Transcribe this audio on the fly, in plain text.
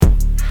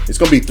It's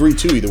gonna be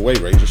 3-2 either way,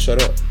 Ray. Just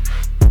shut up.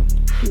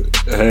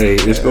 Hey,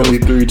 it's going to be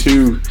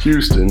 3-2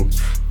 Houston,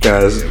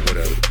 guys. Yeah,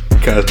 whatever.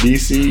 Because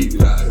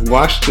DC,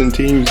 Washington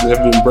teams have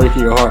been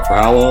breaking your heart for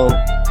how long?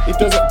 It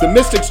doesn't. The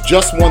Mystics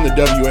just won the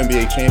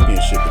WNBA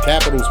championship. The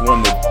Capitals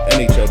won the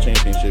NHL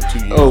championship 2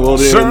 years. Oh well,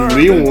 then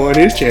Leon won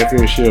his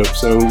championship.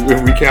 So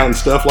if we count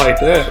stuff like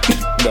that,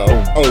 No.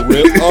 Oh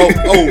really?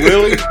 Oh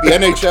really? The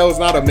NHL is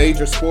not a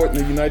major sport in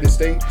the United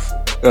States.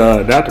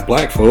 not the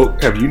black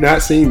folk. Have you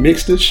not seen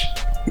Mixedish?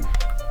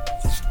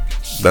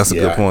 That's a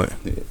good point.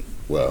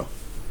 Well.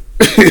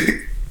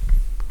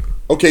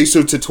 Okay,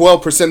 so to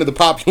 12% of the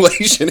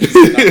population,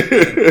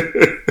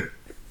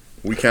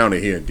 we count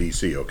it here in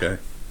DC, okay?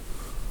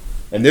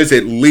 And there's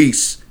at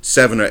least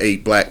 7 or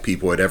 8 black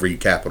people at every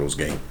Capitals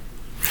game.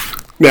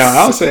 Now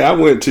I'll say I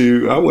went to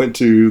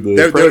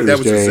the Predators that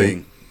was game. a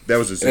zing. That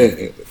was a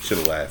zing. Should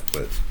have laughed,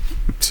 but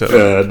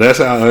That's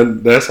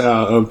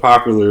how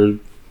unpopular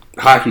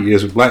hockey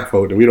is with black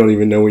folk, and we don't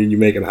even know when you're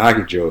making a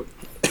hockey joke.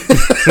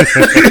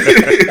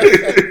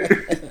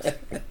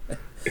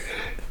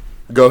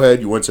 go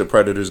ahead. You went to a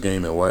Predators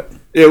game and what?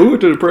 Yeah, we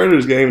went to the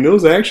Predators game, and it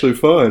was actually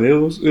fun. It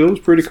was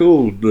pretty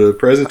cool. The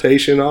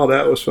presentation, all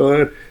that was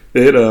fun.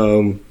 It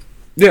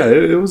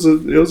was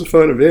a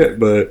fun event,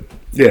 but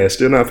yeah, it's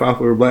still not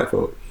popular with black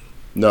folk.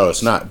 No,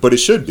 it's not, but it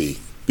should be,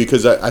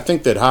 because I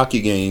think that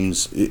hockey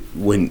games,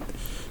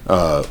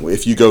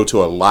 if you go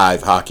to a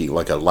live hockey,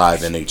 like a live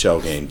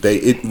NHL game,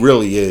 it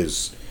really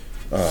is.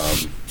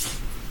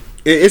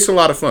 It's a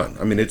lot of fun.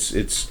 I mean,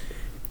 it's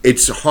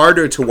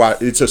harder to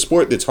watch. It's a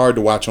sport that's hard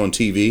to watch on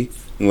TV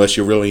unless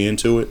you're really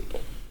into it.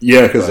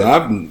 Yeah, because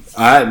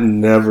I've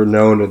never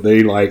known that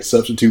they like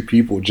substitute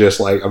people. Just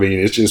like, I mean,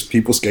 it's just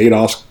people skate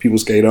off, people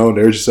skate on.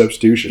 There's your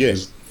substitution.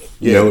 Yes.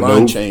 Yeah,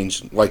 line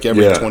change like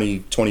every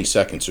 20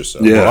 seconds or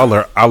so. Yeah,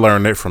 well, I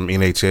learned that from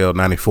NHL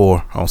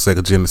 '94 on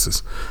Sega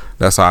Genesis.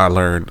 That's how I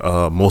learned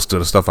most of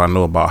the stuff I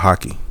know about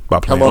hockey by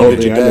playing. How long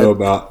did your dad know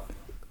about?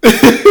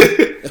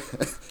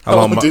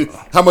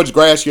 How much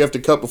grass you have to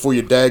cut before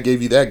your dad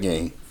gave you that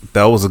game?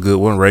 That was a good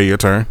one. Ray, your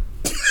turn.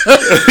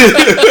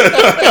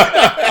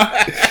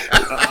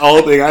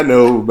 All thing I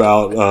know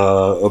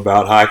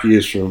about hockey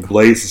is from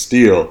Blades of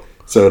Steel.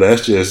 So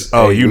that's just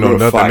you know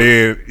nothing.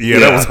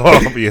 That was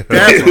horrible. Yeah.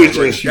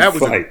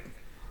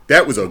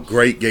 That was a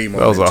great game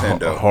on Nintendo. That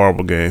was a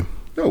horrible game.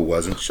 No, it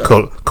wasn't.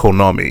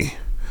 Konami,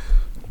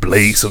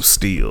 Blades of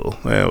Steel.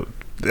 Man,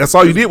 that's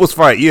all you did was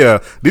fight. Yeah.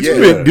 Did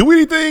you even do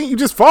anything? You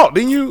just fought,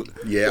 didn't you?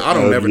 Yeah, I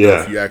don't never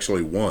know if you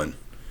actually won.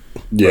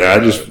 Yeah, I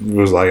just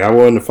was like, I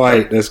wanted to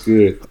fight. That's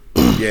good.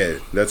 Yeah,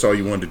 that's all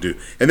you wanted to do.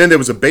 And then there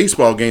was a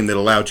baseball game that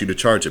allowed you to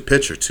charge a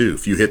pitcher too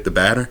if you hit the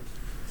batter.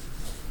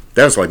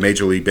 That was like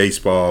Major League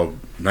Baseball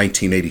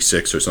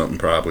 1986 or something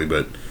probably,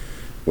 but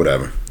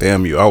whatever.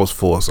 Damn you, I was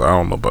 4, so I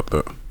don't know about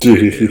that. Yeah,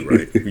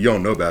 right. You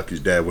don't know about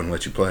because Dad wouldn't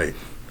let you play.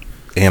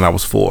 And I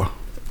was 4.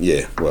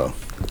 Yeah, well,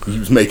 he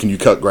was making you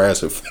cut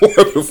grass at 4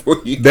 before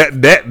you.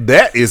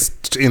 That is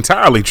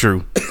entirely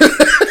true.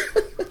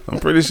 I'm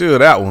pretty sure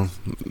that one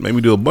made me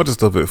do a bunch of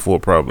stuff at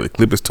 4 probably.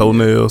 Clip his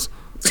toenails.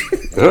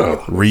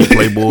 Read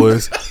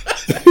Playboys.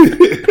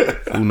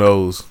 Who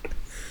knows?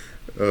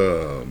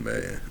 Oh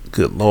man.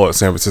 Good Lord,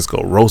 San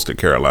Francisco roasted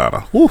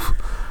Carolina. Woo.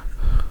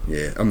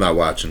 Yeah, I'm not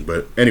watching,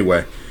 but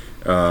anyway,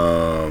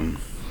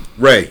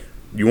 Ray,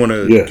 you want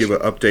to give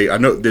an update? I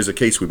know there's a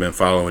case we've been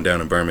following down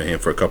in Birmingham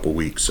for a couple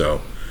weeks, so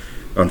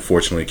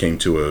unfortunately came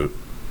to a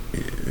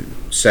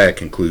sad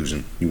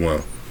conclusion. You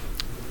want?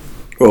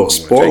 Well,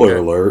 spoiler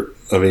alert.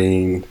 I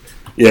mean,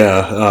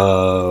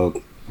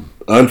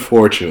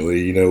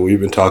 unfortunately, we've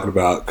been talking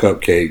about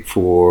Cupcake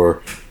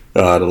for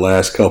the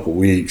last couple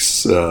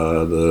weeks.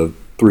 The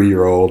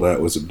 3-year-old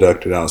that was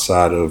abducted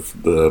outside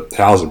of the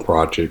housing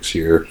projects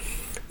here,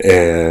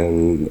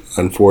 and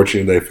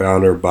unfortunately, they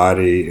found her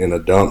body in a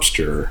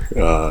dumpster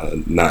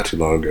not too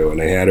long ago,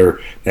 and they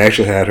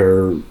actually had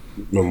her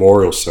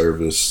memorial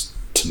service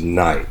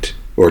tonight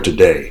or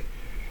today.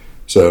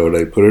 So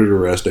they put her to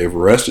rest. They've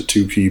arrested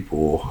 2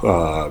 people,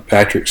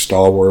 Patrick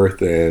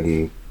Stallworth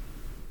and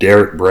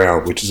Derek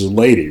Brown, which is a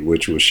lady,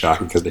 which was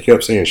shocking because they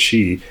kept saying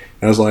she.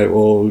 And I was like,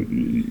 well,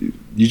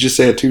 you just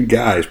said 2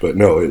 guys, but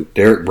no,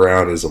 Derek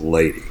Brown is a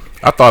lady.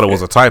 I thought it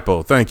was a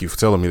typo. Thank you for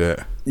telling me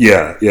that.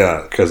 Yeah,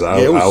 because I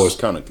was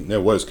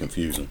that was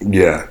confusing.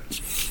 Yeah.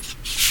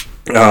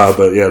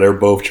 But yeah, they're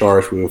both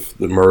charged with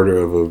the murder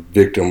of a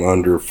victim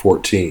under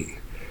 14.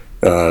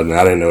 And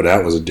I didn't know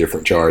that was a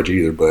different charge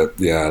either, but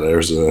yeah,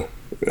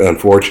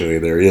 unfortunately,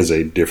 there is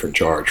a different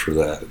charge for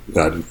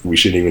that. We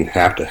shouldn't even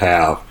have to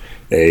have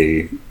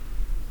a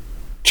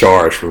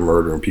charge for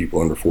murdering people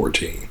under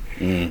 14.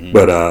 Mm-hmm.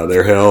 But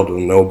they're held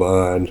with no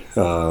bond.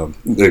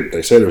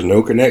 They say there's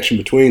no connection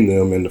between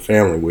them and the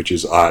family, which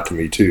is odd to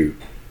me too.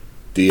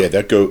 Yeah,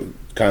 that go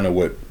kind of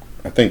what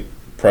I think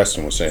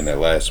Preston was saying that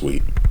last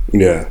week.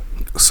 Yeah.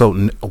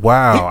 So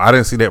wow, I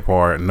didn't see that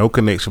part. No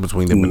connection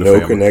between them and the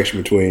family. No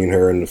connection between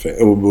her and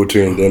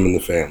between them and the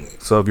family.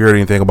 So have you heard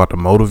anything about the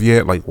motive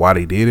yet? Like why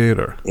they did it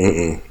or?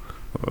 Mm-mm.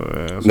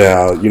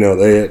 Now,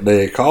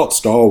 they caught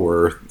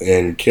Stallworth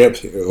and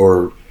kept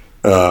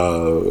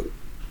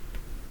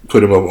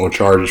put him up on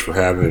charges for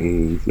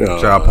having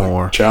child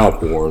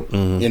porn.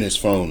 In his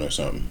phone or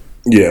something.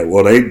 Yeah,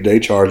 well, they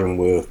charged him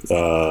with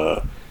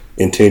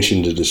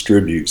intention to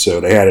distribute, so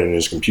they had it in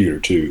his computer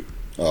too.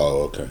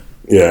 Oh, okay.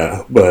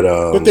 Yeah,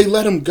 but they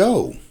let him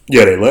go.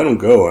 Yeah, they let him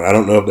go. I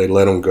don't know if they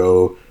let him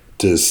go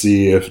to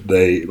see if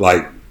they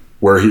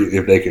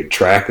if they could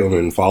track him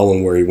and follow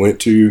him where he went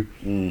to,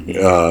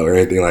 or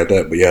anything like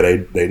that. But yeah,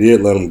 they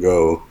did let him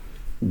go.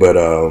 But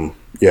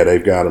yeah,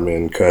 they've got him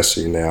in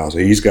custody now. So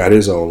he's got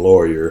his own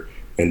lawyer,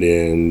 and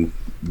then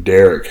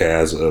Derek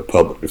has a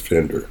public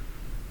defender.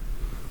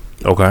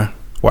 Okay.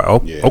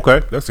 Wow. Yeah.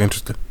 Okay, that's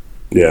interesting.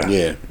 Yeah.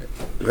 Yeah.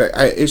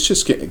 It's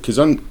just because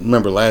I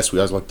remember last week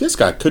I was like, this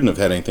guy couldn't have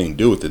had anything to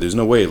do with it. There's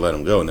no way he let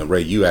him go. And then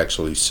Ray, you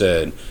actually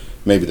said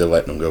maybe they're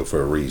letting him go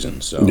for a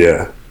reason. So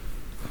Yeah.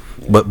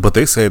 But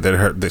they said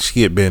that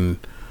she had been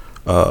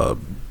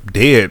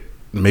dead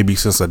maybe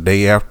since a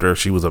day after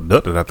she was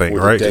abducted. I think,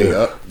 right?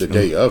 The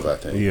day of, I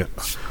think. Yeah.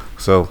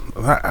 So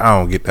I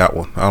don't get that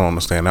one. I don't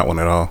understand that one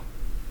at all.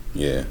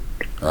 Yeah.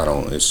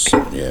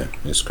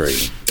 It's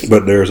crazy.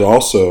 But there's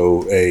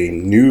also a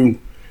new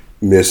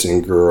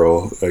missing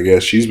girl. I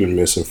guess she's been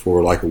missing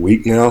for like a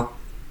week now.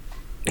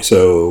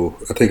 So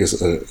I think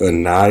it's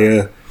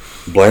Anaya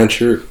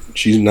Blanchard.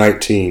 She's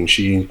 19.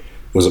 She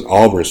was an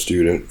Auburn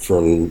student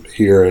from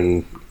here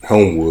in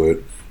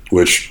Homewood,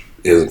 which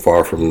isn't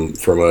far from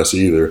us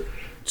either.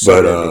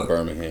 But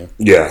Birmingham.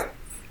 Yeah.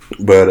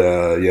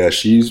 But yeah,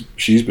 she's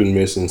been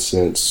missing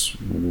since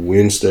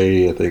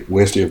Wednesday. I think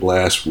Wednesday of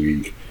last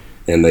week,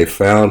 and they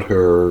found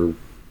her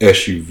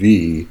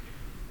SUV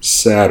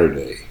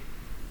Saturday.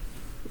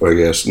 Or I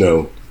guess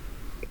no.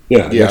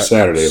 Yeah, I guess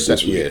Saturday of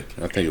this week.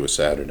 Yeah, I think it was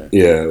Saturday.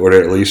 Yeah, or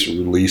they at least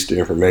released the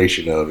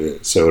information of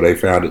it. So they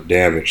found it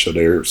damaged. So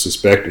they're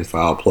suspecting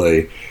foul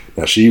play.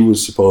 Now she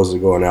was supposedly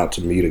going out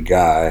to meet a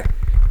guy,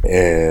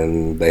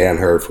 and they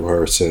hadn't heard from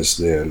her since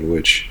then.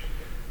 Which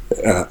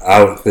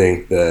I would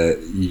think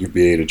that you could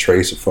be able to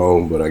trace a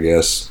phone, but I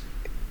guess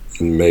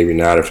maybe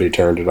not if they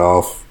turned it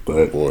off.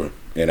 But or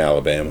in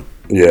Alabama.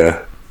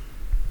 Yeah.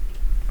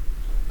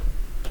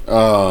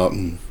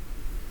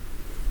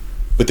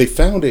 But they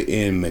found it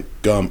in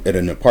at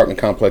an apartment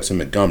complex in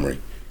Montgomery.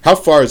 How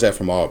far is that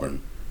from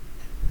Auburn?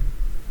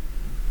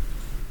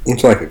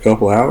 It's like a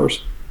couple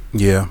hours.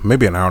 Yeah,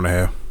 maybe an hour and a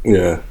half.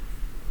 Yeah.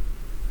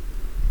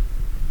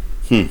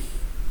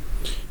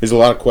 There's a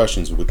lot of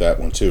questions with that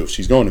one too. If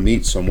she's going to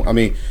meet someone, I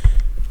mean,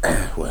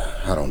 well,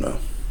 I don't know.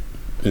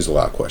 There's a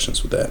lot of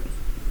questions with that.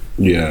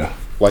 Yeah.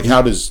 Like,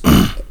 how does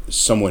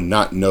someone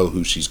not know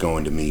who she's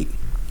going to meet?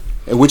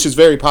 Which is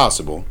very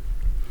possible.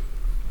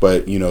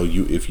 But,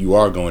 if you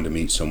are going to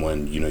meet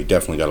someone, you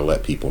definitely got to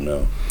let people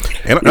know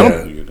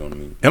who you're going to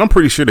meet. And I'm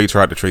pretty sure they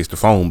tried to trace the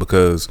phone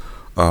because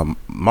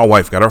my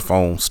wife got her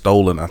phone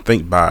stolen, I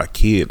think, by a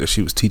kid that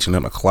she was teaching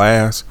in a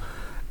class.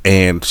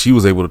 And she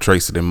was able to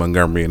trace it in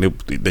Montgomery. And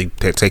they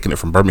had taken it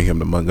from Birmingham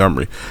to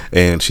Montgomery.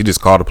 And she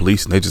just called the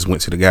police, and they just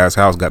went to the guy's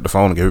house, got the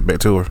phone, and gave it back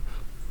to her.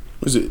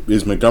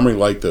 Is Montgomery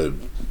like the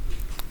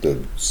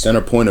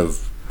center point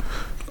of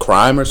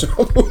crime or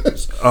something?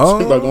 What's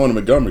about going to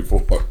Montgomery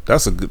for?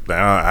 That's a good.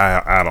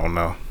 I don't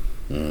know.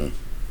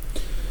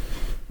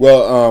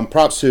 Well,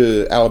 props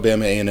to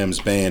Alabama A&M's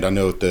band. I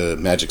know at the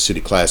Magic City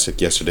Classic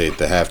yesterday at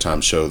the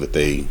halftime show that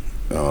they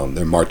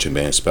their marching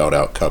band spelled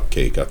out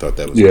 "Cupcake." I thought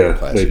that was a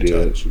classic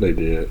touch. They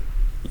did.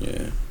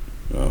 Yeah.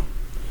 Well,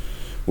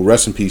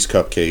 rest in peace,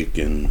 Cupcake,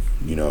 and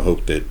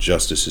hope that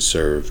justice is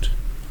served.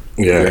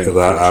 Yeah, because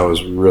I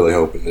was really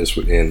hoping this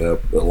would end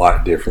up a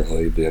lot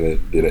differently than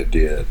it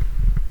did.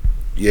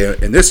 Yeah,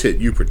 and this hit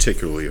you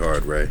particularly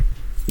hard, Ray.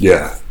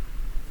 Yeah.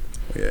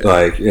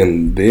 Yeah.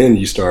 And then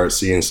you start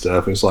seeing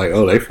stuff, and it's like,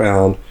 oh, they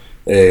found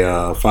a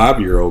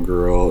 5-year-old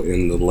girl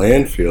in the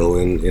landfill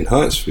in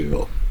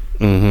Huntsville.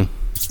 Mm-hmm.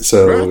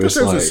 So Bro, I thought it's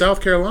that was like, in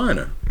South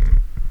Carolina.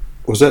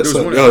 Was that?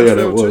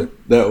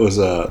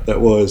 That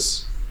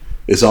was.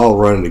 It's all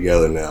running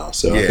together now.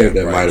 So I think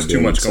that might have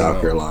been in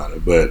South Carolina,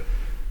 but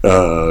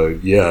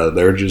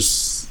they're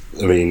just.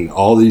 I mean,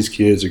 all these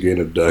kids are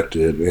getting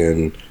abducted,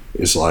 and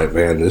it's like,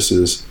 man, this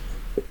is,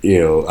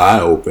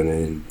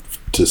 eye-opening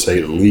to say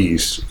the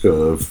least.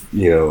 Of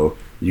you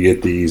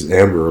get these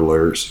Amber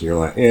Alerts, and you're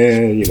like,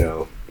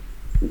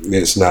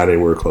 it's not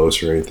anywhere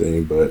close or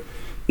anything, but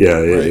yeah,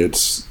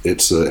 it's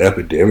an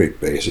epidemic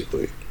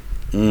basically.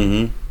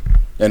 Mm-hmm.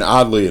 And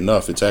oddly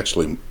enough, it's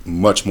actually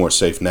much more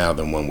safe now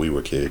than when we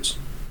were kids.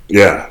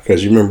 Yeah,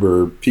 because you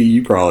remember, P,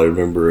 you probably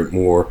remember it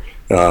more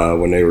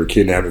when they were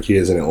kidnapping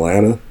kids in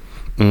Atlanta.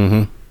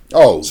 Mm-hmm.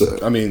 Oh, so,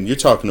 I mean, you're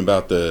talking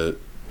about how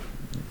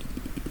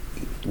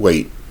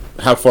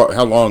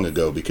long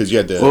ago? Because you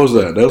had what was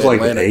that? That was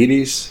like the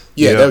 80s?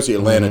 Yeah, that was the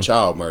Atlanta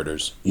child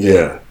murders.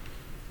 Yeah.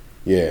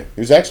 Yeah.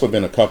 There's actually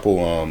been a couple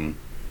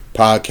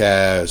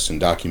podcasts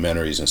and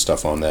documentaries and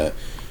stuff on that.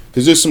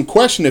 Because there's some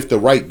question if the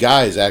right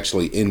guy is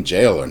actually in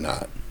jail or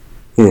not.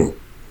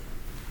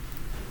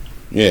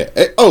 Yeah.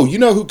 Oh, you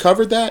know who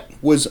covered that?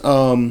 Was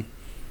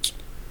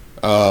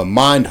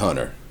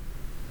Mindhunter.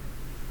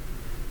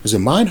 Is it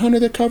Mindhunter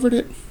that covered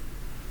it?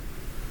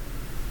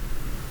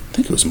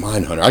 think it was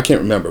Mindhunter. I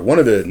can't remember. One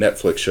of the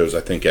Netflix shows, I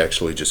think,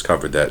 actually just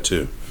covered that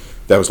too.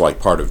 That was like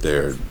part of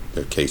their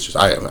cases.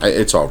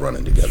 It's all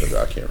running together,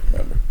 but I can't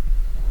remember.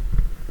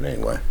 But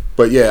anyway,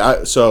 but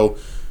yeah, so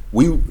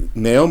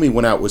Naomi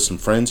went out with some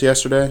friends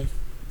yesterday,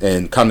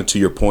 and kind of to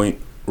your point,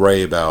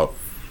 Ray, about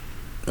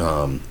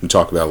we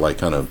talk about like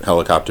kind of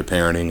helicopter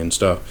parenting and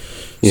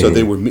stuff. So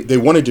they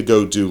wanted to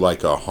go do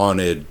like a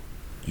haunted,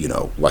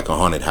 like a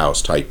haunted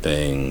house type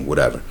thing,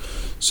 whatever.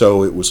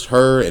 So it was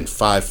her and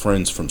 5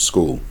 friends from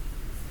school,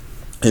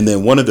 and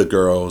then one of the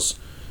girls,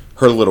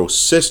 her little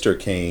sister,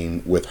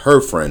 came with her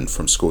friend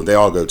from school. They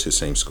all go to the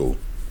same school,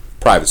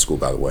 private school,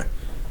 by the way.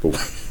 But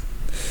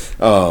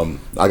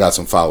I got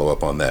some follow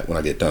up on that when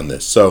I get done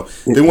this. So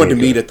they wanted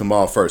to meet at the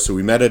mall first. So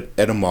we met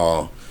at a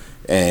mall,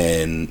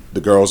 and the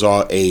girls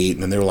all ate,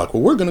 and then they were like,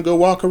 "Well, we're gonna go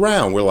walk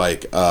around." We're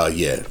like,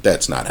 "Yeah,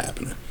 that's not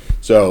happening."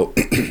 So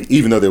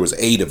even though there was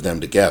 8 of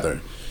them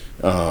together,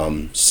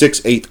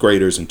 6 8th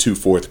graders and 2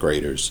 4th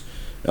graders.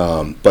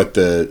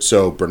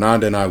 So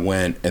Bernanda and I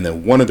went, and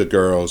then one of the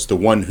girls, the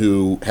one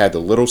who had the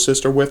little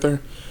sister with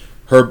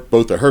her,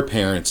 both of her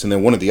parents, and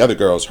then one of the other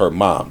girls, her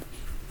mom.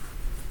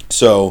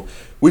 So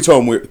we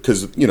told them,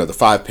 because the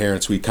 5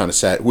 parents, we kind of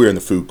sat. We were in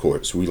the food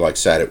court, so we like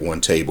sat at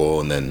one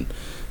table, and then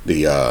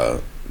the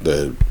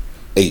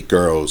 8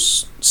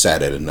 girls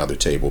sat at another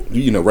table,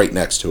 right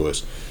next to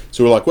us.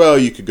 So we're like, well,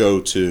 you could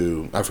go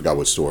to, I forgot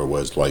what store it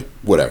was, like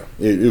whatever.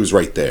 It was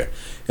right there.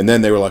 And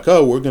then they were like,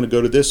 oh, we're going to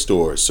go to this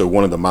store. So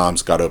one of the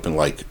moms got up and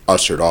like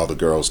ushered all the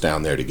girls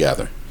down there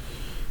together.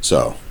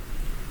 So,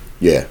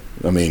 yeah,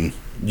 I mean,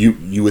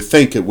 you would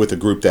think it with a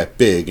group that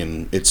big,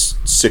 and it's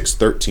 6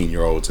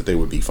 13-year-olds, that they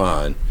would be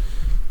fine.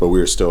 But we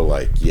were still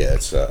like, yeah,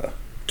 it's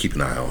keep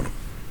an eye on them.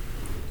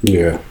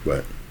 Yeah.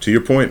 But to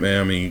your point, man,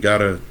 I mean, you got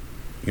to,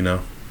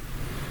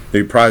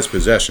 the prized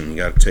possession, you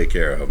got to take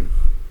care of them.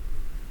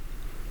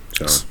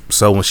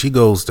 So when she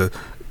goes to,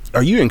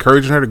 are you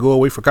encouraging her to go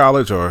away for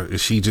college, or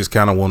is she just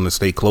kind of wanting to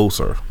stay close,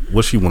 or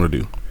what's she want to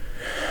do?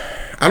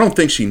 I don't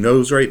think she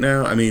knows right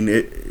now. I mean,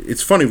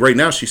 it's funny. Right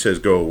now she says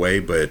go away,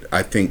 but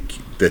I think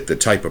that the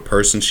type of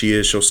person she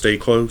is, she'll stay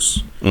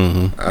close.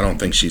 Mm-hmm. I don't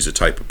think she's the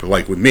type of,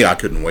 like with me, I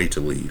couldn't wait to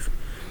leave.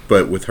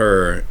 But with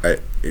her,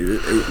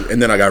 and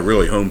then I got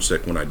really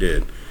homesick when I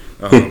did.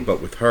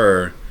 But with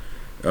her,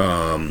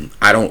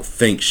 I don't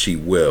think she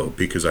will,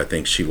 because I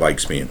think she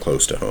likes being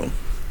close to home.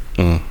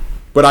 Mm.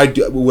 But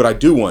what I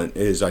do want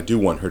is, I do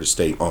want her to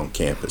stay on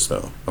campus,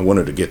 though. I want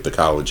her to get the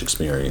college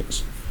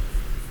experience.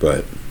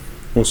 But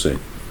we'll see.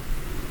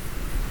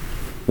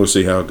 We'll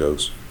see how it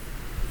goes.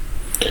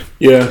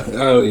 Yeah,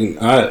 I mean,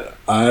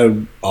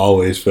 I've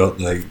always felt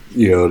like,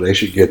 they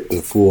should get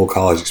the full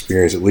college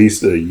experience, at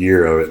least a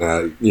year of it.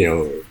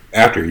 Now,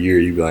 after a year,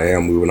 you'd be like, hey,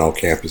 I'm moving off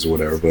campus or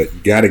whatever. But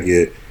you got to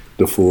get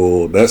the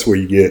full, that's where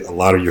you get a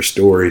lot of your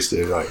stories.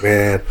 They're like,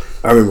 man,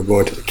 I remember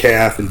going to the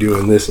CAF and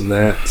doing this and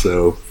that.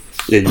 So,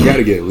 yeah, you got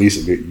to get at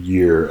least a good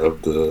year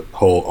of the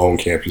whole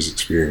on-campus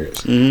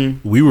experience.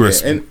 Mm-hmm. We were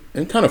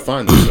and kind of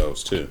find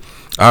themselves too.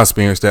 I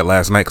experienced that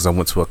last night because I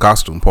went to a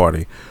costume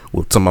party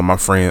with some of my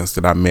friends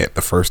that I met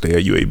the first day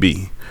at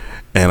UAB,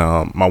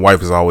 and my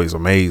wife is always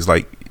amazed,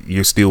 like,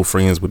 you're still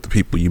friends with the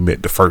people you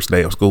met the first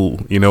day of school.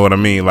 You know what I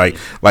mean? Like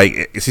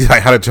she's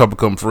like, how did y'all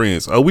become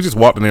friends? Oh, we just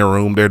walked in their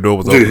room, their door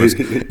was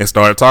open, and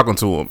started talking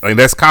to them. I mean,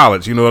 that's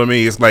college. You know what I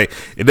mean? It's like,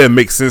 it doesn't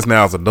make sense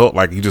now as an adult.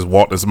 Like, you just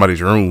walked in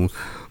somebody's room,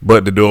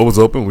 but the door was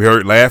open. We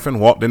heard laughing,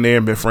 walked in there,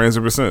 and been friends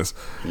ever since.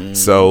 Mm.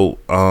 So,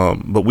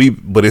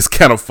 but it's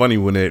kind of funny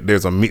when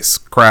there's a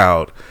mixed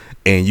crowd,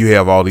 and you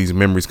have all these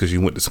memories because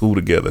you went to school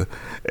together,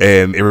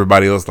 and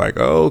everybody else like,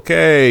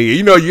 okay,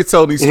 you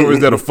tell these stories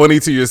that are funny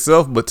to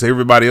yourself, but to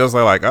everybody else,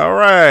 they're like, all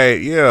right,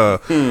 yeah,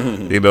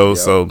 Yep.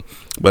 So,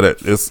 but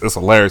it's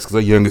hilarious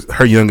because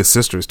her youngest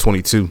sister is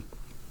 22,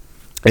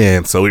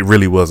 and so it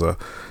really was a,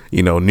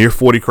 near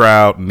 40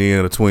 crowd, and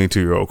then a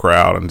 22-year-old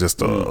crowd, and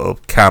just a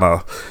kind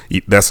of,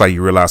 that's how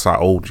you realize how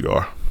old you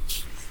are.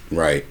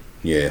 Right.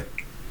 Yeah.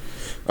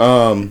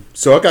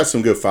 So I got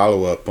some good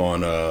follow up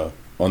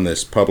on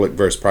this public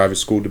versus private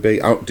school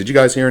debate. Did you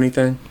guys hear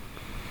anything?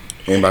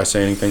 Anybody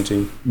say anything to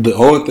you? The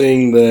only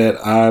thing that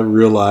I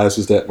realized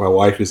is that my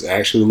wife is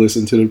actually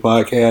listening to the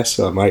podcast,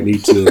 so I might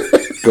need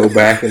to go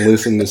back and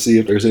listen to see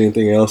if there's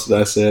anything else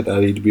that I said I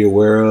need to be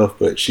aware of.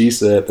 But she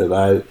said that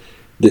I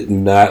did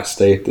not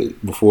state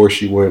that before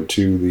she went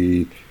to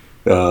the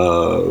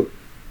the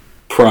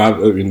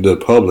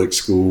public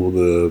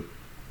school,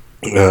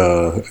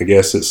 I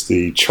guess it's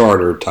the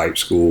charter type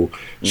school.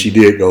 Mm-hmm. She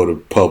did go to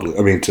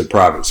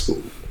private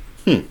school.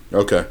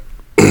 Okay.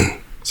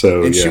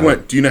 So and she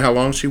went. Do you know how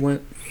long she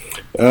went?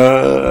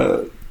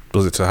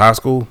 Was it to high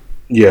school?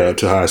 Yeah,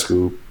 to high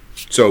school.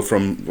 So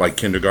from like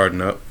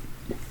kindergarten up.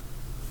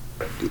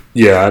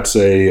 Yeah, I'd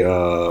say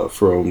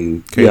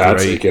from I'd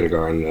say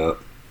kindergarten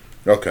up.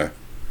 Okay.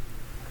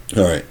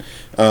 All right.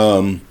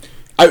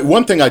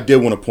 One thing I did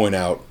want to point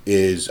out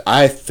is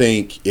I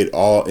think it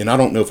all, and I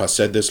don't know if I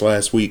said this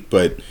last week,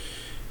 but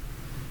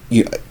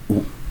a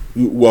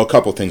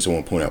couple of things I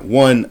want to point out.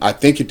 One, I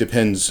think it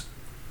depends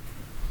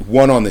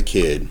on the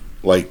kid.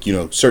 Like,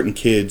 certain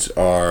kids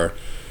are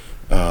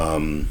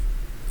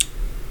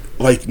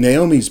like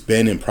Naomi's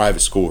been in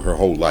private school her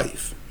whole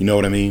life. You know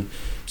what I mean?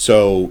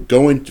 So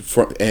going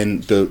from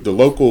and the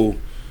local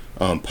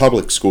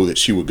public school that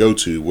she would go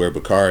to, where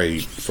Bakari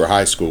for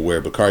high school,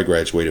 where Bakari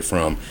graduated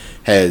from,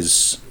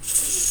 has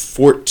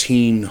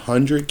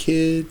 1,400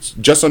 kids,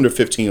 just under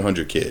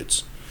 1,500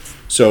 kids.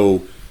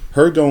 So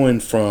her going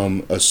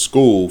from a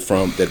school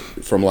from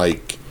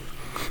like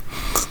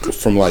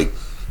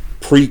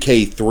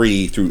pre-K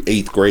 3 through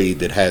 8th grade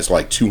that has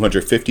like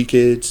 250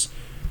 kids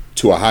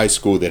to a high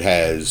school that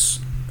has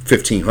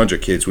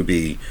 1,500 kids would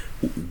be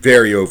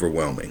very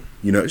overwhelming.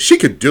 You know, she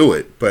could do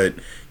it, but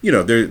you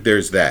know,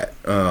 there's that.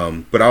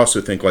 But I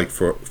also think like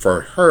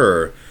for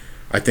her,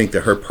 I think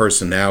that her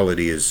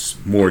personality is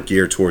more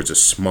geared towards a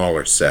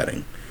smaller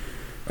setting.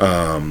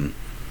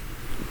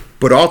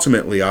 But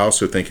ultimately, I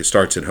also think it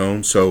starts at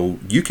home. So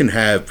you can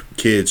have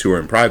kids who are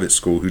in private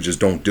school who just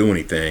don't do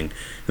anything,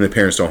 and the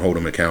parents don't hold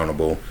them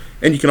accountable.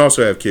 And you can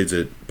also have kids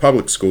at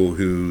public school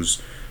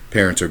whose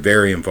parents are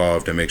very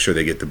involved and make sure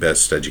they get the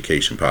best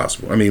education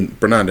possible. I mean,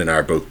 Bernanda and I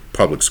are both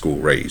public school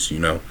raised, you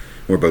know.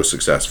 We're both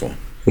successful.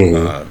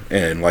 Mm-hmm.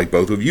 And like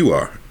both of you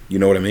are. You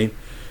know what I mean?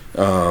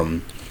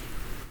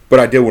 But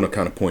I did want to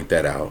kind of point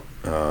that out.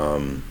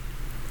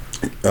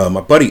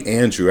 My buddy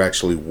Andrew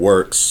actually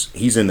works.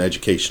 He's in the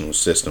educational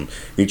system.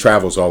 He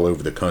travels all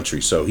over the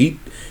country. So he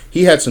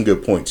had some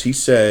good points. He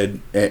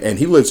said, and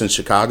he lives in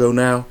Chicago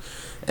now,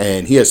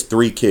 and he has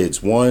 3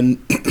 kids. One,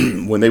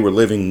 when they were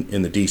living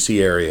in the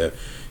D.C. area,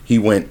 he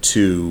went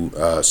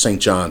to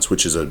St. John's,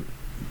 which is a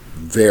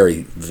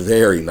very,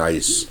 very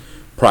nice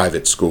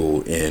private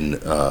school in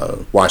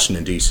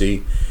Washington,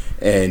 D.C.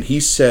 And he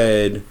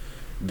said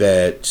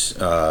that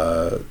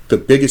the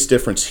biggest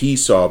difference he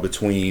saw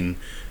between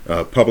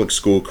public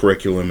school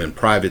curriculum and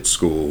private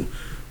school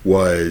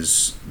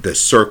was the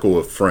circle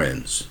of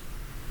friends.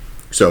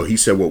 So he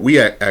said what we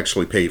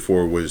actually paid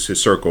for was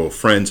his circle of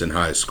friends in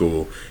high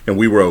school, and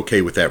we were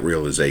okay with that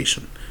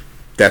realization.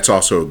 That's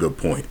also a good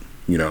point,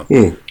 you know.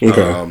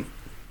 Okay.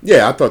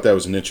 Yeah, I thought that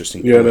was an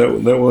interesting point. Yeah,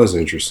 that was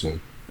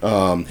interesting.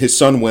 His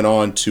son went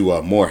on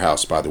to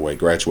Morehouse, by the way,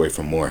 graduated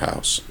from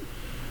Morehouse.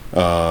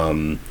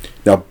 Now,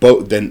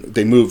 then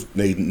they moved.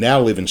 They now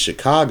live in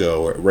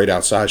Chicago, or right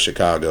outside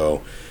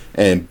Chicago,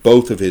 and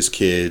both of his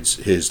kids,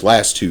 his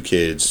last 2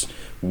 kids,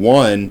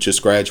 one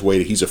just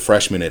graduated. He's a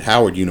freshman at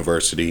Howard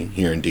University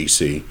here in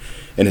D.C.,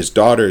 and his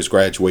daughter is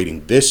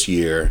graduating this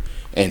year,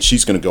 and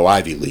she's going to go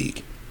Ivy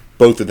League.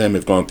 Both of them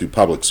have gone through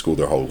public school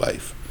their whole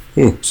life.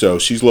 So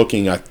she's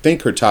looking. I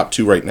think her top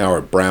 2 right now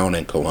are Brown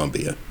and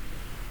Columbia.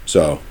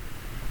 So,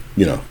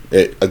 you know,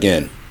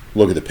 again,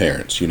 look at the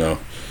parents. You know.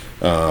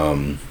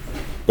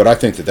 But I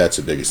think that that's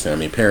the biggest thing. I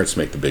mean, parents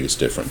make the biggest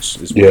difference,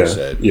 is what he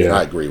said. Yeah. And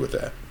I agree with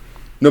that.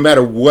 No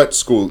matter what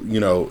school, you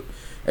know,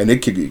 and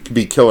it could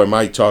be Killer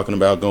Mike talking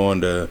about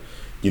going to,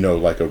 you know,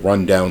 like a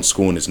rundown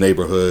school in his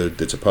neighborhood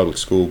that's a public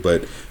school.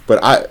 But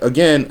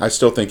I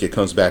still think it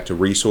comes back to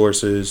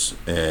resources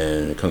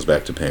and it comes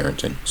back to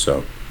parenting.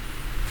 So,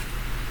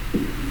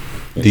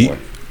 anyway.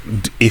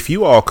 If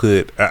you all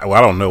could, well, I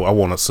don't know, I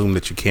won't assume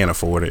that you can't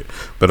afford it,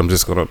 but I'm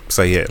just going to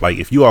say it. Like,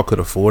 if you all could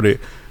afford it,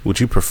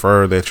 would you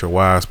prefer that your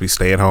wives be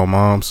stay-at-home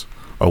moms,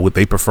 or would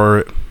they prefer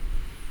it?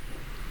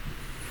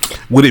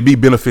 Would it be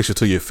beneficial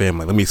to your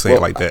family? Let me say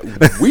it like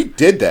that. We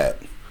did that.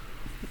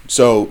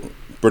 So,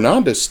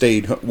 Bernanda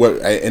stayed,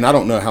 and I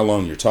don't know how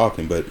long you're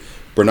talking, but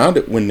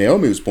Bernanda, when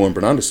Naomi was born,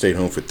 Bernanda stayed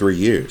home for 3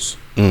 years.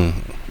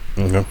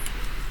 Mm-hmm. Okay.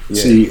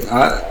 Yeah. See,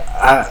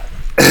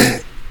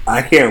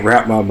 I can't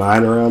wrap my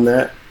mind around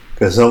that.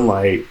 Because I'm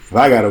like, if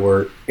I got to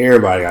work,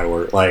 everybody got to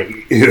work.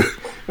 Like,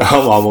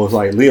 I'm almost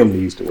like Liam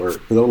needs to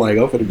work. Because I'm like,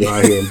 I'm going to go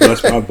out here and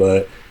bust my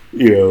butt,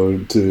 you know,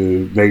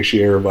 to make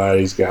sure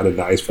everybody's got a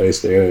nice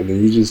place there. And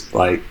then you just,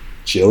 like,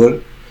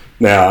 chilling.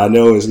 Now, I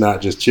know it's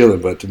not just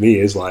chilling, but to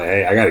me, it's like,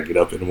 hey, I got to get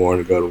up in the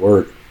morning to go to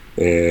work.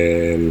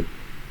 And,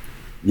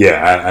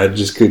 yeah, I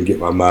just couldn't get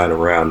my mind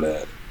around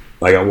that.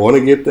 Like, I want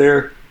to get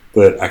there,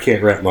 but I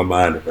can't wrap my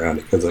mind around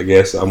it. Because I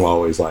guess I'm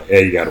always like,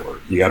 hey, you got to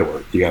work. You got to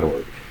work. You got to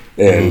work.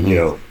 And, you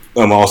know,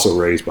 I'm also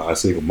raised by a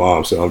single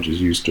mom, so I'm just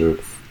used to,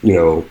 you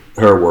know,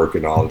 her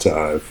working all the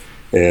time.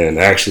 And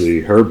actually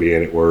her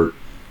being at work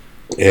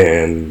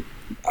and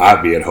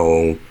I'd be at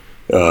home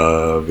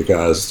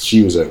because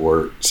she was at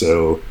work.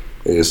 So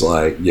it's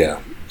like, yeah,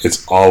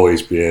 it's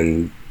always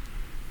been,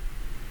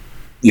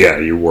 yeah,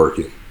 you're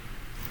working.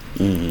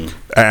 Mm-hmm.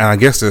 And I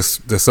guess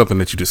there's something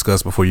that you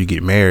discussed before you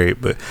get married.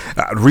 But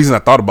the reason I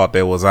thought about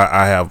that was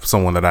I have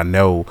someone that I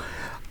know.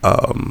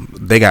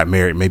 They got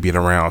married maybe at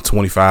around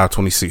 25,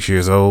 26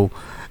 years old,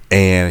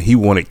 and he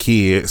wanted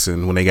kids.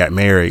 And when they got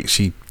married,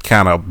 she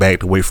kind of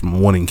backed away from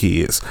wanting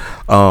kids.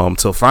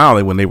 Till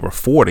finally, when they were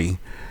 40,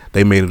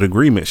 they made an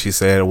agreement. She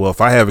said, well,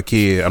 if I have a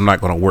kid, I'm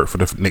not going to work for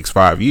the next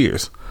 5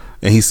 years.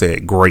 And he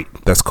said, great,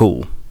 that's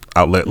cool.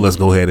 Let's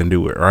go ahead and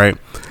do it. Right.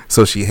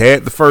 So she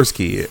had the first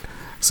kid.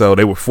 So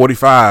they were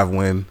 45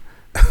 when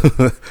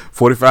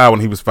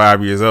he was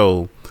 5 years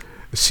old.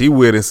 She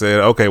went and said,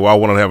 okay, well, I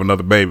want to have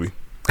another baby.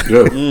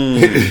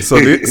 Yeah. So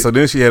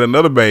then she had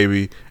another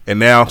baby, and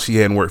now she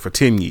hadn't worked for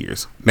 10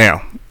 years.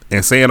 Now,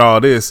 and saying all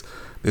this,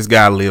 this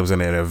guy lives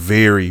in a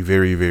very,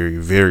 very, very,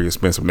 very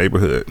expensive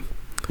neighborhood.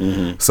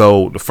 Mm-hmm.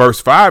 So the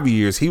first 5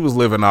 years he was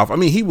living off. I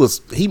mean,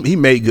 he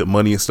made good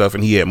money and stuff,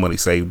 and he had money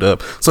saved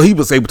up, so he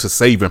was able to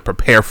save and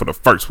prepare for the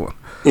first one.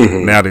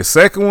 Mm-hmm. Now the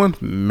second one,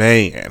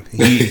 man,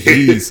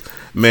 he's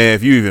man.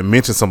 If you even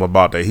mention something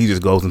about that, he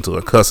just goes into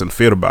a cussing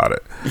fit about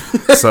it.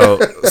 So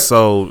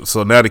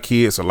now the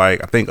kids are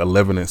like, I think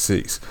 11 and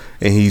 6,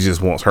 and he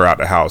just wants her out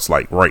the house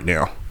like right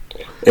now.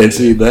 And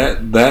see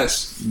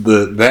that's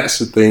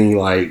the thing.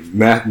 Like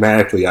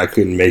mathematically, I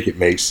couldn't make it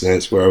make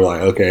sense. Where I'm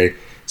like, okay,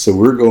 so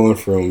we're going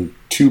from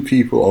 2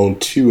 people on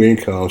 2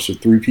 incomes to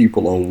 3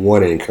 people on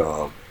 1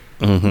 income.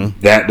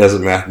 Mm-hmm. That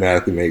doesn't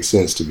mathematically make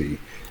sense to me.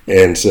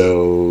 And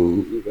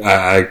so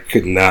I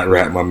could not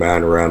wrap my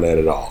mind around that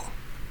at all.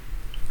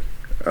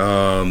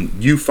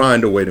 You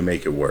find a way to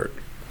make it work.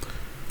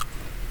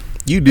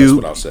 You do. That's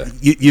what I'll say.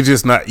 You're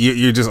just not.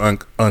 You're just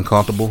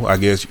uncomfortable. I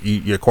guess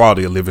your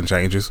quality of living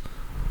changes.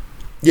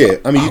 Yeah,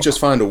 I mean, you just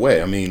find a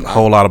way. I mean, a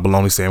whole lot of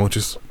bologna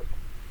sandwiches.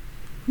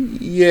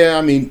 Yeah,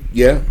 I mean,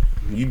 yeah,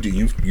 you do.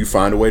 You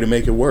find a way to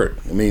make it work.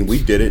 I mean,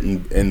 we did it,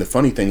 and the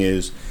funny thing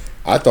is,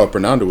 I thought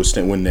Bernardo was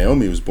staying when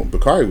Naomi was born.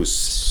 Bakari was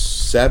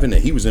 7,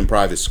 and he was in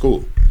private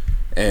school,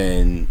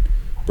 and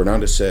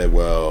Bernardo said,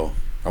 "Well,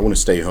 I want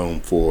to stay home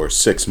for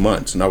 6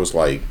 months," and I was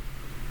like,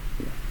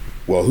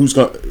 "Well, who's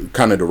going?"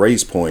 Kind of the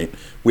raise point.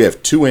 We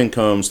have 2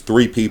 incomes,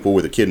 3 people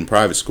with a kid in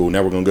private school.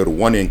 Now we're going to go to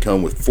 1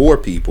 income with 4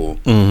 people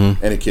and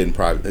a kid in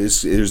private.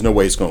 There's no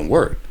way it's going to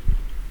work.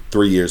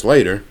 3 years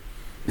later,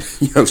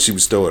 she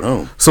was still at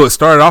home. So it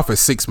started off as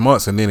 6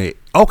 months, and then it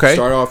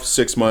started off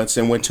 6 months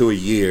and went to a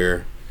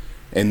year.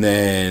 And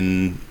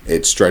then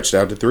it stretched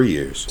out to 3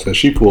 years. So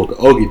she pulled the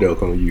okie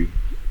doke on you.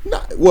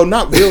 Not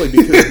really,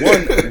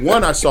 because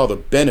one, I saw the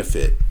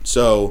benefit.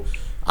 So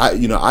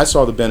I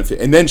saw the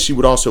benefit, and then she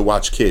would also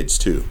watch kids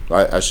too.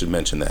 I should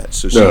mention that.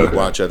 So she would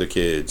watch other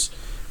kids.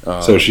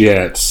 So she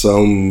had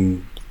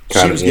some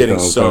kind of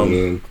income coming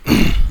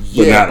in,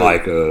 but not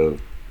like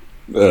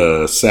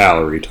a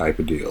salary type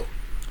of deal.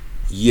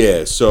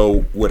 Yeah.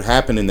 So what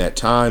happened in that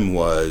time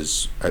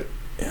was, I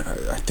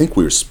think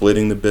we were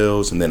splitting the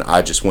bills, and then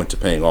I just went to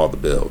paying all the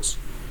bills.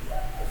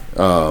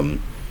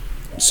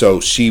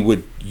 So she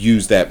would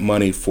use that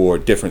money for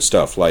different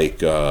stuff,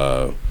 like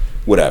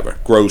whatever,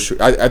 grocery.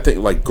 I think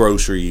like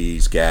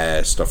groceries,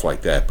 gas, stuff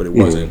like that. But it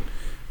wasn't.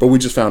 But we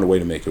just found a way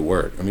to make it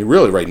work. I mean,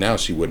 really, right now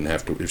she wouldn't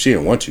have to. If she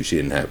didn't want to, she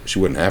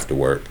wouldn't have to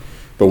work.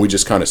 But we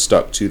just kind of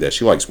stuck to that.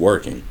 She likes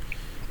working.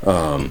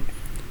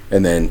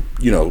 And then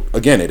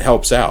again, it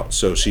helps out.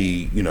 So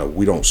she,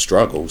 we don't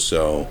struggle.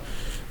 So.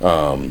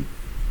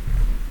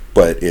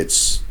 But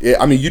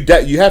I mean,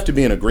 you have to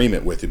be in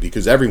agreement with it,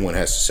 because everyone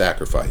has to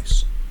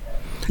sacrifice.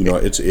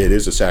 It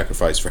is a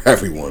sacrifice for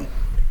everyone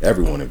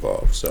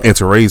involved. So, and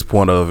to Ray's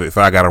point of, if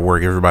I got to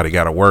work, everybody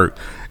got to work.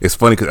 It's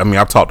funny because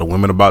I've talked to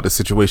women about this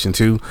situation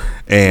too,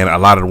 and a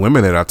lot of the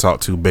women that I talk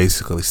to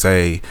basically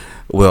say,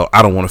 "Well,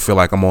 I don't want to feel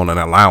like I'm on an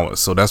allowance,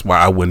 so that's why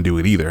I wouldn't do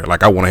it either.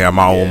 Like I want to have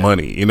my own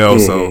money,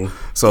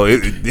 So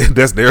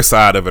that's their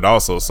side of it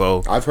also.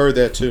 So I've heard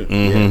that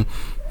too,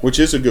 which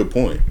is a good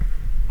point.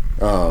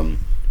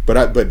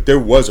 But there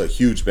was a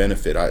huge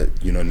benefit.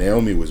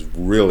 Naomi was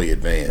really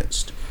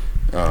advanced,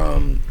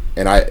 and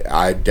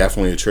I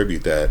definitely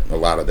attribute a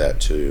lot of that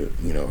to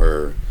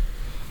her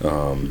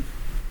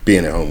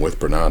being at home with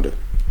Bernardo.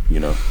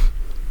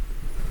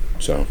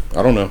 So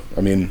I don't know.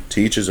 I mean,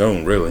 to each his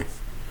own, really.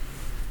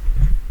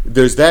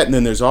 There's that, and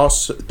then there's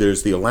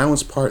the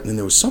allowance part, and then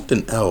there was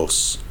something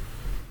else.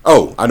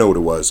 Oh, I know what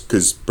it was,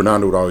 because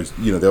Bernardo would always,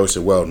 they always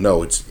say, "Well,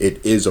 no, it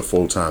is a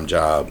full-time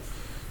job."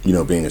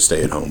 Being a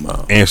stay-at-home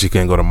mom. And she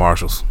can't go to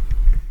Marshall's.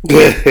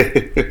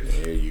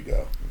 There you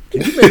go.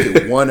 Can you make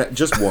it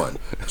just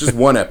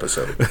one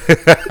episode?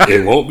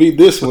 It won't be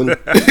this one. No,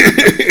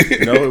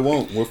 it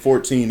won't. We're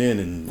 14 in,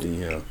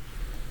 and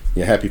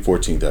happy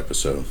 14th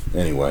episode.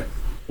 Anyway,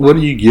 what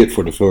do you get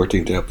for the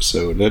 14th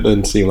episode? That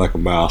doesn't seem like a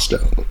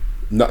milestone.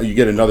 No, you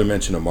get another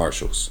mention of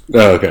Marshall's.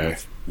 Oh, okay.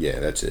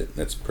 Yeah, that's it.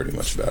 That's pretty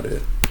much about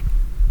it.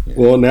 Yeah.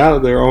 Well, now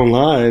that they're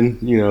online,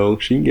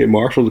 she can get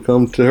Marshall to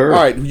come to her.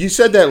 All right, you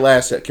said that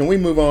last set. Can we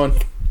move on?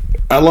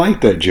 I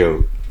like that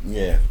joke.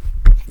 Yeah.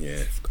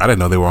 I didn't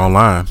know they were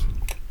online.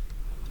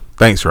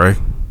 Thanks, Ray.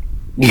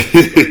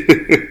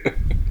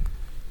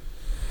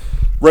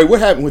 Ray, what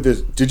happened with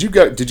this? Did you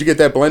get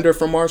that blender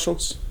from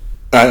Marshall's?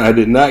 I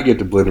did not get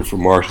the blender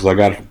from Marshall's. I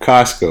got it from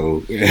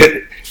Costco,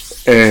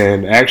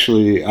 and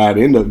actually, I'd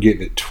end up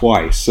getting it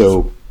twice.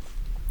 So,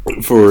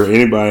 for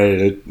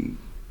anybody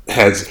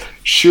that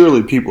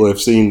surely people have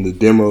seen the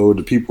demo,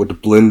 the people with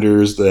the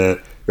blenders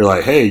that they're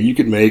like, "Hey, you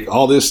can make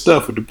all this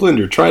stuff with the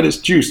blender. Try this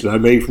juice that I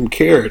made from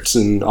carrots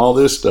and all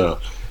this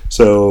stuff."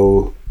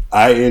 So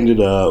I ended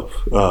up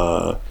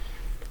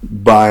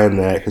buying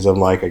that because I'm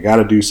like, I got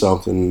to do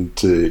something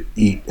to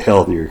eat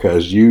healthier,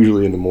 because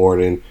usually in the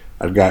morning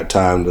I've got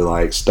time to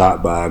like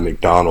stop by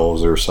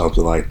McDonald's or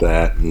something like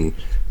that, and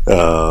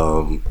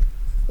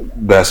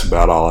that's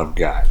about all I've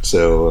got.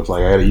 So it's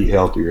like I got to eat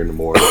healthier in the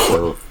morning.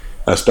 So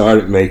I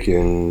started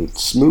making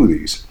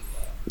smoothies.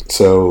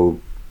 So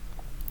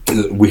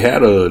we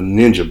had a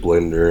Ninja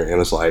blender, and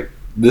it's like,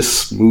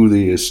 this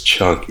smoothie is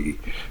chunky.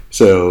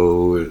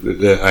 So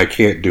I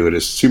can't do it.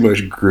 It's too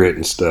much grit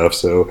and stuff.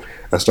 So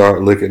I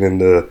started looking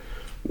into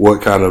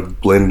what kind of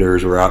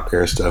blenders were out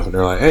there and stuff. And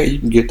they're like, hey, you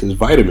can get this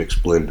Vitamix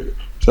blender.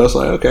 So I was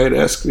like, okay,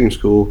 that seems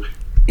cool.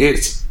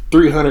 It's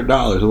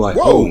 $300. I'm like,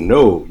 whoa. Oh,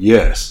 no,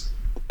 yes.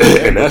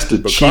 And that's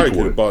the cheap one.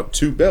 Could have bought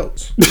 2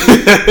 belts.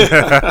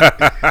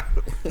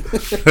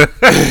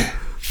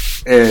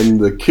 And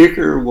the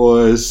kicker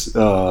was,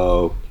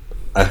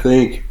 I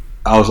think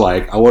I was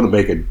like, I want to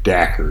make a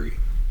daiquiri.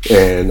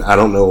 And I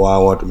don't know why I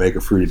want to make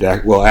a fruity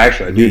daiquiri. Well,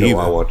 actually, I do know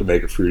why I want to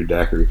make a fruity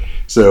daiquiri.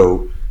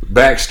 So,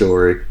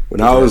 backstory,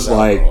 when I was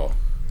like,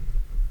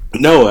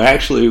 no,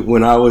 actually,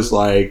 when I was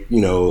like,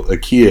 a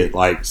kid,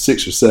 like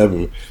 6 or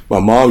 7, my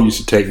mom used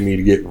to take me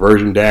to get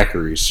virgin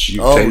daiquiris. She'd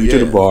take me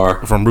to the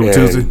bar. From Ruby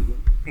Tuesday?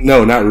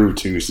 No, not Ruby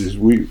Tuesdays.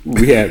 We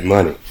had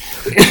money.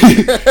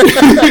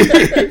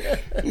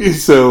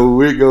 So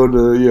we'd go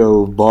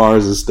to,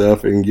 bars and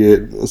stuff and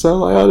get, so I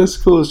was like, oh, this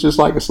is cool. It's just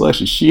like a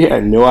slushie. She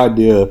had no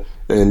idea,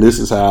 and this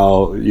is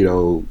how,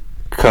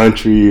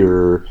 country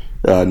or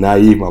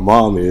naive my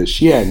mom is.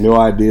 She had no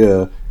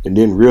idea and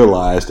didn't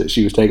realize that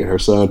she was taking her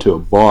son to a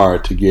bar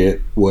to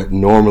get what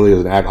normally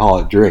is an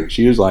alcoholic drink.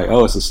 She was like,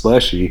 oh, it's a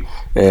slushie,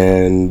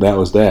 and that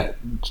was that.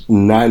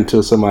 Not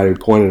until somebody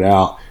pointed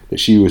out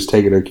that she was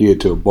taking her kid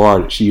to a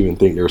bar did she even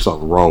think there was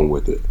something wrong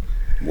with it.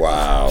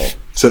 Wow.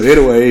 So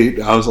anyway,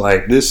 I was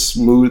like, this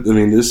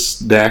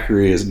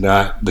daiquiri is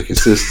not the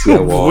consistency I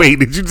want. Wait,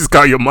 did you just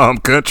call your mom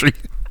country?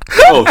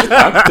 Oh,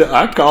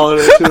 I'm calling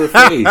her to her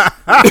face.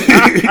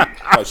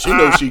 Oh, she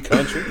knows she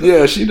country.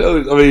 Yeah, she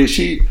knows. I mean,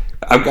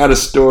 I've got a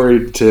story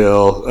to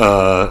tell.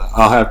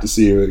 I'll have to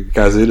see it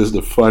because it is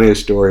the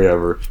funniest story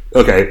ever.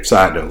 Okay,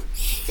 side note.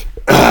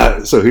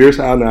 So here's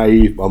how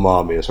naive my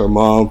mom is. Her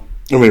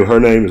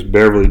name is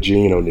Beverly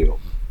Jean O'Neill.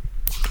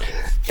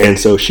 And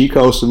so she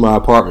comes to my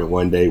apartment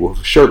one day with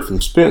a shirt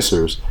from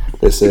Spencer's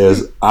that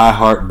says, I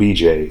heart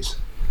BJ's.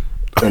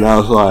 And I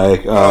was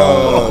like,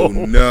 oh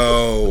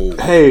no!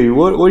 Hey,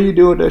 what are you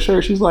doing with that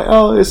shirt? She's like,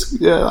 oh,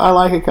 I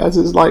like it because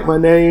it's like my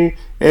name.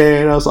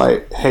 And I was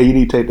like, hey, you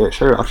need to take that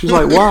shirt off. She's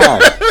like, why?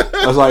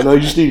 I was like, no,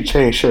 you just need to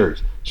change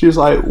shirts. She was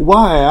like,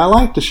 why? I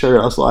like the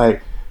shirt. I was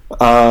like,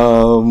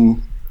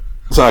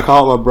 so I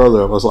called my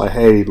brother. I was like,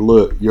 hey,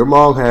 look, your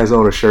mom has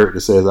on a shirt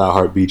that says I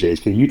heart BJ's.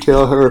 Can you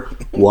tell her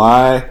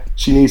why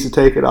she needs to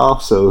take it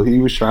off? So he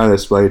was trying to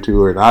explain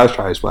to her, and I was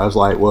trying to explain. I was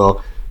like,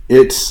 well,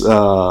 it's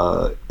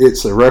a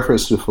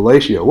reference to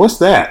fellatio. What's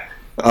that?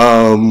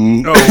 Oh,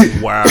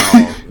 wow.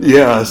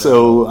 Yeah,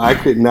 so I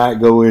could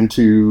not go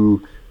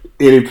into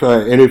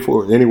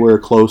anywhere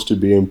close to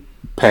being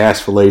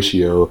past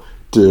fellatio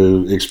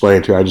to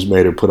explain to her. I just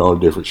made her put on a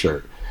different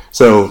shirt.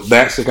 So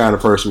that's the kind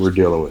of person we're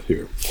dealing with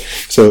here.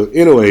 So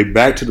anyway,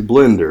 back to the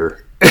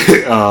blender.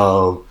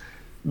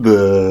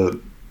 The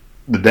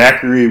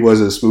daiquiri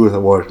wasn't as smooth as I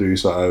wanted to do,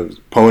 so I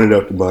ponied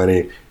up the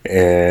money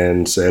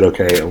and said,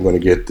 okay, I'm going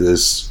to get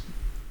this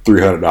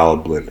 $300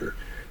 blender.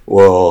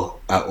 Well,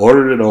 I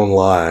ordered it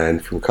online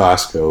from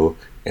Costco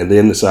and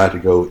then decided to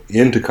go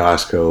into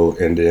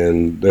Costco, and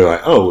then they're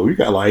like, oh, well, we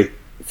got like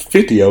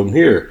 50 of them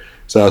here.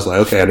 So I was like,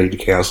 okay, I need to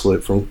cancel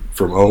it from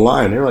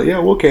online. They're like, yeah,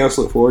 we'll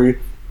cancel it for you.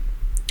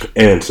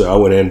 And so I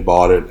went in and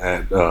bought it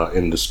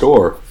in the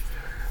store.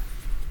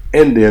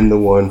 And then the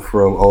one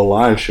from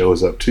online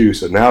shows up too.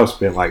 So now I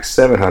spent like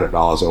 $700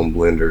 on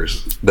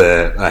blenders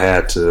that I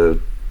had to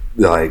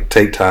like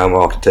take time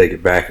off to take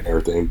it back and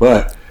everything.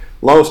 But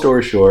long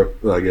story short,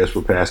 I guess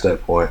we're past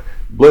that point.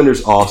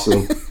 Blender's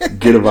awesome.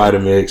 Get a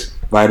Vitamix.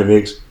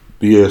 Vitamix,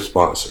 be a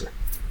sponsor.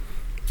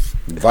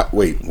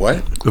 Wait,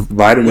 what?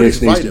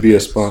 Vitamix needs to be a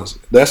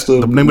sponsor. That's the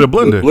name of the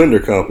blender. The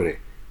blender company.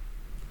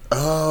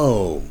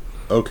 Oh,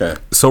 okay.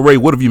 So Ray,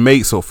 what have you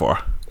made so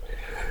far?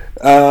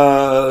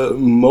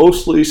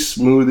 Mostly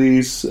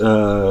smoothies,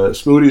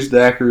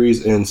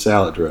 daiquiris, and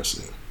salad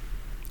dressing.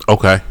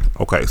 Okay,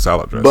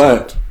 salad dressing.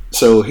 But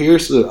so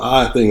here's the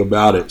odd thing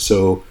about it.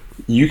 So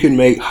you can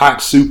make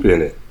hot soup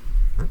in it.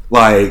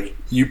 Like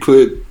you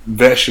put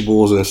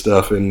vegetables and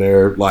stuff in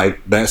there. Like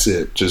that's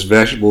it. Just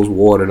vegetables,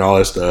 water, and all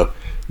that stuff.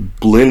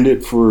 Blend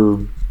it for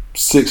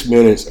 6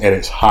 minutes, and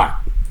it's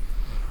hot.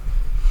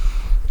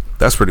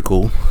 That's pretty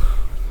cool.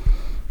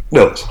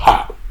 No, it's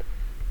hot.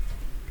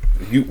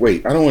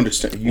 Wait, I don't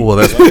understand. Well,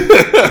 that's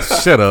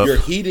shut up. You're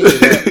heating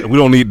it up. We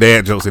don't need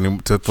dad jokes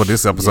for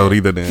this episode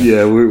either.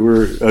 Then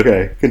we're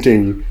okay.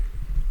 Continue.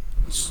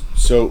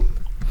 So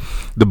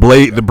the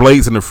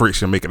blades and the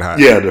friction make it hot.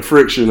 Yeah, the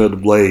friction of the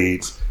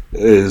blades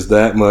is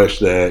that much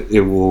that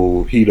it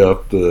will heat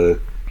up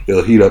the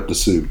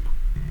soup.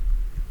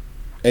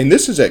 And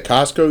this is at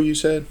Costco, you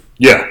said?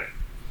 Yeah.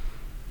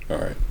 All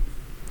right.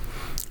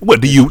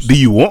 What do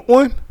you want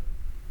one?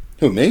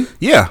 Who, me?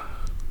 Yeah.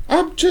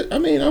 I'm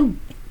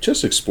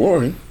just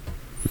exploring.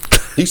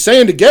 He's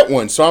saying to get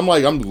one, so I'm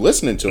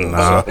listening to him.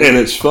 Nah. So. And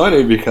it's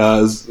funny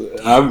because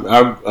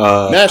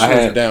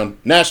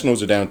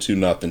Nationals are down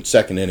 2-0,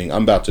 second inning.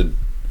 I'm about to.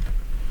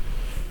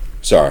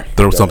 Sorry.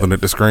 Throw something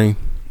at the screen.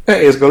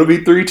 Hey, it's going to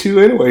be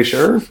 3-2 anyway,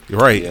 sure. You're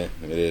right. Yeah,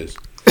 it is.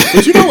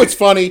 But you know what's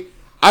funny?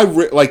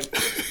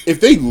 If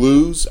they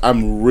lose,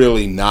 I'm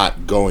really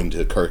not going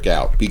to Kirk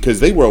out because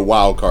they were a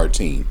wild card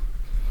team,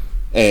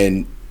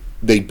 and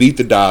they beat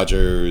the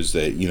Dodgers.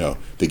 They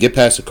get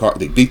past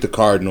they beat the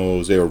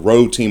Cardinals. They were a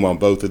road team on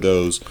both of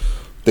those.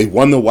 They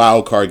won the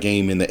wild card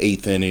game in the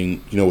 8th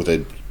inning.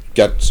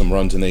 Got some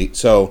runs in 8.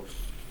 So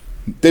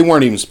they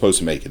weren't even supposed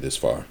to make it this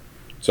far.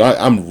 So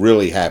I'm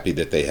really happy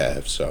that they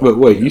have. So, but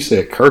wait, you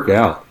said Kirk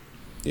out?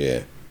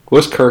 Yeah.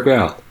 What's Kirk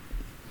out?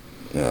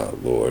 Oh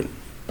Lord.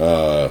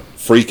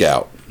 Freak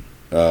out.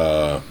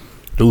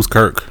 Who's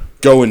Kirk?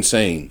 Go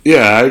insane.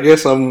 Yeah, I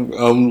guess I'm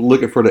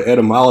looking for the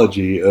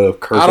etymology of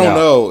Kirk out. I don't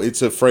know.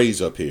 It's a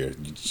phrase up here.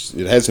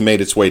 It hasn't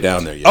made its way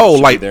down there yet. Oh,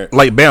 like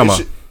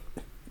Bama.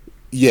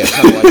 Yeah,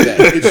 kind of like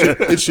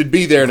that. It should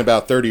be there in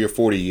about 30 or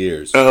 40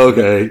 years. Oh,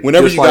 okay.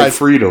 Whenever just you like guys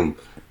freedom.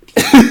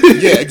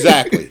 Yeah,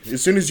 exactly.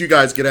 As soon as you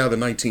guys get out of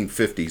the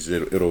 1950s,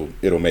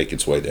 it'll make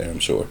its way there, I'm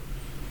sure.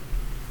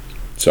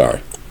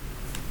 Sorry.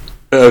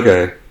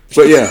 Okay.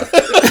 But yeah.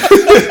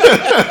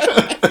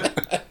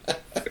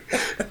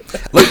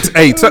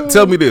 Hey,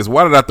 tell me this.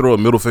 Why did I throw a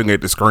middle finger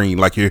at the screen?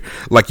 Like you're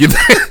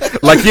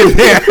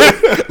there.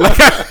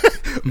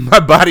 My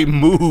body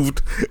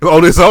moved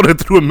on its own and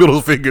threw a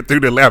middle finger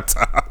through the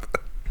laptop.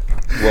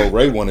 Well,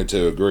 Ray wanted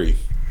to agree,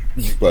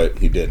 but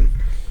he didn't.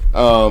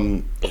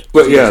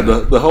 But yeah,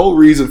 the whole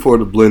reason for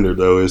the blender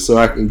though is so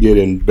I can get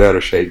in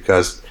better shape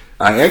because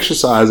I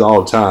exercise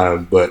all the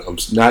time, but I'm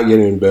not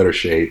getting in better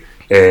shape,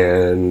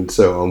 and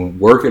so I'm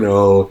working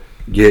on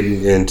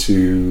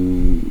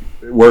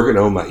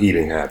my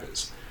eating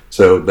habits.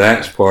 So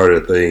that's part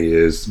of the thing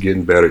is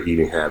getting better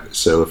eating habits.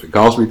 So if it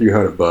costs me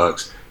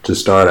 $300 to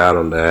start out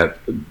on that,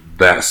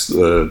 that's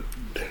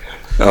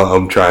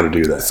I'm trying to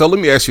do that. So let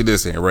me ask you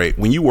this, then, Ray.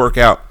 When you work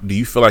out, do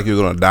you feel like you're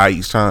going to die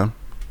each time?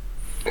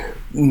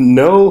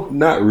 No,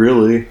 not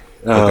really.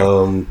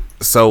 Okay.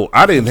 So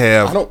I didn't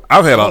have.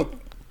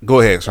 Go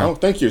ahead, Sean. I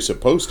don't think you're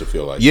supposed to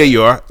feel like. Yeah,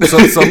 you are.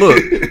 So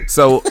look.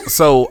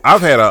 So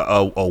I've had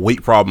a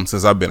weight problem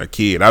since I've been a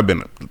kid. I've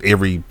been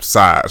every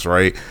size,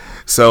 right?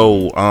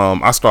 So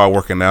I started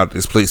working out at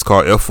this place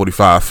called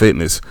F45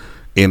 Fitness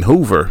in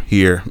Hoover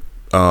here.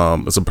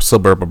 It's a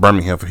suburb of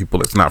Birmingham for people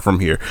that's not from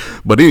here.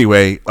 But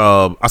anyway,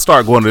 I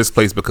started going to this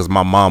place because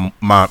my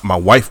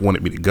wife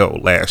wanted me to go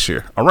last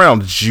year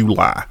around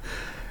July.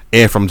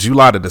 And from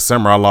July to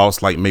December, I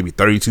lost like maybe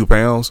 32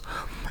 pounds.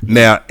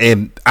 Now,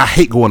 and I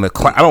hate going to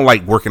class. I don't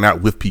like working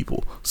out with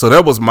people. So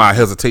that was my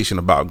hesitation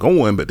about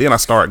going. But then I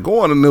started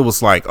going and it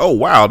was like, oh,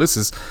 wow, this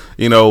is,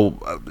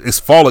 it's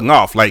falling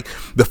off. Like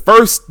the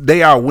first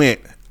day I went,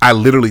 I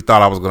literally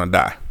thought I was going to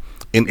die.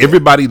 And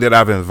everybody that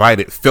I've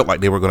invited felt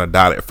like they were going to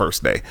die that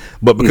first day.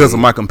 But because of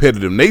my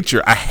competitive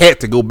nature, I had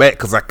to go back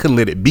because I couldn't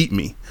let it beat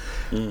me.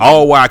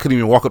 All while I couldn't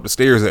even walk up the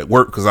stairs at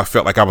work because I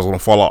felt like I was going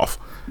to fall off.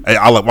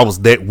 I was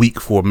that weak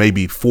for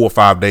maybe 4 or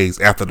 5 days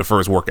after the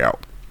first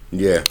workout.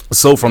 Yeah.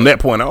 So from that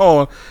point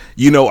on,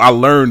 I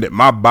learned that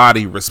my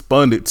body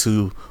responded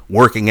to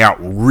working out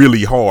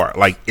really hard.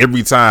 Like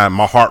every time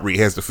my heart rate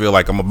has to feel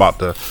like I'm about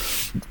to,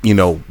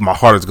 my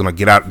heart is going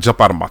to jump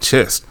out of my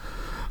chest.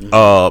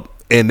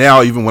 And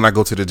now even when I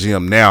go to the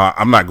gym now,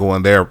 I'm not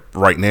going there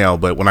right now,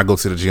 but when I go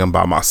to the gym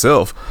by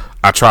myself,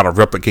 I try to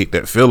replicate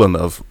that feeling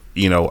of,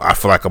 I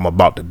feel like I'm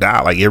about to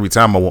die. Like every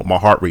time I want my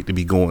heart rate to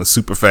be going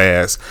super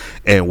fast,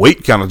 and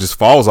weight kind of just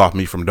falls off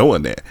me from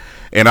doing that.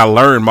 And I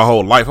learned my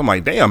whole life, I'm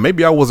like, damn,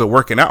 maybe I wasn't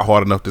working out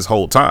hard enough this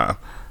whole time.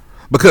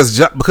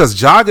 Because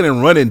jogging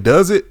and running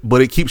does it,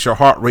 but it keeps your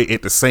heart rate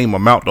at the same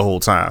amount the whole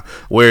time.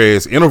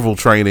 Whereas interval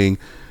training,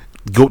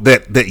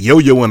 that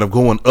yo-yoing of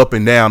going up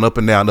and down, up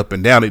and down, up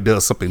and down, it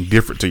does something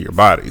different to your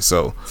body.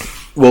 So,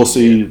 well,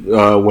 see,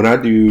 when I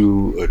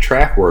do a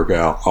track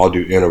workout, I'll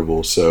do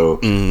intervals. So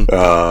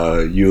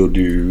you'll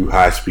do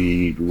high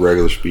speed,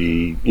 regular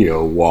speed,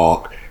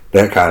 walk,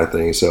 that kind of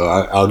thing. So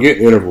I'll get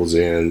intervals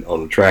in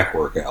on the track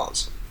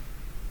workouts.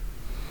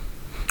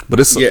 But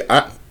it's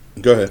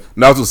go ahead.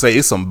 Now I was gonna say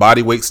it's some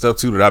body weight stuff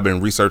too that I've been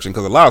researching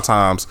because a lot of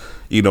times,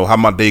 how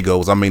my day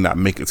goes, I may not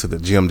make it to the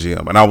gym.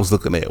 And I was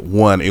looking at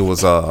one. It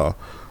was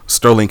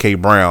Sterling K.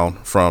 Brown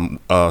from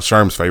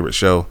Sherm's favorite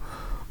show.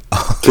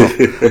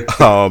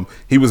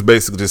 He was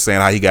basically just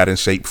saying how he got in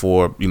shape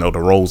for the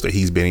roles that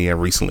he's been in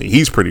recently.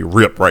 He's pretty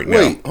ripped right now.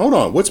 Wait, hold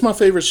on. What's my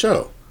favorite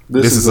show?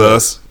 This Is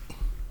Us.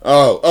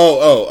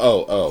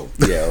 Oh.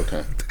 Yeah,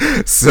 okay.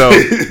 So,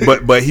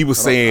 but he was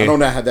saying, I don't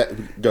know how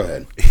that. Go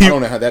ahead. I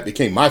don't know how that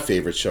became my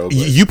favorite show. But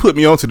you put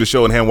me onto the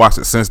show and haven't watched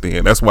it since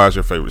then. That's why it's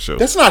your favorite show.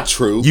 That's not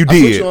true. You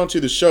did. I put you onto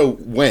the show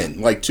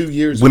when, like 2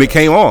 years when ago. it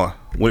came on.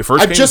 When it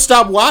first. I just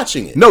stopped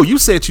watching it. No, you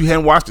said you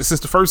hadn't watched it since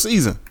the first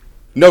season.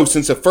 No,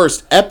 since the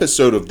first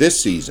episode of this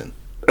season.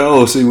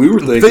 Oh, see, we were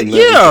thinking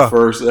that was the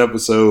first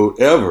episode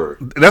ever.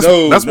 That's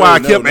why I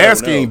kept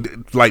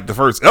asking, like the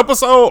first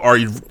episode or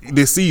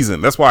this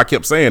season. That's why I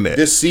kept saying that.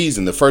 This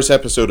season, the first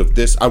episode of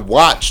this. I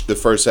watched the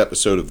first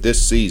episode of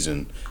this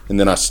season, and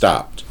then I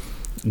stopped.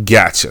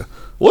 Gotcha.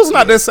 Well, it's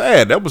not that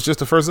sad. That was just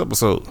the first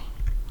episode.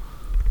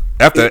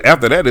 After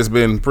that, it's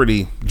been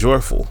pretty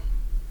joyful.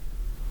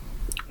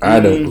 I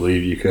don't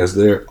believe you because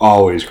they're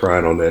always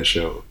crying on that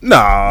show.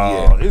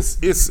 No,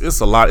 it's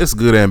a lot. It's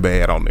good and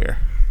bad on there.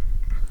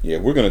 Yeah,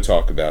 we're gonna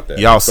talk about that.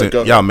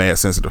 Y'all mad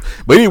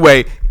sensitive. But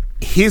anyway,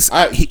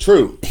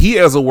 true. He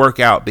has a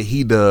workout that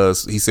he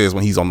does. He says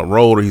when he's on the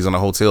road or he's in a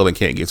hotel and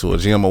can't get to a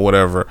gym or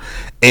whatever.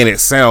 And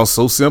it sounds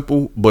so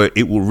simple, but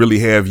it will really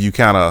have you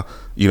kind of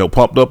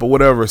pumped up or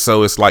whatever.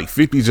 So it's like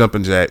 50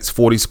 jumping jacks,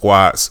 40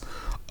 squats,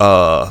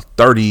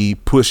 30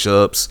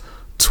 push-ups,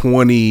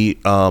 20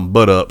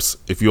 butt ups.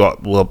 If you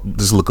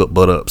just look up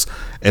butt ups,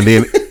 and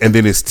then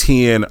it's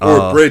 10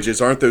 or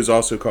bridges. Aren't those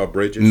also called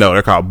bridges? No,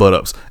 they're called butt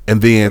ups.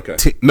 And then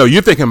no,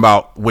 you're thinking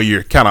about where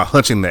you're kind of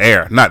hunching the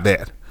air, not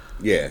that.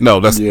 Yeah. No,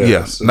 that's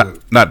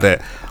not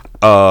that.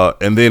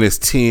 And then it's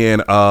 10.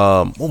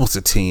 What was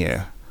the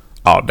 10?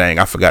 Oh dang,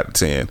 I forgot the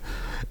 10.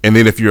 And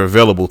then if you're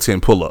available, 10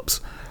 pull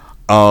ups.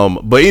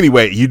 But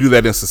anyway, you do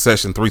that in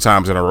succession 3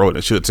 times in a row, and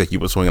it should take you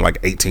between like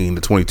 18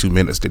 to 22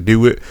 minutes to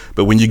do it.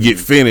 But when you get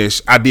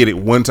finished, I did it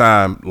one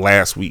time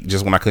last week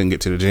just when I couldn't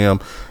get to the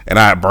gym, and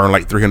I burned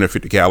like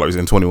 350 calories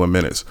in 21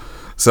 minutes.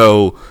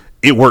 So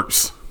it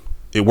works.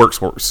 It works.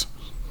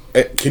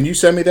 Can you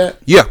send me that?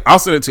 Yeah, I'll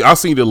send it to you. I'll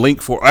send you the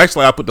link for.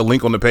 Actually, I'll put the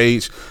link on the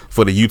page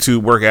for the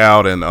YouTube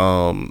workout and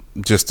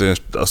just a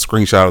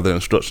screenshot of the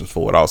instructions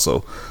for it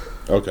also.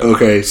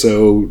 Okay.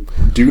 So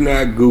do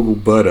not Google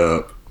butt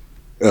up.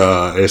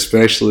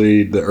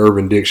 Especially the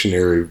Urban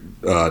Dictionary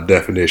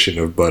definition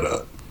of butt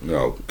up.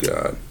 Oh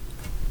God!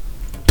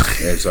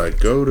 As I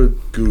go to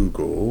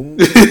Google,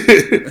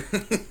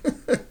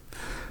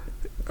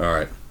 all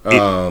right.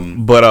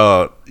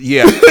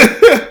 Yeah.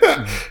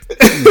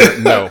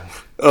 No.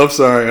 I'm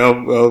sorry.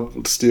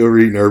 I'm still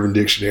reading Urban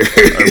Dictionary.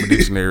 Urban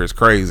Dictionary is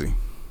crazy.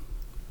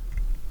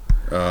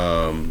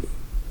 All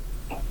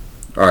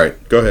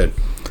right, go ahead.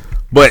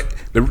 But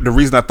the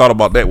reason I thought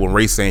about that when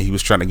Ray's saying he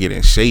was trying to get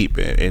in shape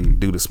and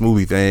do the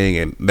smoothie thing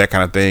and that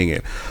kind of thing,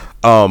 and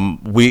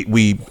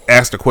we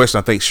asked a question.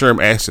 I think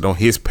Sherm asked it on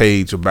his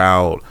page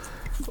about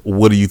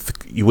what do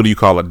you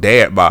call a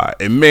dad bod?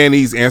 And man,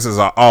 these answers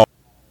are all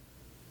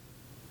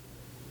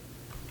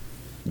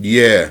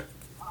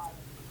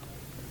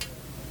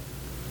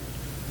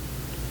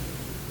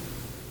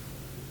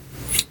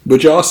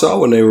But y'all saw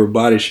when they were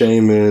body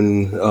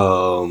shaming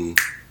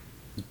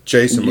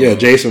Jason Momoa.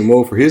 Jason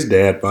Momoa for his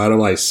dad bod. I'm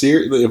like,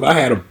 seriously, if I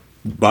had a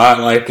bod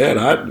like that,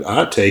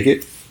 I'd take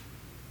it.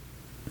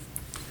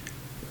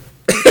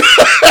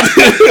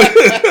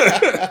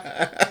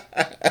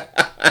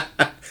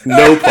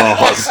 No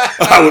pause.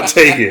 I would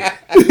take it.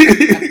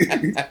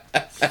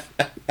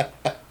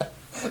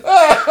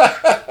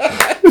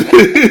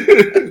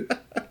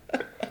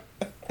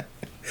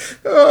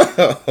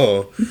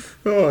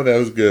 Oh, that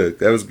was good.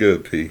 That was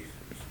good, P.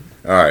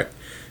 All right.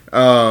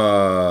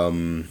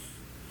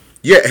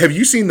 Yeah, have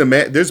you seen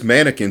there's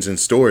mannequins in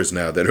stores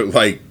now that are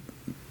like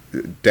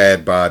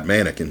dad bod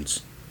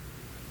mannequins.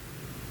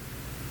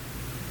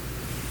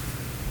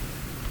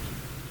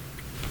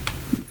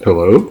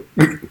 Hello?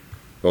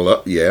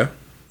 Hello? Yeah.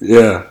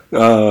 Yeah.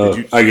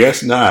 I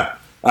guess not.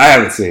 I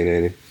haven't seen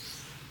any.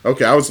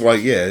 Okay, I was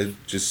like, yeah,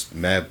 just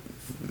mad.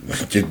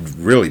 It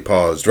really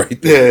paused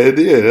right there. Yeah, it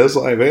did. It was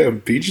like,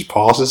 man, Pete just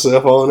paused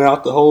himself on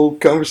out the whole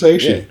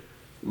conversation. Yeah.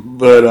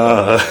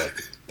 But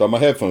thought my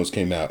headphones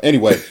came out.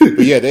 Anyway, but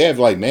yeah, they have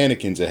like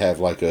mannequins that have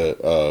like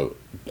a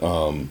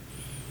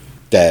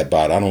dad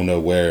bod. I don't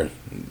know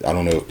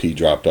if Pete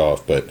dropped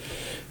off, but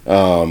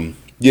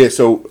yeah.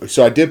 So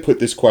I did put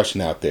this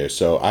question out there.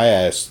 So I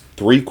asked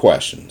 3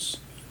 questions.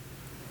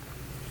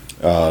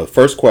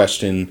 First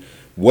question: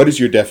 what is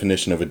your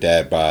definition of a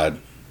dad bod?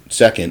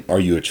 Second, are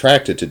you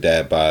attracted to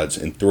dad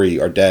bods? And 3,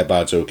 are dad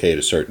bods okay at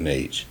a certain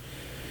age?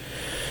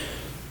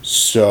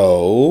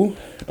 So,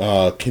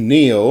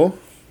 Keneal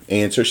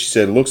answer, she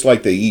said, looks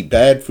like they eat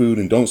bad food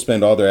and don't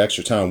spend all their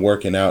extra time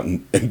working out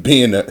and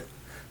being an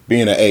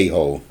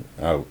a-hole.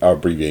 I'll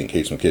abbreviate in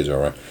case my kids are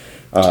all right.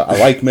 I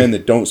like men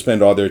that don't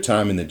spend all their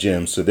time in the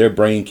gym so their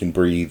brain can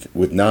breathe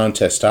with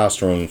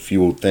non-testosterone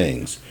fueled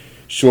things.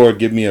 Sure,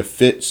 give me a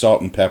fit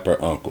salt and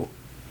pepper uncle.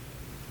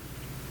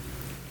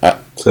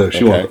 So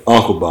she wants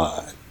uncle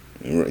bod.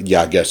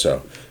 Yeah, I guess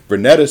so.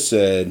 Vernetta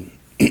said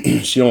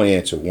she only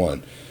answered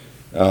 1.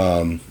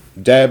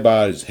 Dad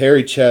bod is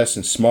hairy chest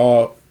and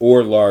small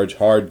or large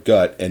hard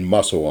gut and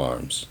muscle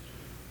arms.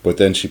 But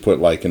then she put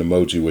like an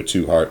emoji with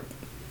 2 heart,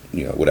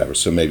 whatever.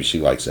 So maybe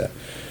she likes that.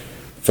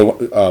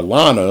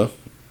 Lana,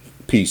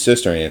 P's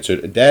sister,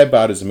 answered, a dad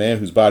bod is a man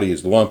whose body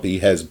is lumpy,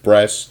 has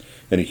breasts,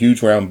 and a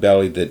huge round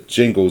belly that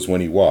jingles when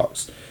he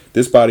walks.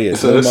 This body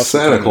has no muscle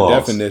Santa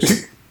Claus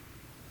definition.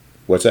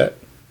 What's that?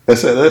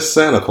 That's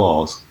Santa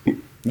Claus.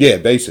 Yeah,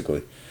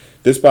 basically.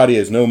 This body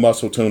has no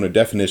muscle tone or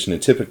definition,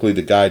 and typically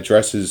the guy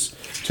dresses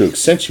to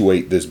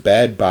accentuate this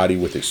bad body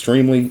with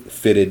extremely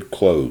fitted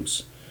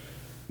clothes.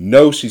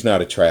 No, she's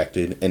not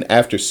attracted, and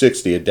after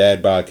 60, a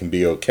dad bod can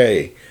be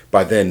okay.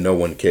 By then, no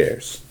one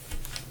cares.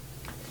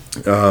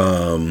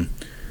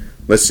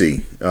 Let's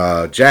see.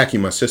 Jackie,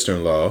 my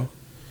sister-in-law,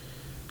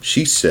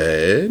 she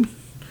said,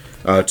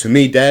 to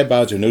me, dad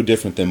bods are no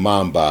different than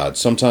mom bods.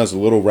 Sometimes a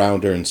little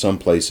rounder in some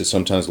places,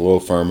 sometimes a little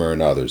firmer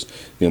in others.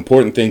 The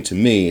important thing to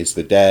me is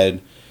the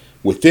dad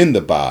within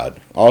the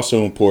bod.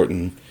 Also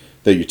important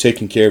that you're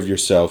taking care of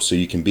yourself so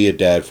you can be a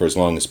dad for as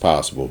long as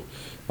possible.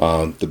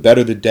 The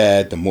better the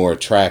dad, the more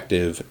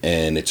attractive,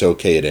 and it's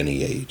okay at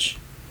any age.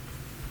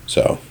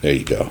 So, there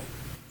you go.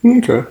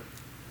 Okay.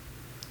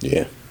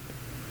 Yeah.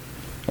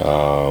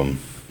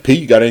 P,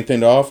 you got anything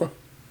to offer?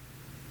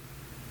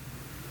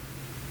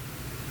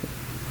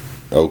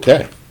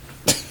 Okay.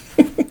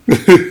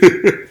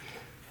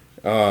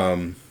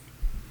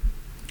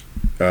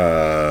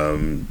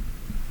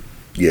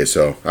 Yeah,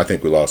 so I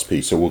think we lost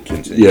P, so we'll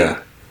continue.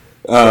 Yeah.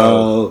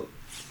 Those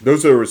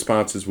are the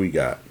responses we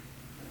got.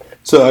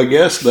 So I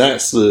guess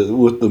that's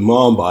with the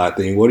mom bod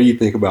thing. What do you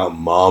think about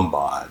mom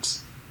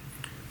bods?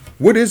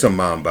 What is a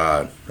mom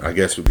bod? I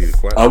guess would be the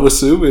question. I'm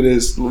assuming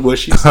it's what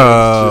she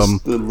said.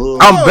 Just the little.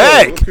 I'm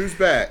back. Look who's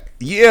back?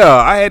 Yeah,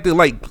 I had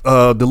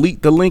to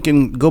delete the link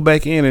and go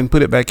back in and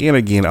put it back in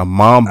again. A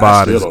mom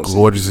bod is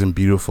gorgeous and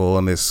beautiful,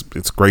 and it's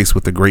graced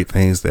with the great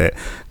things that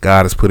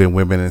God has put in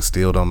women and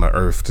instilled on the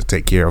earth to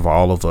take care of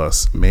all of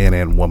us, man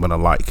and woman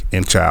alike,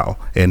 and child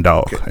and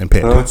dog and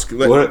pet.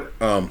 What?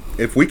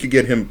 If we could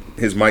get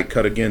his mic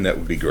cut again, that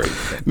would be great.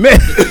 Man.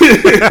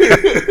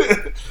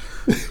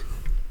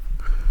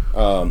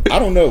 I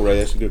don't know, Ray.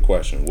 That's a good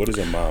question. What is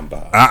a mom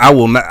bod? I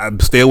will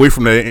not stay away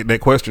from that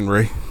question,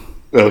 Ray.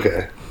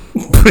 Okay.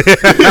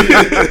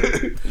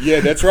 Yeah,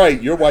 that's right.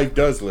 Your wife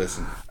does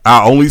listen.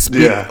 I only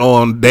speak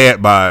on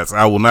dad bods.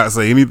 I will not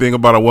say anything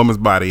about a woman's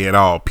body at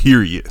all.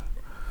 Period.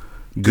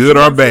 Good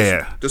or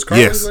bad. Does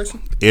Carly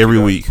listen? Every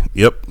week.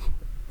 Yep.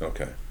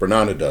 Okay.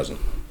 Bernarda doesn't.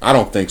 I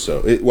don't think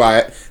so.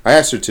 I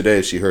asked her today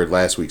if she heard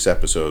last week's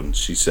episode, and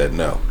she said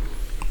no.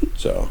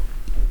 So.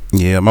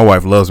 Yeah, my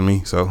wife loves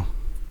me, so.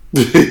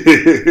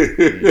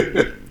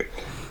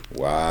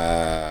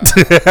 Wow.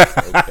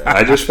 Okay.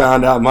 I just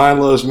found out mine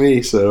loves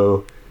me,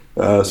 so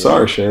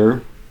sorry,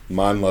 Sharon.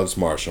 Mine loves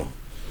Marshall.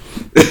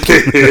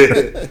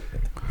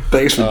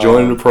 Thanks for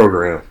joining the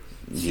program.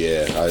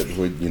 Yeah,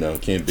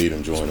 can't beat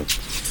him. Join him.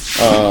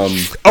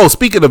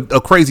 Speaking of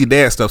crazy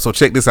dad stuff, so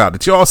check this out.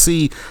 Did y'all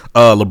see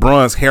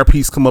LeBron's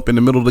hairpiece come up in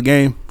the middle of the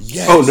game?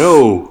 Yes. Oh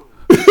no.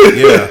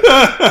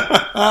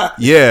 Yeah.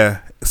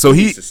 Yeah. So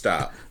he needs to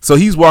stop. So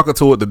he's walking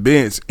toward the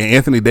bench, and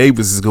Anthony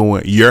Davis is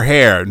going, "Your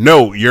hair,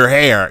 no, your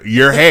hair,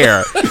 your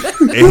hair,"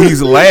 and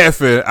he's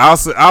laughing.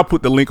 I'll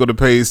put the link on the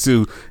page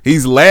too.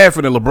 He's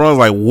laughing, and LeBron's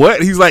like,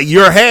 "What?" He's like,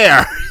 "Your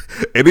hair,"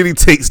 and then he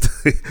takes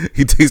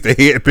the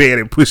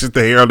headband and pushes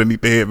the hair underneath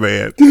the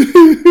headband.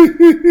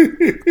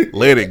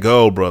 Let it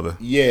go, brother.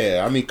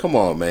 Yeah, I mean, come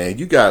on, man.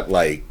 You got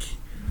like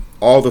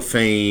all the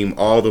fame,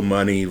 all the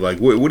money. Like,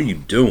 what are you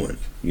doing?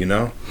 You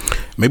know?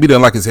 Maybe he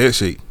doesn't like his head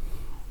shape.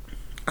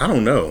 I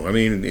don't know. I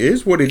mean, it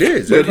is what it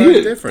is. But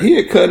Everybody's different. He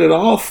had cut it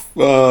off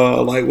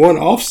like one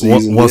off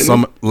season. One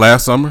summer,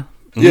 last summer.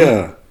 Mm-hmm.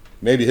 Yeah.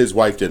 Maybe his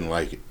wife didn't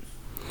like it.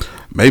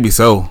 Maybe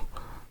so.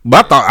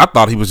 But I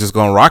thought he was just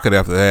gonna rock it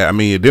after that. I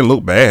mean, it didn't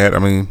look bad. I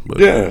mean, but.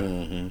 Yeah.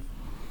 Mm-hmm.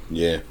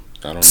 Yeah.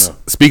 I don't know.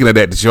 Speaking of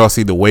that, did y'all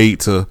see the Wade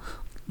to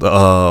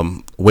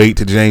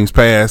James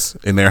pass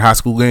in their high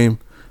school game?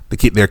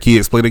 Their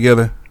kids play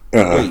together.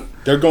 Wait,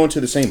 they're going to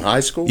the same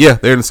high school? Yeah,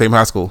 they're in the same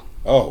high school.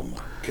 Oh my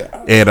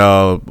God. And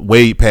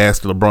Wade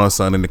passed LeBron's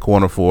son in the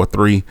corner for a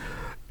 3,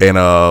 and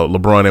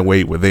LeBron and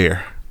Wade were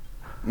there.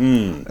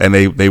 And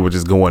they were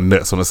just going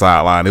nuts on the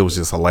sideline. It was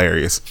just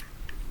hilarious.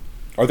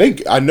 Are they?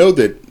 I know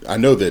that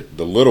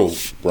the little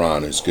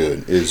Bron is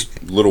good. Is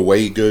little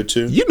Wade good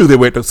too? You knew they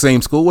were at the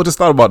same school. What just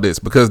thought about this?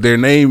 Because their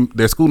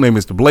school name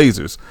is the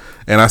Blazers,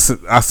 and I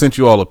sent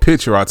you all a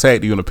picture. I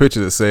tagged you in a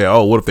picture that said,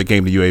 "Oh, what if they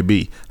came to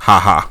UAB?" Ha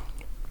ha.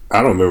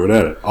 I don't remember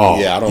that at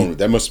all. Yeah, I don't.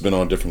 That must have been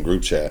on a different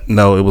group chat.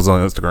 No, it was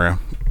on Instagram.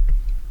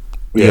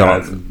 Yeah, I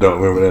don't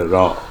remember that at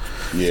all.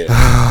 Yeah,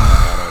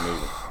 I don't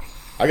either.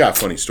 I got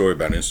a funny story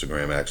about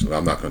Instagram. Actually,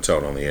 I'm not going to tell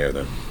it on the air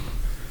then.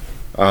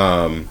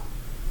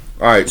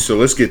 All right, so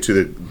let's get to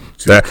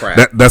the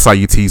crap. That's how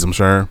you tease them,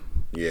 Sharon.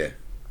 Yeah,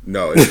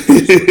 no,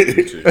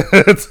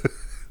 it's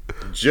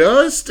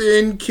just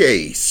in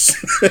case.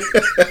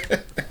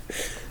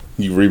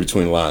 You read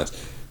between the lines.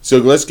 So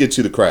let's get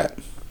to the crap.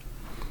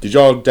 Did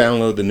y'all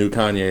download the new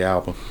Kanye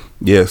album?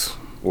 Yes.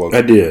 Well,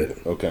 I did.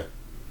 Okay.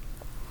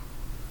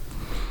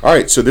 All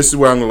right, so this is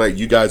where I'm going to let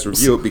you guys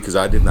review it because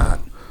I did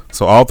not.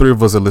 So all three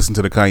of us have listened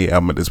to the Kanye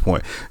album at this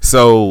point.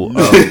 So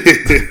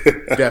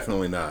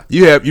definitely not.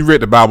 You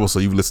read the Bible, so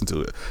you've listened to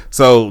it.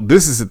 So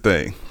this is the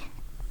thing.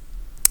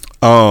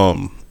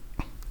 I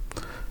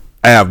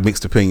have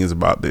mixed opinions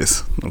about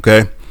this.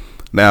 Okay,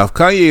 Now, if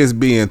Kanye is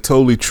being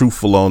totally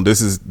truthful on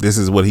this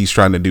is what he's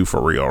trying to do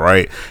for real,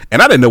 right?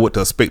 And I didn't know what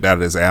to expect out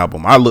of this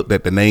album. I looked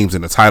at the names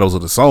and the titles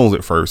of the songs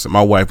at first, and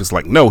my wife was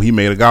like, "No, he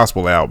made a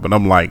gospel album." And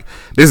I'm like,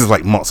 "This is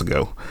like months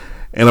ago."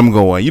 And I'm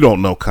going, "You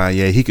don't know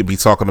Kanye. He could be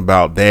talking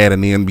about dad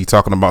and then be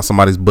talking about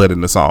somebody's butt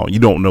in the song. You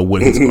don't know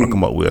what he's going to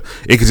come up with.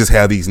 It could just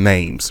have these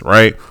names,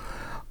 right?"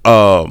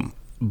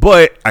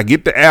 But I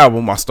get the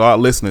album. I start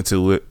listening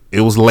to it.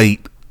 It was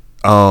late.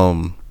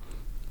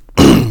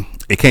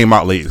 It came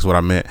out late is what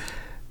I meant.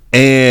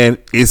 And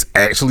it's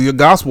actually a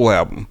gospel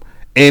album.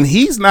 And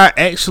he's not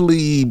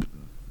actually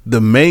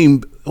the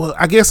main, well,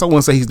 I guess I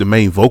wouldn't say he's the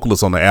main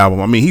vocalist on the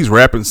album. I mean, he's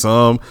rapping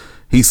some.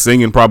 He's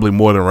singing probably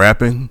more than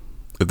rapping,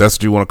 if that's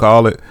what you want to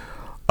call it.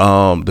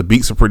 The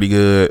beats are pretty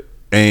good.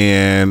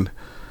 And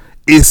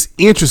it's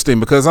interesting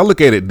because I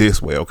look at it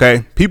this way,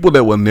 okay? People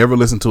that will never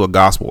listen to a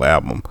gospel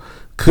album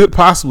could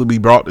possibly be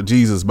brought to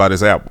Jesus by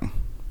this album.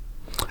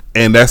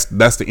 And that's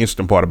the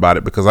interesting part about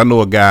it, because I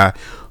know a guy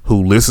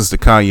who listens to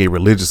Kanye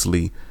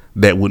religiously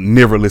that would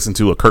never listen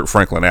to a Kirk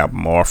Franklin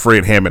album or a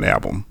Fred Hammond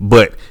album,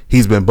 but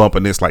he's been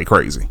bumping this like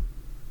crazy.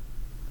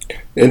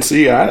 And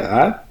see,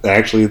 I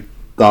actually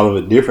thought of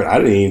it different. I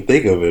didn't even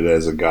think of it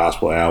as a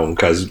gospel album,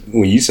 because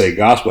when you say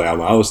gospel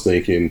album, I was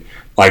thinking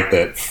like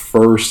that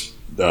first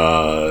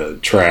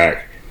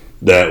track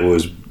that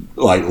was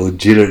like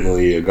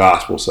legitimately a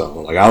gospel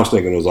song. Like I was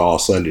thinking it was all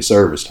Sunday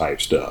service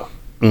type stuff.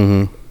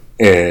 Mm-hmm.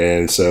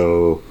 And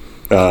so,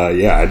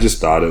 I just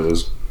thought it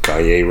was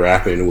Kanye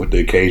rapping with the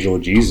occasional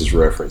Jesus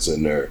reference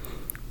in there.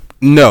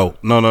 No.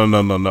 How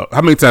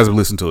many times have you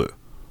listened to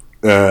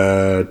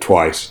it?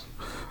 Twice.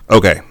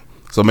 Okay.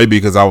 So maybe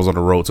because I was on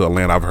the road to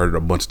Atlanta, I've heard it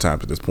a bunch of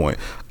times at this point.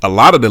 A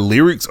lot of the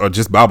lyrics are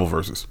just Bible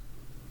verses.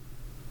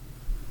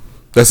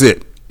 That's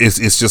it.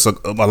 It's just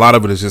a lot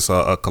of it is just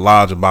a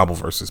collage of Bible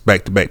verses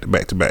back to back to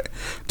back to back,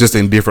 just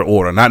in different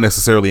order. Not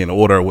necessarily in the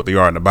order of what they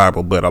are in the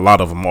Bible, but a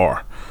lot of them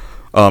are.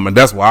 And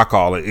that's why I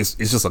call it. It's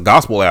just a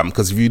gospel album,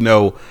 because if you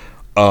know,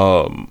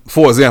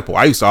 for example,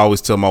 I used to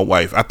always tell my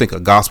wife, I think a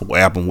gospel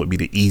album would be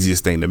the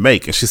easiest thing to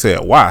make, and she said,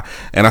 "Why?"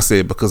 And I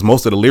said, because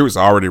most of the lyrics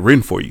are already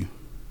written for you.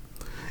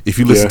 If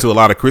you listen to a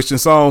lot of Christian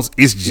songs,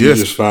 it's just you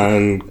just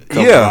find a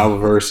couple Bible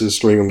verses,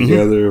 string them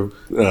together,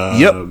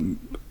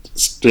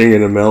 string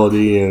in a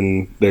melody,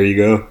 and there you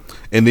go.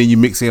 And then you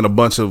mix in a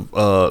bunch of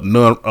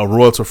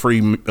royalty free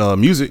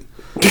music.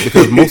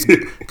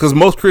 Because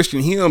most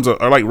Christian hymns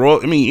are like royal.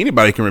 I mean,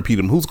 anybody can repeat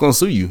them. Who's going to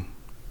sue you?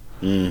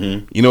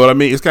 Mm-hmm. You know what I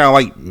mean? It's kind of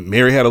like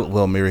Mary Had a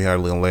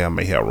Little Lamb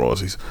may have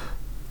royalties.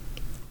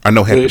 I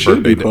know Happy Birthday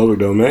should be Birthday. Public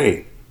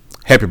domain.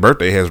 Happy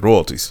Birthday has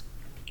royalties.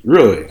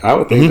 Really? I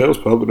would think that was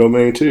public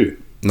domain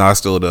too. No, it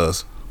still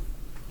does.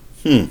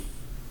 Yep.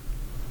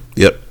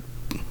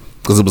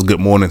 Because it was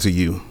Good Morning to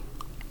You.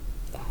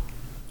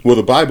 Well,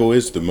 the Bible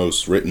is the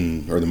most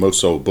written or the most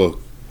sold book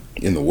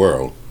in the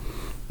world.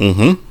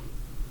 Mm-hmm.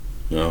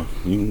 You know,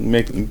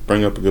 you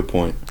bring up a good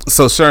point.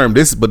 So, Sherm,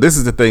 this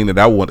is the thing that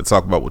I want to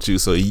talk about with you.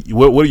 So,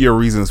 what are your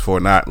reasons for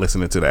not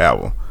listening to the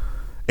album?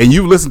 And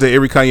you've listened to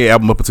every Kanye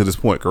album up until this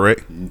point,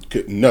 correct?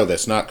 No,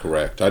 that's not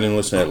correct. I didn't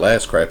listen to that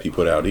last crap he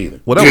put out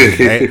either. Well, that was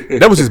bad.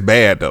 That was just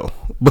bad, though.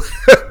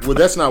 Well,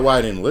 that's not why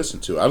I didn't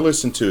listen to it. I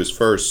listened to his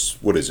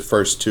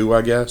first two,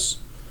 I guess,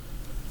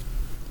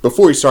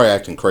 before he started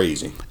acting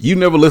crazy. You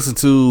never listened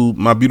to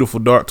My Beautiful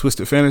Dark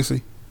Twisted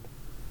Fantasy?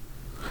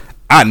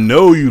 I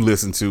know you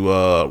listened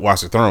to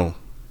Watch the Throne.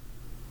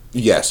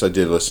 Yes, I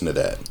did listen to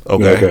that.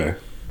 Okay.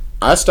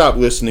 I stopped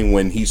listening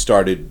when he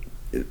started.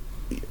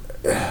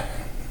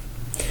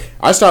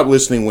 I stopped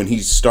listening when he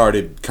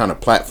started kind of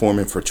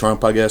platforming for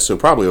Trump, I guess. So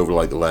probably over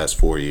like the last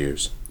 4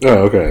 years. Oh,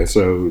 okay.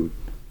 So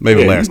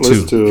maybe last 2.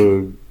 Listened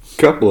to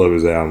a couple of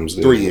his albums.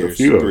 3 years,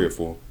 3 or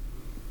 4.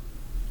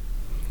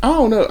 I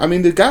don't know. I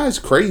mean, the guy's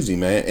crazy,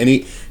 man, and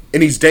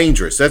he's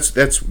dangerous.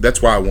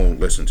 That's why I won't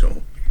listen to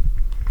him.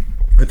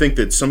 I think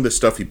that some of the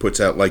stuff he puts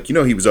out, like, you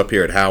know, he was up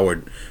here at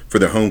Howard for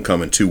their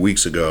homecoming 2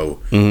 weeks ago,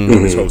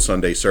 doing his whole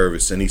Sunday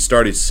service, and he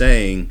started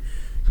saying,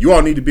 "You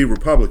all need to be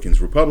Republicans.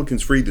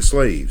 Republicans freed the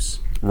slaves."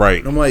 Right.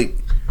 And I'm like,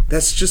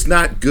 that's just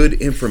not good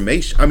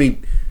information. I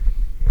mean,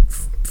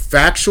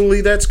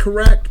 factually that's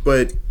correct,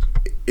 but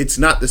it's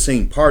not the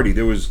same party.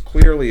 There was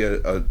clearly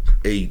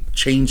a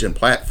change in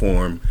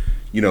platform,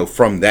 you know,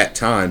 from that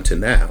time to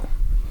now.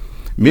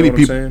 Many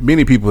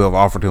people have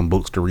offered him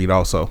books to read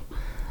also.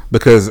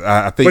 Because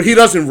I think, but he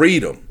doesn't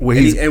read them. Well,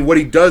 and what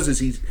he does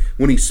is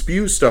when he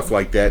spews stuff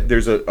like that,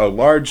 there's a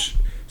large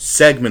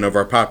segment of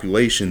our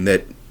population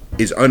that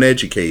is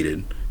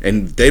uneducated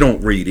and they don't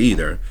read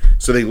either.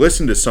 So they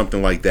listen to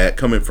something like that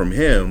coming from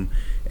him,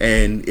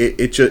 and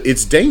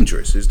it's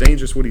dangerous. It's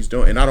dangerous what he's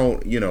doing, and I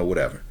don't, you know,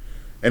 whatever.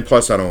 And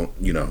plus, I don't,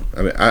 you know,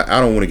 I mean, I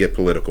don't want to get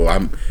political.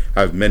 I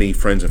have many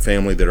friends and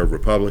family that are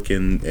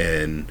Republican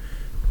and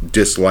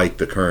dislike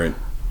the current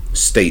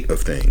state of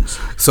things.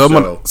 So I'm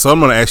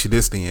gonna ask you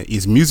this then: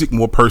 is music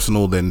more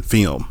personal than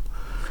film?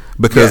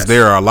 Because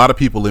there are a lot of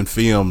people in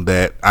film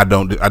that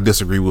I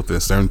disagree with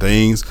in certain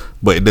things,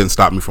 but it doesn't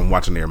stop me from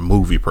watching their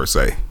movie per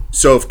se.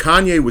 So if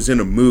Kanye was in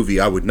a movie,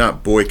 I would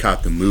not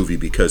boycott the movie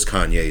because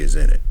Kanye is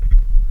in it.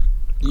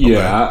 Yeah,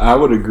 Okay. I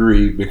would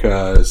agree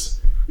because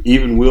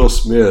even Will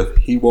Smith,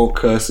 he won't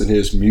cuss in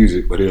his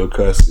music, but he'll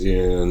cuss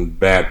in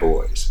Bad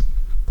Boys.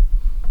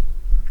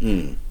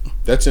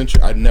 That's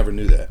interesting. I never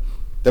knew that.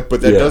 But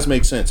that Yeah. does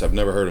make sense. I've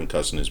never heard him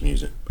cussing his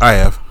music. I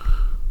have.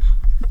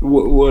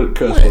 What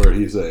cuss Wait. word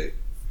he say?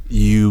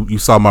 You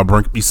saw my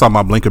blinker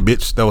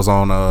bitch. That was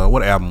on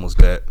what album was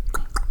that?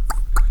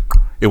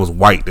 It was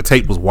white. The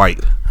tape was white.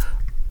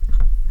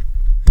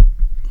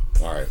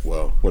 All right,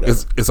 well, whatever.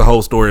 It's a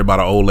whole story about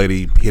an old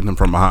lady hitting him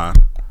from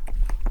behind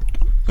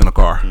in a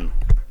car.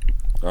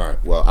 All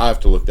right, well, I have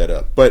to look that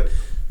up. But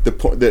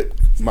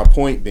my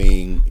point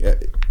being,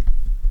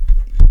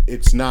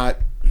 it's not.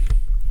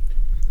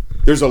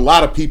 There's a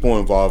lot of people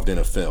involved in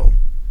a film.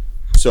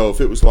 So if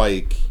it was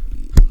like,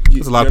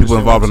 There's a lot of people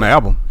involved in the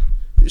album.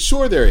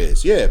 Sure, there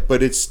is, yeah,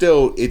 but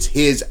it's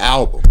his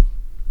album.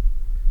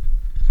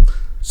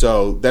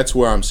 So that's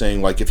where I'm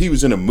saying, like, if he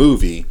was in a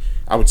movie,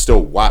 I would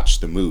still watch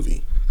the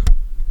movie.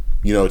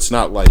 You know, it's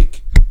not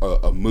like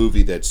a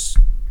movie that's.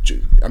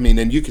 I mean,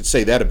 and you could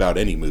say that about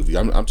any movie.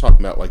 I'm talking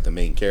about like the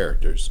main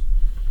characters.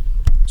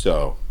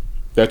 So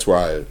that's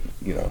why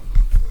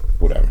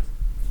whatever.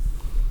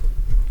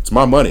 It's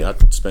my money. I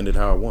can spend it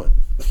how I want.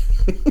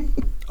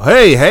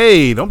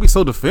 Hey, don't be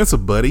so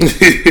defensive, buddy.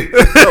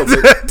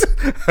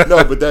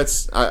 No, but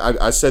that's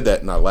I said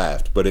that and I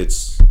laughed. But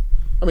it's,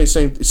 I mean,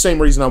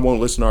 same reason I won't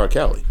listen to R.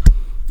 Kelly.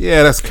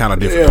 Yeah, that's kind of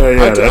different.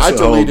 Yeah, I that's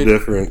a whole deleted-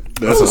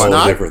 different. No, That's a it's whole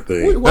not. different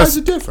thing. Why is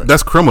it different?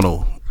 That's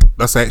criminal.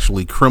 That's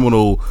actually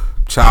criminal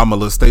child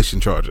molestation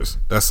charges.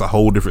 That's a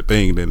whole different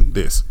thing than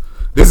this.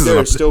 This is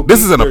there's still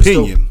this is an there's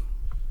still- opinion.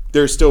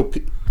 There's still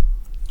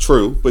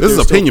true, but This is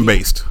there's still opinion people-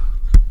 based.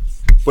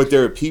 But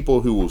there are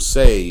people who will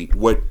say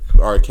what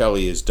R.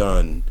 Kelly has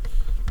done.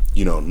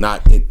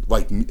 Not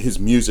like his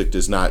music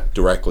does not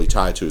directly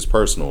tie to his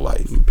personal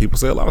life. People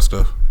say a lot of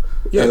stuff.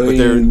 Yeah, I but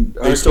mean,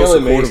 they're still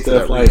Kelly made supportive for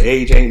stuff that like reason.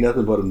 age ain't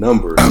nothing but a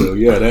number. So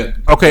yeah, that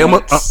Okay,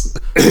 that's-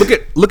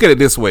 look at it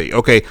this way.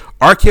 Okay,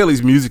 R.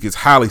 Kelly's music is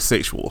highly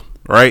sexual,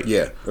 right?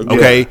 Yeah.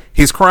 Okay,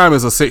 his crime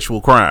is a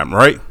sexual crime,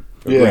 right?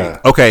 yeah.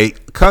 Okay,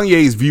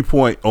 Kanye's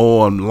viewpoint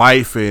on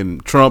life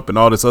and Trump and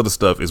all this other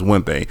stuff is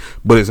one thing,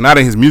 but it's not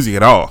in his music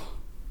at all.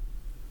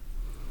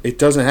 It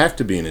doesn't have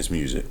to be in his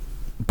music.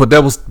 But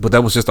that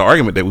was just the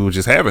argument that we were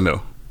just having,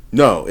 though.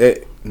 No,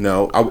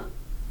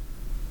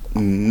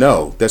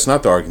 no, that's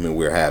not the argument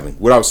we're having.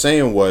 What I was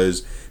saying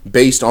was,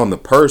 based on the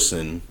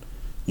person,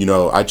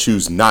 I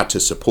choose not to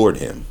support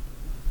him.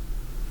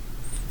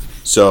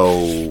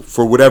 So,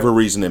 for whatever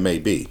reason it may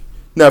be.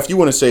 Now, if you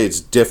want to say it's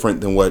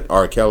different than what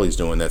R. Kelly's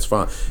doing, that's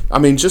fine. I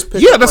mean, just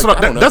pick. Yeah, up, that's like,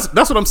 what I don't know.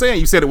 that's what I'm saying.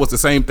 You said it was the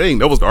same thing.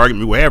 That was the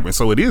argument we were having.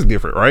 So it is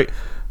different, right?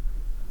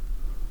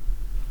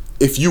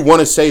 If you want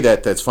to say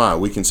that, that's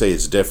fine. We can say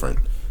it's different,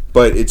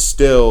 but it's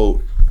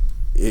still,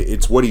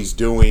 it's what he's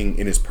doing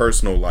in his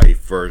personal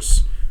life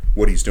versus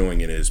what he's doing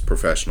in his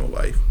professional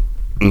life.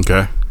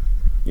 Okay.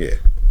 Yeah.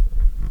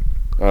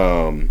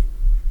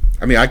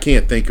 I mean, I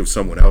can't think of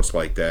someone else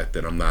like that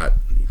I'm not,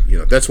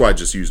 that's why I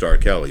just used R.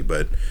 Kelly.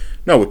 But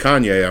no, with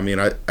Kanye, I mean,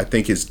 I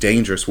think it's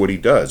dangerous what he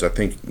does. I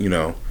think,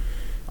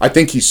 I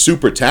think he's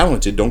super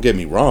talented. Don't get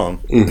me wrong.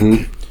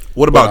 Mm-hmm.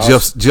 What about Well,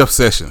 Jeff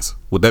Sessions?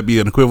 Would that be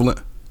an equivalent?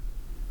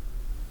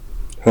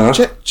 Huh?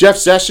 Jeff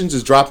Sessions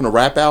is dropping a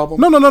rap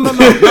album. No. I'm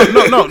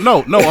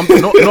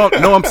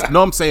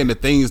saying the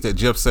things that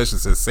Jeff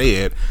Sessions has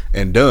said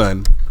and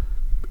done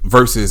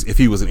versus if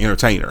he was an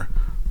entertainer.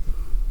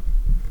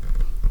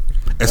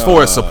 As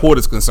far as support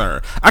is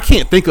concerned, I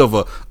can't think of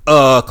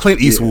a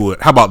Clint Eastwood.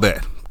 How about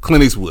that?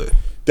 Clint Eastwood.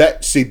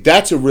 That's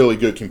a really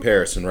good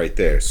comparison right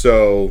there.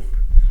 So,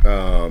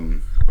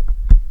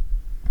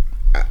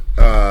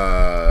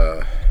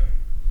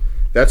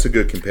 that's a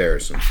good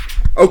comparison.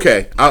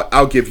 Okay,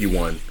 I'll give you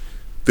one.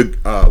 The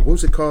what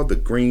was it called? The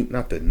Green,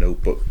 not the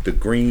Notebook. The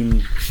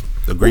Green.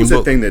 The What Green was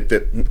Book. that thing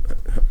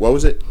that? What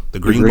was it? The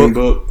Green, Green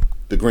Book. Book.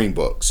 The Green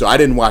Book. So I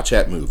didn't watch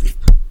that movie,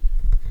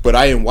 but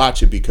I didn't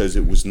watch it because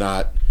it was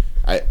not.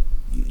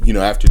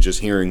 After just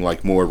hearing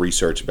like more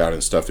research about it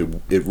and stuff,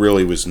 it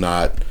really was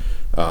not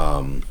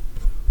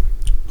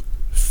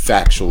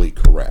factually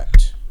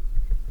correct.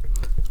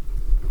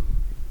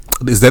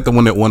 Is that the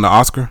one that won the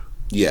Oscar?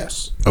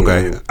 Yes.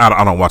 Okay,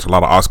 I don't watch a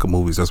lot of Oscar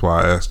movies. That's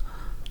why I asked.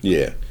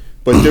 Yeah,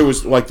 but there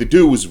was like the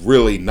dude was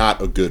really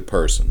not a good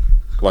person,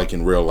 like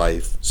in real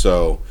life.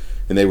 So,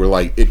 and they were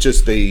like, they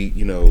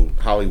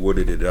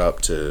Hollywooded it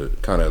up to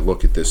kind of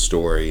look at this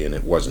story, and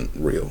it wasn't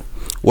real.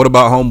 What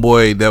about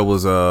Homeboy that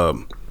was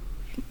the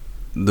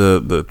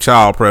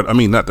child predator? I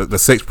mean, not the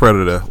sex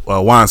predator,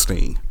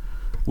 Weinstein.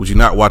 Would you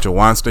not watch a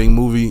Weinstein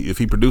movie if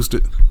he produced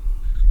it?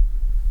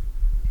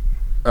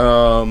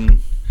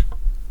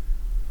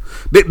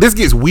 This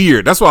gets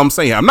weird. That's what I'm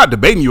saying. I'm not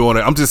debating you on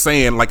it. I'm just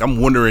saying, like, I'm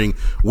wondering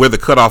where the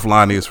cutoff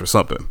line is for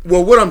something.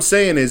 Well, what I'm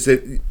saying is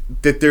that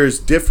there's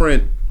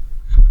different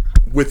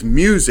with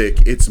music.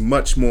 It's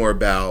much more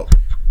about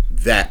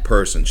that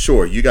person.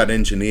 Sure, you got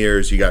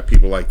engineers, you got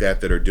people like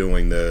that are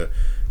doing the,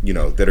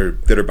 that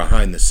are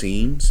behind the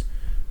scenes.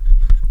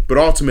 But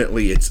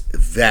ultimately, it's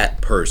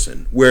that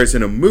person. Whereas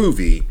in a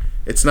movie,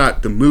 It's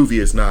not, the movie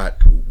is not,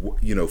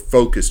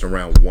 focused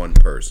around one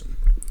person.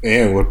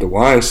 And with the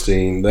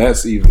Weinstein,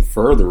 that's even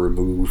further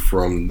removed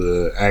from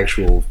the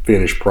actual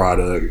finished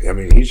product. I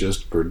mean, he's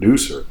just a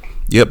producer.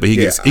 Yeah, but he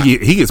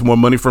gets more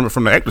money from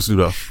the actors too,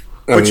 though.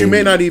 But you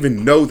may not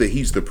even know that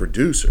he's the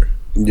producer.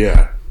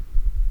 Yeah.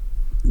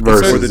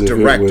 Versus or the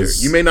director.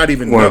 You may not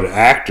even one know. Of the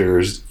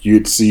actors,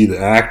 you'd see the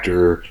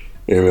actor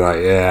and be like,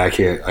 "Yeah,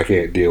 I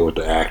can't deal with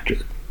the actor."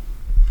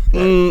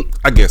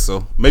 I guess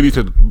so. Maybe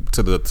to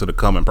the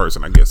common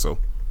person, I guess so.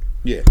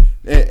 Yeah,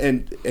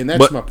 and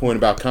that's my point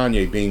about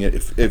Kanye being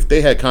if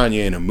they had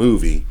Kanye in a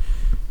movie,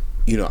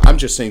 I'm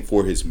just saying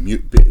for his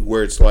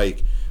where it's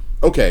like,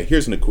 okay,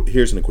 here's an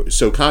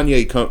so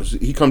Kanye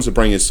comes to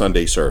bring his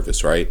Sunday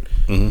service, right?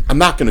 Mm-hmm. I'm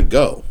not going to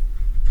go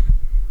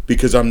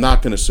because I'm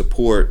not going to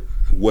support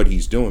what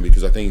he's doing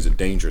because I think he's a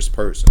dangerous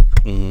person.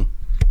 Mm-hmm.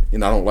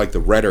 And I don't like the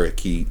rhetoric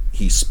he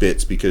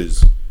spits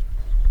because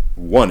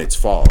one, it's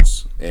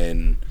false,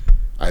 and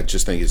I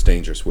just think it's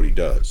dangerous what he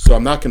does. So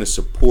I'm not going to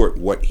support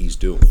what he's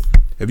doing.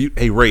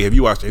 Hey Ray, have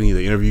you watched any of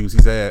the interviews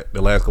he's had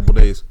the last couple of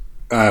days?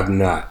 I have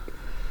not.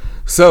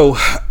 So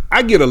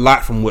I get a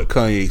lot from what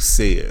Kanye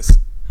says,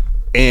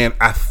 and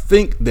I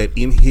think that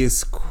in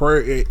his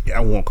I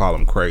won't call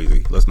him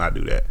crazy. Let's not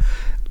do that.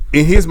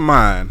 In his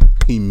mind,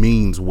 he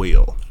means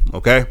well.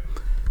 Okay,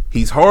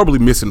 he's horribly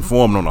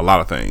misinformed on a lot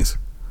of things.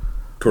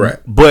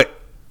 Correct,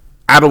 but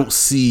I don't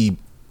see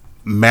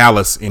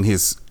malice in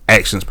his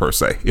actions per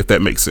se, if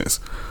that makes sense.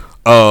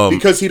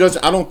 Because he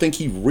doesn't. I don't think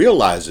he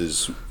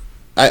realizes.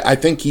 I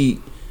think he.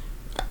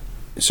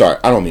 Sorry,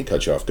 I don't mean to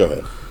cut you off. Go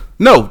ahead.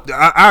 No,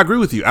 I agree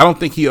with you. I don't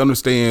think he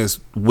understands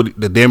what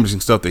the damaging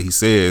stuff that he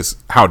says,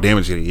 how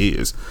damaging it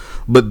is.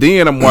 But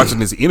then I'm watching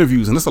his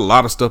interviews, and there's a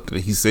lot of stuff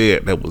that he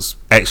said that was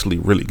actually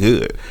really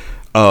good.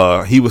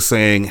 He was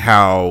saying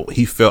how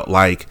he felt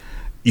like,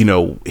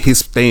 his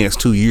stance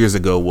 2 years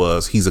ago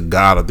was he's a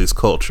god of this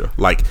culture.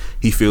 Like,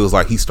 he feels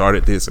like he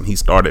started this and he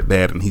started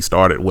that and he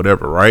started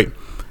whatever, right?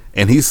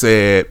 And he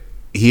said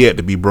he had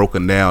to be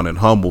broken down and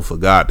humble for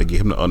God to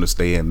get him to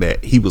understand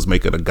that he was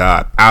making a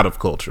god out of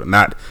culture,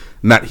 not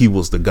he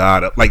was the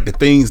god of, like, the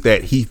things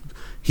that he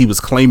was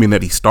claiming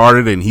that he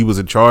started and he was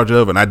in charge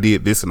of, and I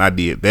did this and I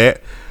did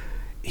that.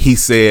 He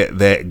said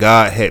that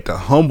God had to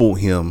humble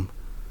him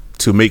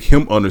to make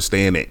him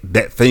understand that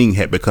that thing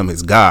had become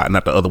his god,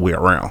 not the other way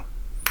around.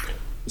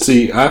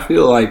 See, I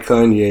feel like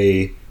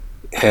Kanye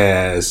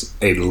has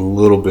a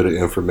little bit of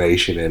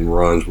information and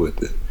runs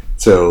with it.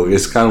 So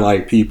it's kind of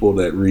like people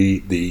that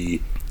read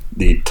the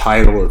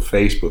title of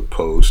Facebook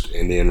post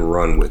and then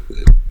run with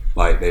it.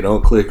 Like, they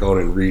don't click on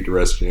it and read the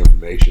rest of the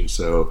information.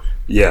 So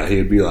yeah,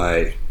 he'd be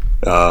like,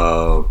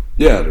 the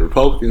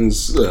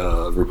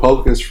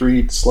Republicans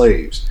freed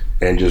slaves,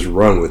 and just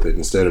run with it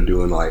instead of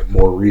doing like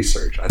more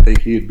research. I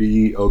think he'd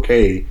be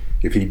okay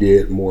if he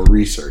did more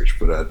research,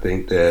 but I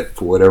think that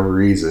for whatever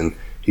reason,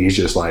 he's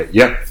just like,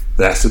 yep,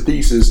 that's the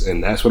thesis,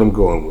 and that's what I'm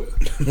going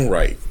with.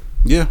 Right.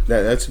 Yeah.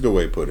 That's a good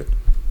way to put it.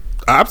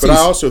 But I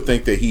also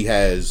think that he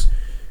has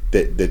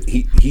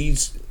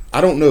he's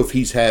I don't know if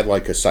he's had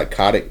like a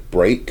psychotic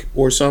break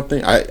or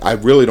something. I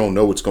really don't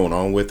know what's going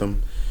on with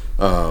him.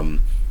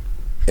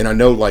 And I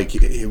know, like,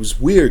 it was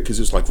weird because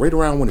it was like right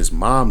around when his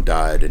mom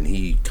died, and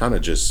he kind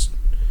of just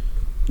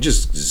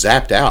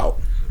zapped out.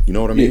 You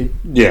know what I mean?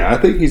 Yeah, I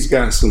think he's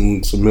got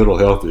some mental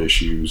health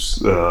issues,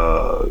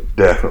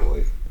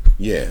 definitely.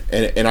 Yeah,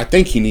 and I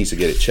think he needs to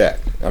get it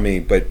checked. I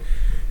mean, but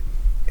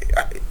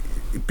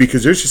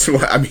because there's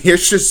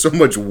just so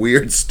much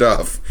weird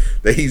stuff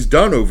that he's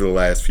done over the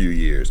last few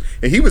years,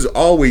 and he was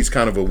always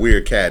kind of a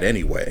weird cat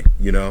anyway.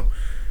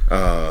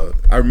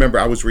 I remember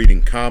I was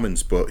reading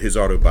Common's book, his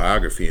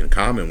autobiography, and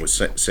Common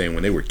was saying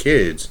when they were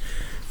kids,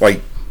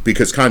 like,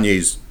 because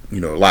Kanye's a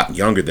lot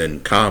younger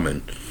than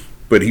Common,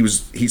 but he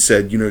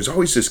said there's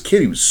always this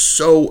kid. He was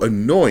so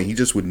annoying. He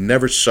just would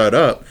never shut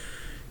up,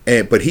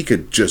 but he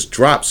could just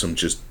drop some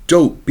just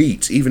dope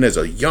beats even as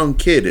a young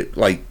kid at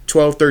like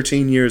 12,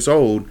 13 years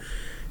old,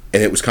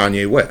 and it was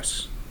Kanye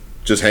West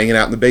just hanging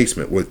out in the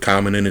basement with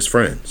Common and his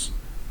friends,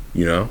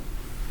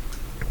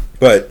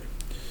 But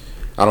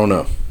I don't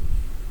know.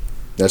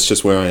 That's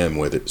just where I am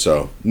with it.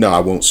 So no, I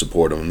won't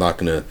support him. I'm not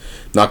gonna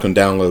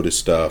download his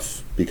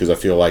stuff because I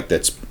feel like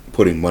that's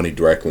putting money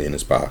directly in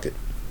his pocket.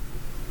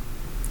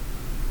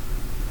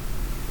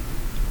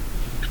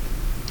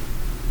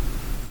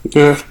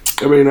 Yeah,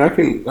 I mean, I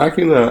can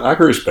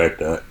respect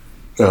that.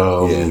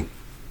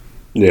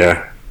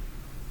 Yeah.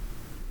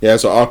 Yeah,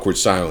 it's an awkward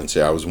silence.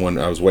 Yeah, I was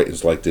waiting.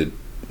 It's like, did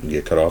he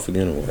get cut off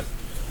again or what?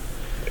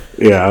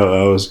 Yeah,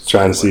 I was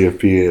trying to see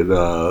if he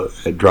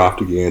had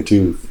dropped again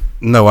too.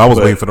 No, I was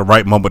waiting for the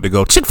right moment to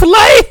go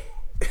Chick-fil-A.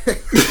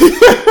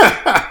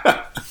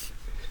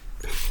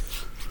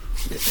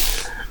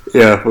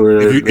 Yeah,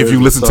 if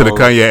you listen to the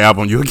Kanye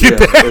album, you'll get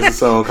that. There's a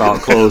song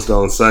called "Closed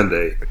on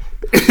Sunday,"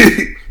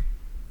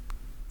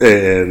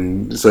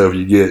 and so if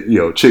you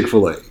get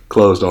Chick-fil-A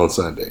closed on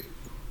Sunday.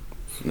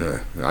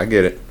 Yeah, I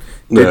get it.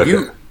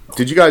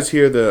 Did you guys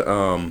hear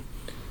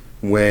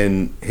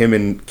when him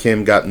and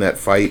Kim got in that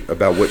fight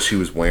about what she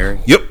was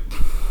wearing? Yep.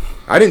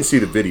 I didn't see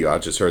the video. I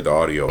just heard the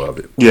audio of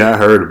it. Yeah, I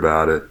heard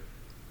about it.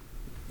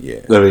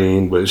 Yeah. I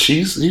mean, but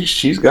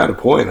she's got a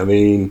point. I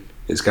mean,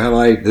 it's kind of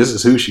like, this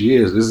is who she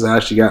is. This is how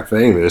she got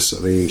famous. I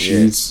mean,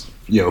 she's,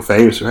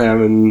 famous for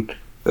having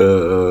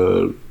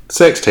a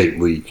sex tape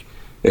leak.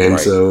 And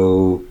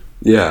so,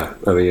 yeah,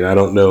 I mean, I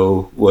don't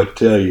know what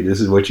to tell you.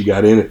 This is what you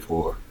got in it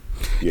for.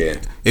 Yeah.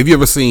 Have you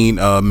ever seen,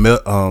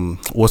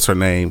 what's her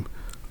name?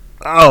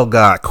 Oh,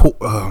 God.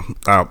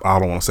 I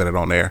don't want to say it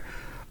on there.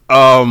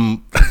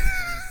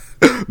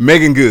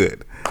 Megan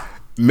Good.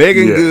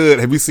 Good.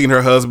 Have you seen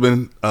her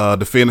husband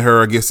defend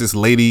her against this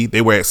lady?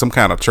 They were at some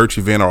kind of church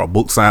event or a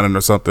book signing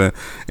or something,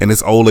 and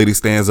this old lady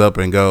stands up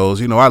and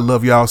goes, I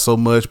love y'all so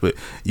much, but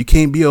you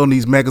can't be on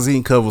these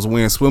magazine covers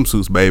wearing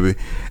swimsuits, baby,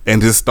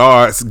 and just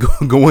starts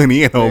going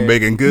in on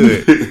Megan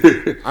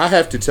Good. I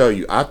have to tell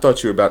you, I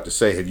thought you were about to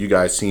say, have you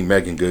guys seen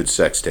Megan Good's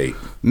sex tape?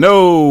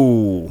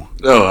 No,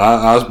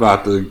 I was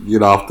about to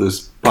get off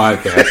this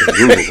podcast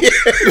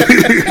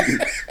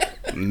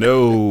and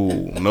No,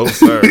 Google. no,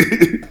 sir.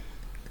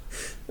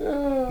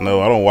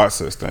 No, I don't watch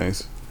such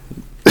things.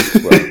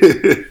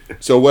 Well,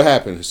 so what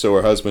happened? So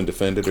her husband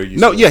defended her?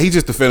 Yeah, he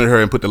just defended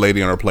her and put the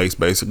lady in her place,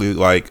 basically.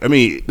 Like, I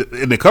mean,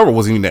 the cover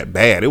wasn't even that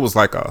bad. It was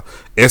like a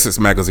Essence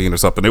magazine or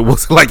something. It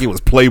wasn't like it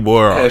was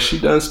Playboy. Has she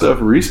done stuff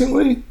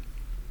recently?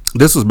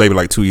 This was maybe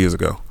like 2 years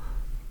ago.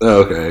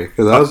 Okay,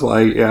 because I was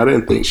like, I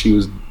didn't think she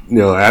was,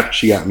 after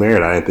she got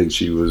married, I didn't think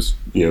she was,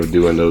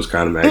 doing those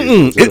kind of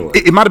magazines. Anyway.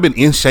 It might have been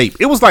In Shape.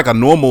 It was like a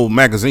normal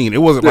magazine. It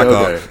wasn't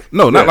like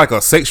not like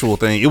a sexual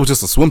thing. It was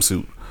just a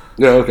swimsuit.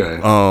 Yeah, okay.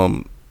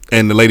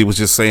 And the lady was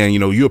just saying,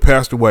 you're a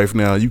pastor wife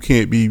now. You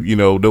can't be,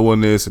 doing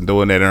this and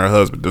doing that. And her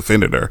husband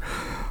defended her.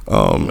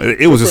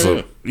 It was just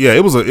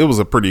it was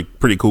a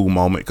pretty cool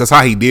moment because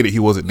how he did it, he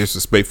wasn't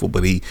disrespectful,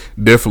 but he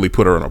definitely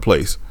put her in her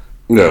place.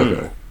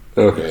 Yeah,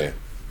 okay.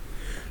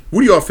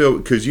 What do y'all feel?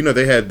 Because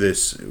they had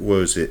this.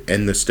 Was it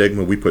End the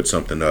Stigma? We put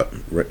something up.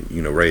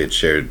 Ray had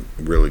shared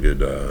really good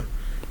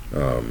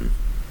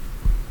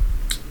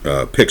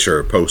picture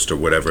or post or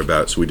whatever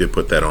about it, so we did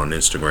put that on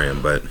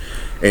Instagram. But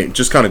and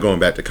just kind of going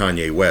back to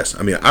Kanye West.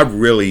 I mean, I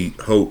really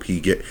hope he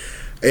get.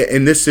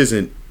 And this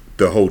isn't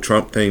the whole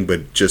Trump thing,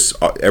 but just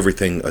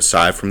everything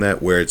aside from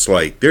that, where it's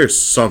like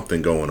there's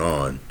something going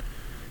on.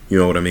 You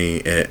know what I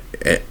mean? And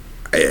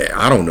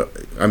I don't know.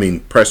 I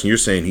mean, Preston, you're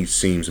saying he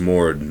seems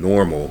more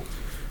normal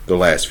the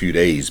last few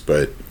days,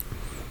 or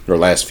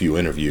last few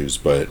interviews,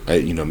 but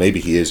maybe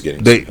he is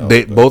getting.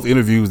 Both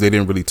interviews they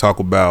didn't really talk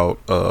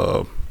about.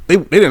 They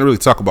didn't really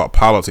talk about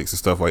politics and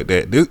stuff like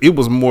that. It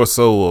was more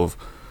so of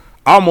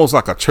almost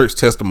like a church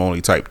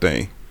testimony type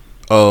thing.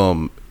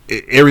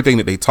 Everything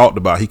that they talked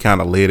about, he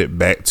kind of led it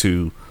back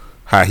to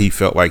how he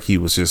felt like he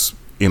was just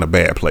in a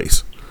bad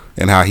place.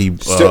 And how he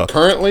still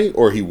currently,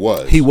 or he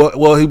was he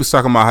was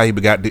talking about how he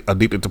got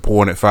addicted to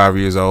porn at 5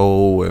 years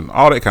old and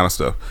all that kind of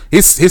stuff.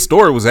 His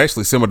story was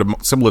actually similar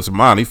to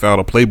mine. He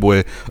found a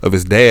Playboy of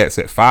his dad's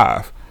at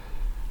 5,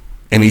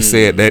 and he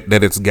said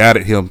that it's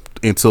guided him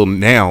until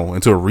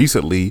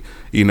recently.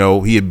 He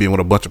had been with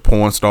a bunch of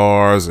porn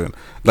stars, and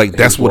like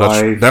that's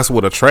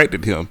what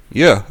attracted him.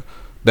 Yeah,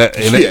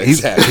 he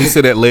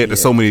said that led to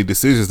so many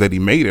decisions that he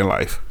made in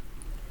life.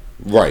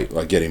 Right,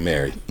 like getting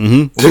married.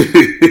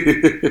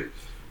 Mm-hmm.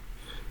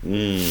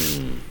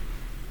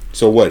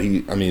 So what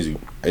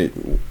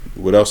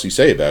what else he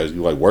say about it? Is he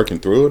like working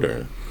through it,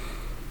 or?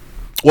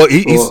 Well,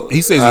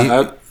 he says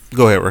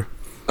go ahead, Ray.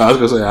 I was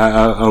gonna say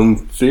I'm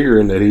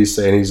figuring that he's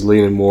saying he's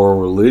leaning more on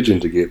religion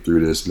to get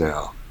through this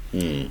now.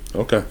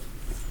 Okay.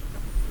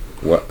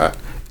 Well,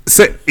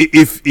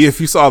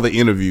 if you saw the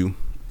interview,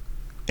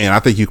 and I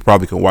think you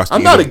probably can watch.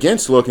 I'm not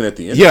against looking at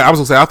the interview. Yeah, I was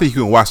gonna say I think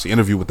you can watch the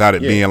interview without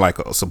it being like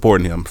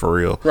supporting him for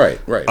real.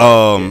 Right.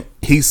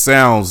 He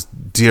sounds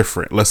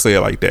different. Let's say it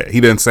like that. He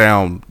doesn't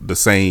sound the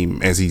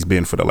same as he's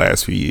been for the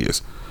last few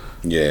years.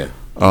 Yeah.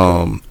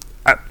 I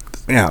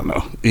don't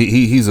know.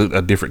 He's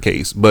a different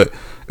case. But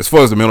as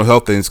far as the mental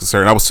health thing is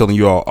concerned, I was telling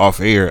you all off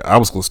air, I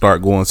was going to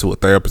start going to a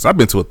therapist. I've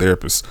been to a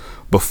therapist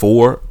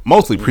before,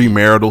 mostly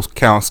premarital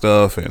kind of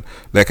stuff and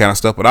that kind of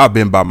stuff. But I've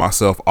been by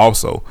myself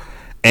also.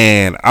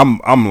 And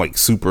I'm like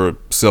super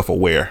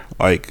self-aware.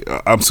 Like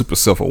I'm super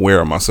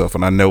self-aware of myself,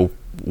 and I know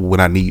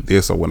when I need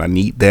this or when I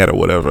need that or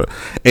whatever.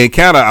 And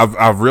kind of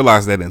I've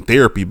realized that in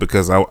therapy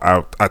because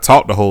I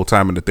talked the whole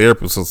time, and the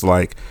therapist was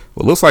like,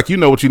 well, looks like you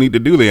know what you need to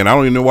do then. I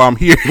don't even know why I'm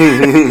here.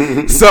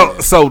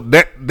 so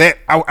that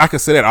I can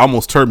say that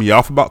almost turned me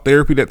off about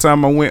therapy that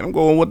time I went. I'm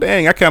going, well,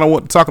 dang, I kind of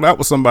want to talk it out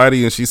with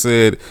somebody. And she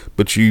said,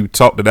 but you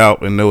talked it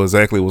out and know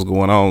exactly what's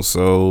going on.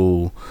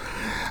 So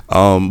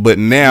but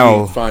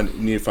now you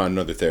need to find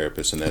another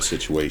therapist in that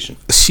situation.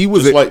 She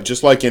was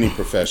just like any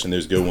profession,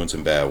 there's good ones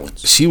and bad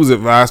ones. She was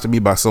advised to me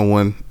by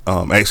someone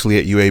actually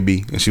at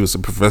UAB, and she was a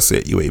professor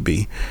at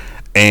UAB.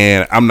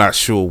 And I'm not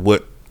sure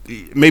what.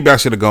 Maybe I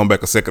should have gone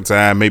back a second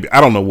time. Maybe I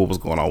don't know what was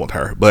going on with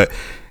her. But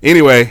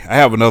anyway, I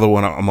have another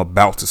one I'm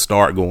about to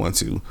start going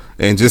to,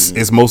 and just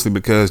it's mostly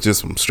because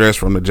just some stress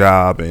from the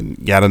job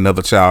and got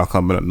another child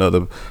coming,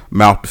 another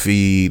mouth to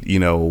feed.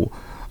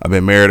 I've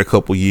been married a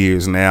couple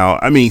years now.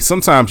 I mean,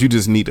 sometimes you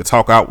just need to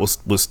talk out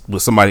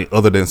with somebody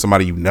other than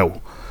somebody you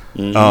know.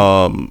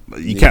 Mm-hmm.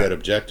 You need can't. That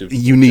objective.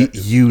 You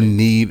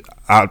need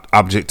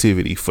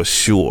objectivity for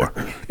sure.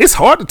 It's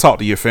hard to talk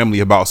to your family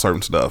about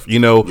certain stuff. You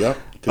know. Yep.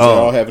 Because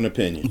they all have an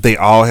opinion. They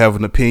all have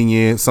an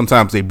opinion.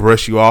 Sometimes they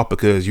brush you off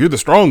because you're the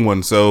strong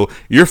one, so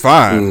you're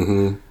fine.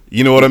 Mm-hmm.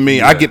 You know what I mean?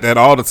 Yeah. I get that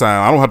all the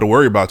time. I don't have to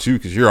worry about you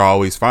because you're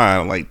always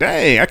fine. I'm like,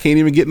 dang, I can't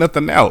even get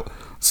nothing out.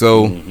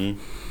 So,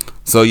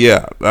 so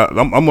yeah,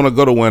 I'm gonna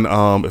go to one.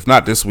 If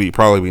not this week,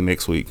 probably be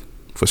next week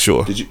for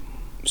sure.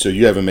 So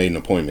you haven't made an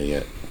appointment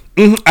yet?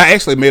 I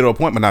actually made an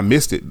appointment. I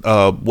missed it.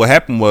 What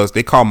happened was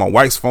they called my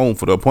wife's phone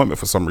for the appointment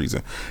for some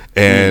reason,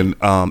 and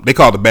they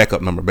called the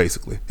backup number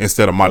basically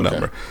instead of my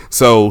number.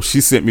 So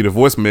she sent me the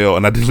voicemail,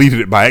 and I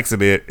deleted it by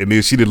accident, and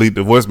then she deleted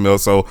the voicemail.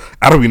 So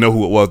I don't even know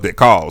who it was that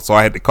called. So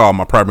I had to call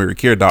my primary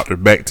care doctor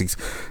back to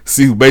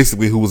see who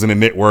was in the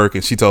network,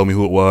 and she told me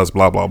who it was.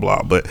 Blah blah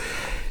blah. But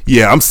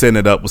yeah, I'm setting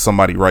it up with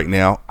somebody right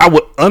now. I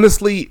would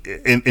honestly,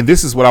 and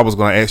this is what I was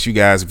going to ask you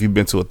guys if you've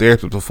been to a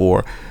therapist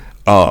before.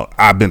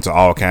 I've been to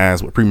all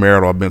kinds. With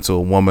premarital, I've been to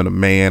a woman, a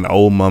man,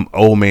 old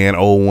man,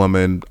 old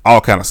woman,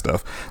 all kind of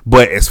stuff.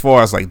 But as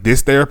far as like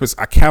this therapist,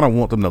 I kind of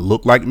want them to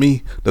look like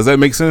me. Does that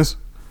make sense?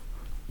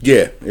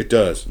 Yeah, it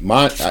does.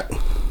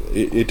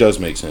 It does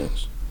make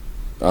sense.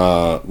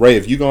 Ray,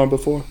 have you gone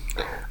before?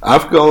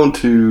 I've gone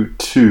to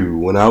two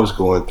when I was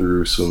going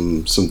through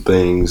some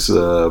things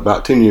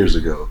about 10 years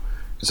ago.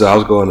 So I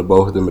was going to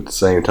both of them at the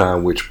same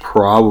time, which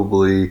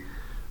probably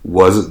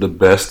wasn't the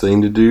best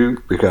thing to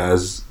do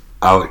because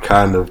I would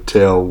kind of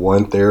tell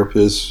one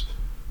therapist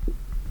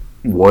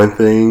one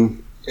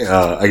thing.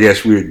 I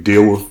guess we would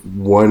deal with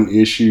one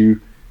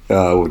issue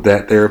with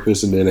that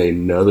therapist and then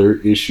another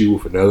issue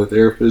with another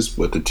therapist,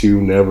 but the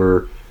two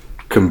never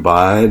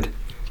combined.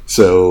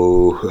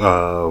 So,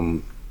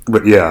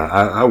 but yeah,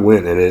 I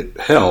went and it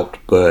helped,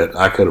 but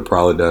I could have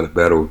probably done it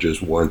better with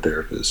just one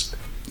therapist.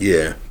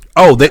 Yeah.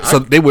 Oh,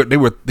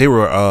 they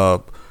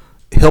were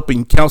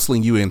helping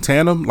counseling you in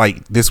tandem.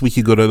 Like this week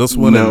you go to this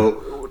one.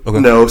 No.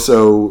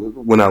 So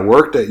when I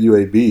worked at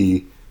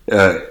UAB,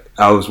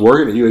 I was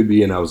working at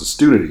UAB and I was a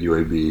student at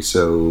UAB.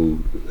 So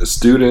the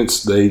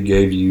students, they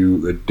gave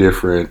you a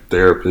different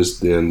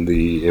therapist than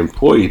the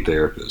employee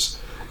therapist.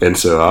 And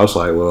so I was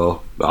like,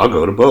 well, I'll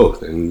go to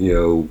both. And, you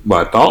know,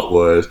 my thought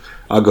was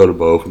I'll go to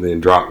both and then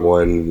drop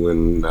one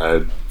when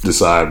I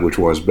decide which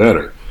one's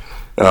better.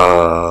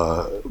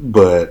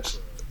 But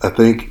I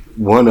think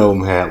one of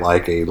them had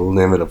like a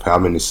limit of how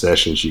many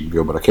sessions you could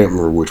go, but I can't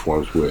remember which one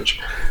was which.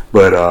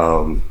 But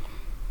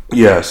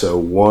yeah, so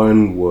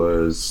one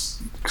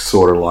was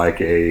sort of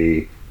like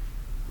a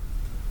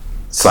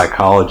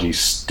psychology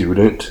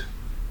student,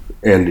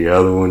 and the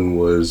other one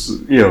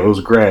was, you know, it was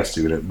a grad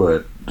student,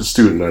 but a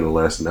student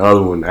nonetheless. And the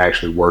other one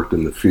actually worked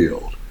in the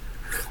field.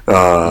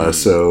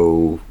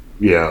 So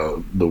yeah,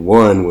 the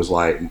one was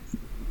like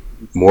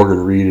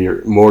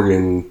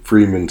Morgan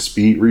Freeman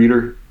speed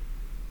reader.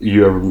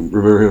 You ever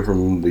remember him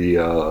from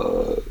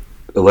the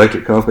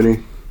electric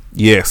company?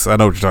 Yes, I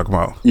know what you're talking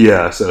about.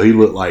 Yeah, so he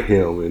looked like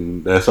him,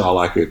 and that's all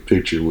I could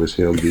picture was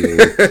him being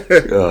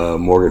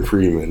Morgan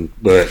Freeman.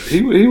 But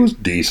he was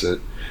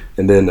decent.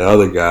 And then the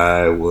other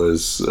guy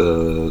was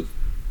a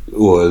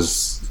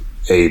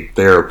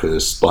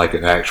therapist, like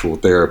an actual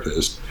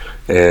therapist,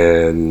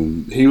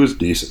 and he was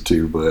decent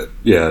too. But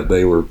yeah,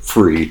 they were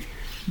free,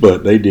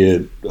 but they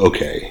did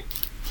okay.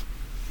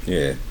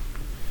 Yeah.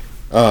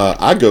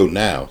 I go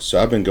now, so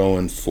I've been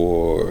going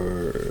for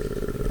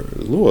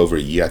a little over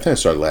a year. I think I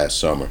started last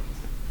summer.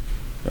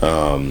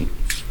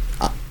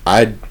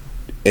 I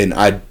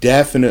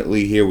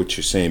definitely hear what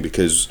you're saying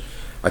because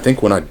I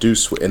think when I do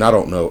switch, and I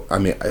don't know, I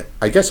mean,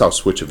 I guess I'll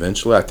switch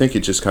eventually. I think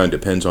it just kind of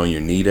depends on your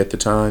need at the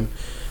time.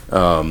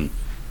 So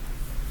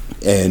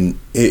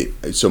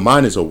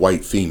mine is a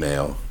white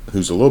female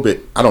who's a little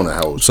bit, I don't know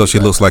how old. So she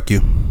looks like you.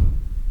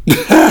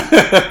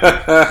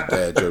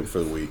 Bad joke for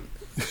the week.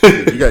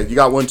 You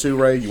got one too,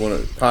 Ray? You want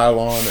to pile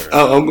on? Or?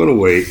 I'm gonna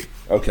wait.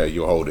 Okay,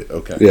 you'll hold it.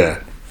 Okay.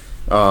 Yeah.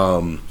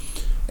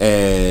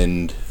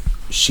 And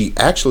she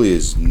actually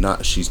is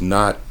not. She's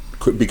not,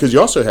 because you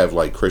also have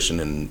like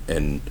Christian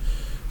and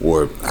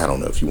or I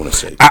don't know if you want to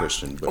say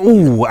Christian.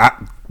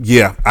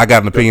 Yeah, I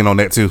got an opinion on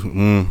that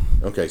too.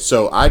 Okay,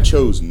 so I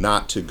chose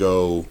not to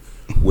go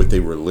with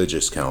a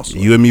religious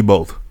counselor. You and me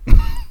both.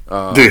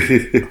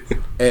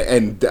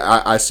 And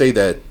I say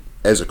that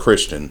as a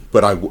Christian,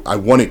 but I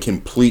wanted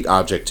complete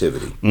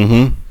objectivity,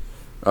 and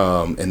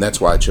that's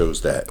why I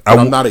chose that. But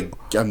I'm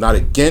not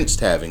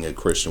against having a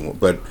Christian one,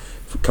 but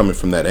coming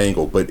from that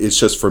angle. But it's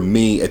just for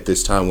me at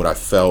this time what I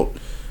felt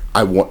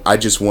I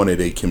just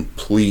wanted a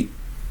completely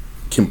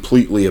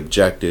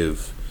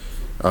objective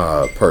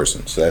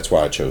person. So that's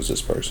why I chose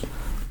this person.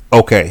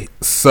 Okay,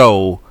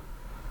 so.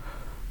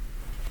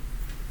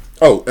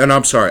 Oh, and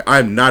I'm sorry.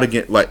 I'm not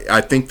against. Like,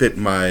 I think that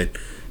my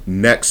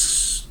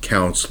next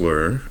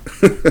counselor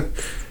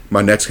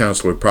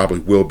probably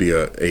will be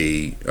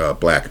a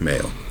black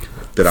male.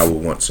 That I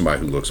would want somebody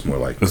who looks more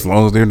like me. As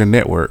long as they're in the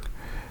network.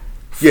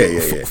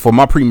 For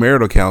my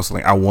premarital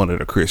counseling, I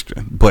wanted a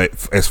Christian.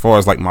 But as far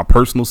as like my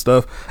personal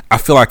stuff, I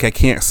feel like I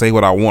can't say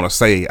what I want to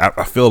say.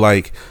 I feel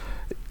like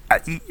I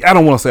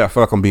don't want to say I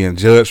feel like I'm being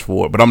judged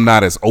for it, but I'm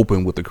not as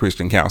open with the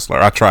Christian counselor.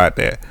 I tried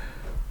that.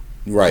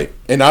 Right.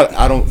 And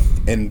I don't,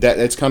 and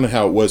that's kind of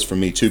how it was for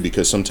me too,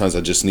 because sometimes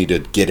I just need to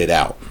get it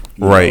out.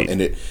 Right.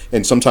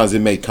 And sometimes it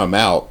may come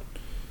out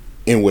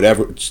in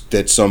whatever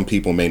that some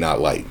people may not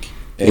like.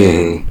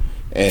 And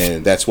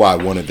that's why I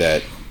wanted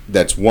that.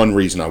 That's one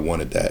reason I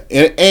wanted that.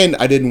 And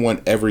I didn't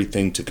want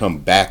everything to come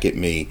back at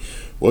me.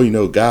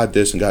 Well, God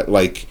this and God,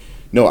 like,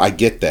 no, I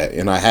get that.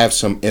 And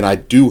I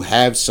do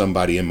have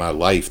somebody in my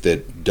life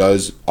that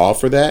does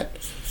offer that.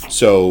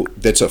 So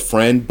that's a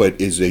friend, but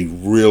is a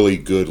really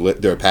good,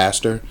 they're a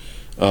pastor,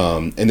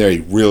 and they're a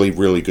really,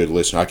 really good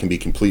listener. I can be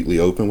completely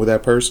open with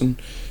that person.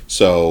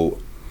 So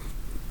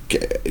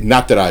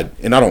not that I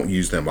don't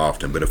use them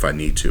often, but if I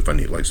need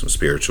like some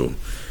spiritual,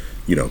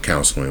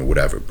 counseling or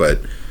whatever.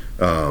 But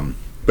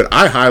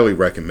I highly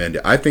recommend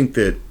it. I think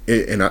that,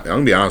 and I'm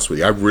going to be honest with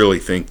you, I really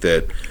think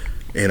that,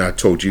 and I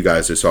told you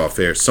guys this off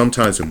air,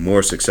 sometimes the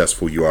more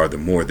successful you are, the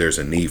more there's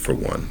a need for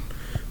one.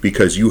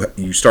 Because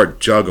you start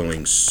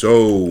juggling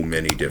so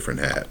many different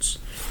hats,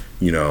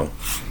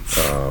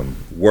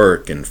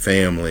 work and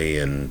family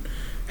and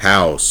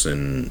house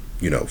and,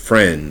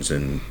 friends,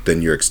 and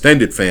then your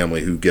extended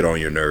family who get on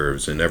your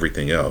nerves and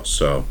everything else.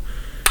 So,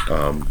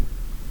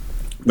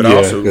 but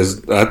also,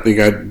 because I think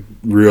I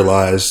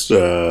realized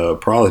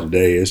probably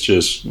today, it's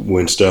just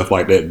when stuff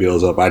like that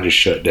builds up, I just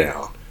shut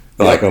down.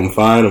 Like, I'm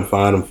fine,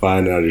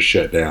 and I just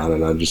shut down,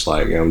 and I'm just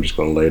like, I'm just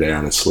going to lay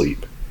down and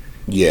sleep.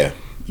 Yeah.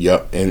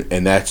 Yep,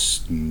 and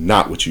that's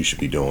not what you should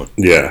be doing.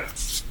 Yeah.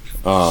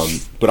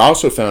 But I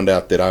also found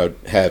out that I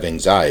have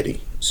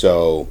anxiety.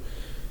 So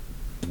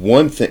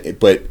one thing,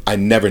 but I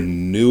never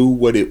knew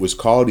what it was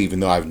called, even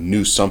though I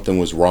knew something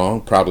was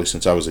wrong, probably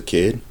since I was a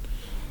kid.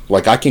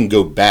 Like, I can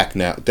go back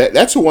now.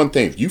 That's the one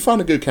thing. If you find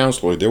a good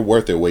counselor, they're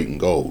worth their weight in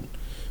gold.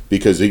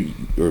 Because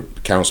or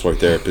counselor,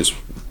 therapist,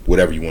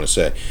 whatever you want to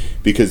say.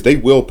 Because they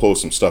will pull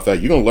some stuff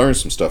out. You're going to learn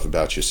some stuff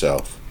about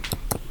yourself.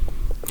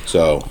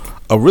 So...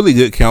 A really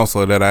good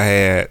counselor that I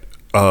had,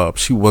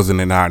 she wasn't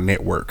in our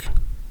network.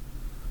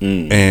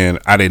 And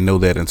I didn't know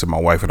that until my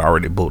wife had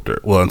already booked her.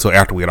 Well, until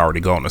after we had already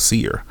gone to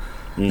see her.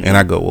 And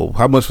I go, well,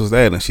 how much was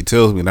that? And she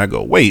tells me, and I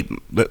go, wait,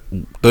 the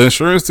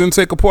insurance didn't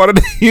take a part of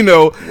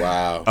it,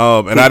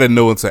 Wow. And I didn't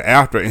know until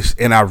after.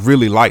 And I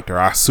really liked her.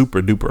 I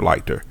super duper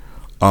liked her.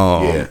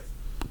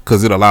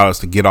 Because it allowed us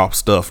to get off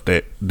stuff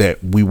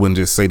that we wouldn't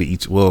just say to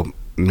each,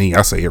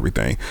 I say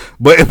everything,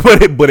 but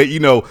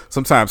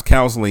sometimes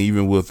counseling,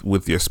 even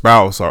with your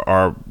spouse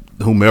or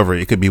whomever,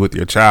 it could be with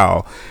your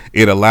child,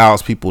 it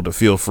allows people to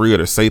feel free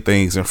to say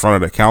things in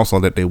front of the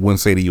counselor that they wouldn't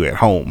say to you at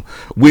home,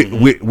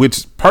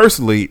 which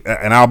personally,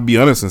 and I'll be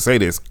honest and say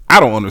this, I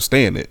don't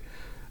understand it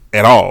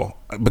at all,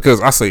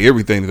 because I say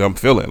everything that I'm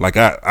feeling. Like,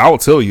 I'll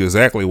tell you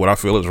exactly what I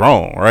feel is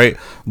wrong, right?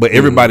 But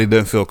everybody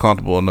doesn't feel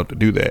comfortable enough to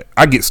do that.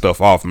 I get stuff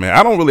off, man.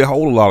 I don't really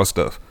hold a lot of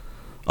stuff.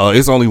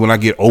 It's only when I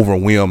get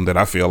overwhelmed that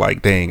I feel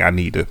like, dang, I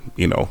need to,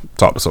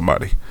 talk to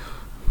somebody.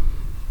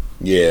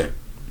 Yeah.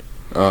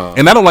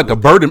 And I don't like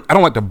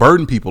to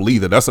burden people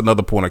either. That's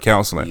another point of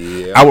counseling.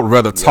 Yeah. I would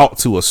rather talk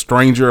to a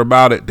stranger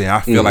about it than I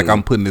feel like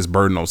I'm putting this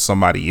burden on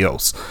somebody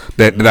else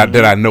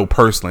that I know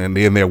personally, and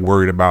then they're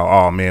worried about,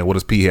 oh man, what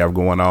does P have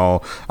going on?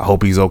 I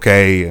hope he's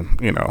okay,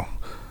 and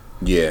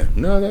Yeah.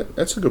 No,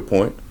 that's a good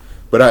point.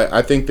 But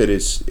I think that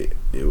it's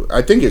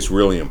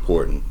really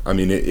important. I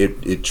mean,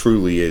 it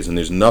truly is, and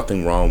there's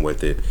nothing wrong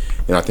with it.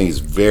 And I think it's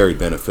very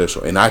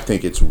beneficial. And I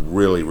think it's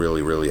really,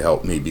 really, really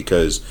helped me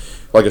because,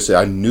 like I said,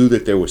 I knew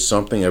that there was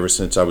something ever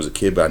since I was a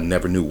kid, but I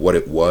never knew what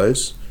it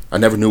was. I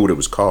never knew what it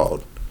was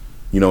called.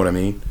 You know what I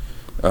mean?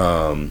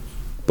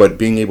 But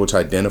being able to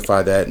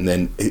identify that, and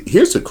then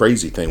here's the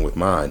crazy thing with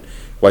mine.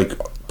 Like,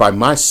 by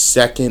my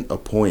second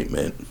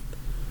appointment,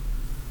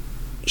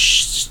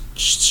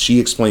 she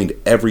explained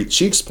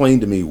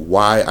to me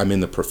why I'm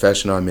in the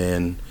profession I'm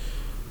in,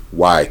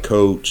 why I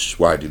coach,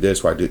 why I do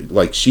this, why I do,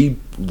 like, she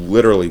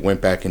literally went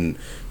back and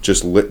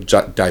just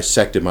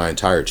dissected my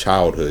entire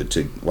childhood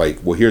to, like,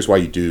 well, here's why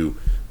you do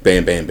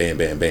bam, bam, bam,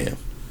 bam, bam.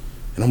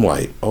 And I'm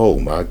like, oh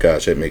my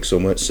gosh, that makes so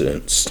much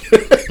sense.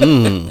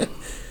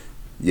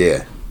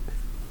 Yeah.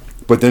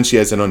 But then she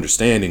has an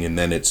understanding, and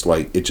then it's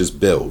like it just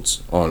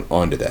builds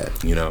onto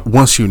that,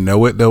 Once you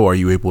know it, though, are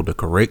you able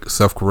to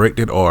self-correct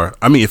it? Or,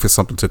 I mean, if it's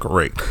something to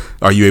correct,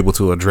 are you able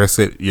to address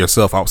it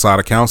yourself outside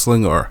of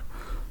counseling? Or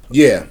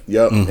Yeah,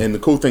 yep. And the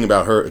cool thing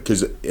about her,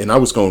 and I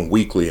was going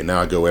weekly, and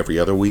now I go every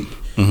other week.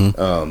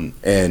 And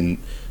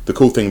the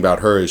cool thing about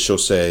her is she'll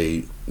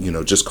say,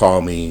 just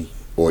call me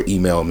or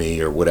email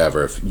me or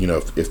whatever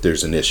if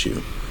there's an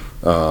issue.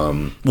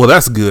 Well,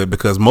 that's good,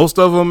 because most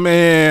of them,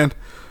 man.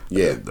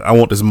 Yeah, I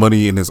want this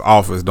money in this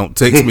office. Don't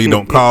text me.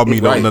 Don't call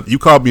me. Right. Don't. You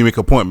call me, make an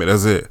appointment.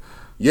 That's it.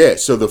 Yeah.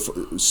 So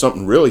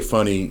something really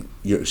funny.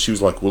 She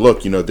was like, "Well,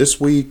 look,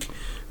 this week,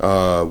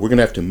 we're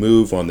gonna have to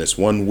move on this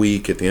 1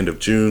 week at the end of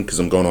June because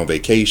I'm going on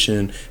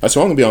vacation. I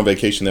said, I'm gonna be on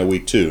vacation that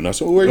week too. And I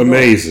said, well, where are you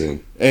Amazing.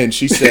 going? And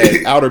she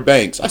said, Outer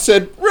Banks. I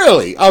said,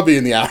 really? I'll be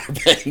in the Outer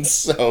Banks.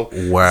 So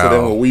wow.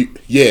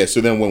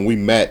 So then when we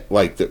met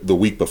like the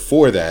week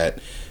before that,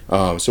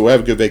 so we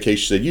have a good vacation.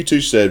 She said, you too.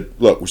 She said,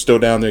 look, we're still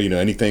down there.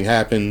 Anything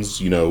happens,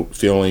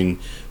 feeling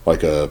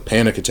like a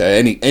panic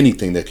attack,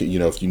 anything that could,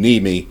 if you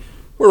need me,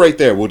 we're right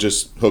there. We'll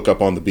just hook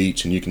up on the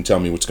beach and you can tell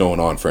me what's going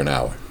on for an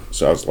hour.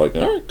 So I was like,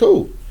 all right,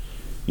 cool.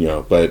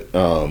 But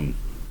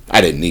I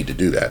didn't need to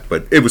do that.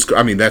 But it was,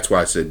 that's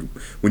why I said,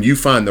 when you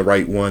find the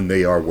right one,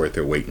 they are worth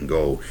their weight in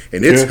gold.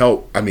 And it's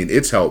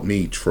helped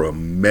me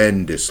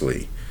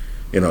tremendously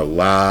in a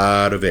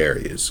lot of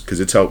areas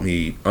because it's helped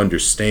me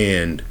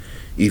understand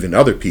even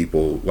other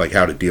people, like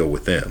how to deal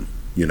with them,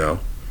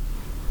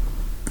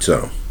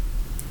 So,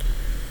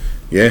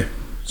 yeah.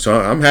 So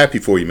I'm happy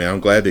for you, man.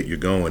 I'm glad that you're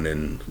going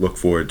and look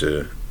forward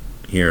to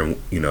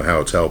hearing,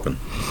 how it's helping.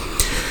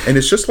 And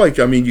it's just like,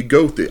 you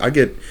go through,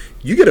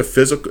 you get a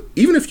physical,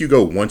 even if you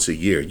go once a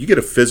year, you get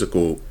a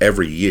physical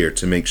every year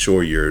to make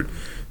sure your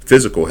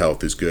physical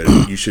health is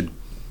good. You should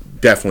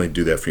definitely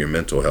do that for your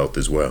mental health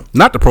as well.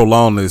 Not to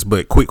prolong this,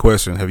 but quick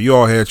question. Have you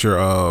all had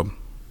your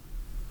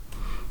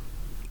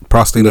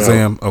prostate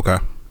exam? Okay.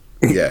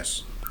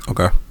 Yes.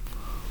 Okay.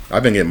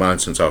 I've been getting mine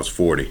since I was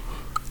 40.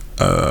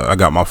 I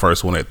got my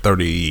first one at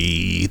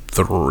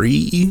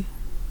 33.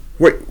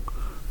 Wait.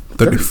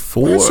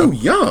 34. You're so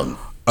young.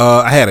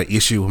 I had an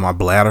issue with my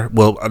bladder.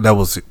 Well,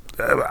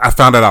 I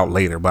found that out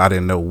later, but I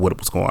didn't know what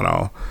was going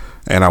on.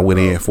 And I went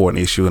in for an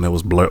issue, and it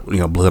was blood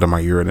in my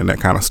urine and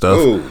that kind of stuff.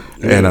 Ooh,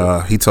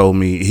 and he told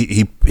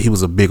me he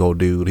was a big old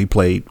dude. He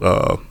played,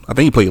 I think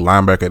he played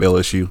linebacker at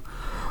LSU.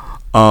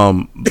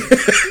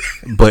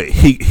 But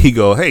he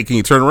go, hey, can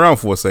you turn around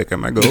for a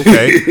second? I go,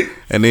 okay.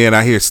 And then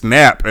I hear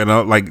snap, and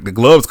like the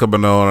gloves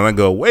coming on, and I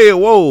go, wait,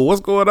 whoa,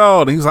 what's going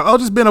on? And he's like, oh,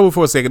 just bend over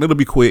for a second, it'll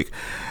be quick.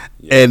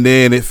 And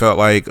then it felt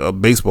like a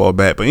baseball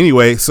bat. But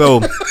anyway,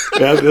 so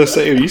I was gonna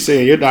say, you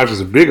saying your doctor's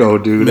a big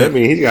old dude. That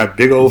means he's got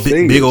big old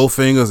fingers. Big old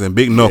fingers and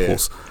big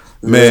knuckles.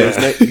 Yeah. Man,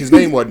 his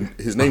name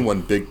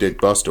wasn't Big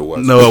Dick Buster, was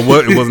it? No,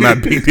 it was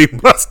not Big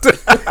Dick Buster.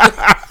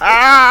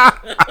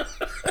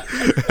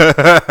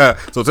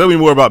 So tell me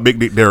more about Big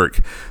Dick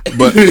Derek.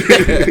 But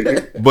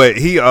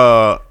he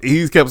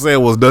kept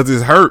saying, well, does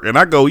this hurt? And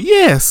I go,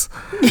 yes.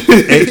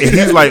 And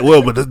he's like,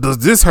 well, but does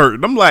this hurt?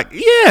 And I'm like,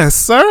 yes,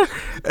 sir.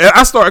 And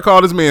I started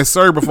calling this man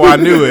sir before I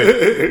knew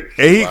it.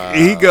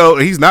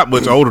 And he's not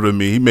much older than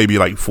me. He may be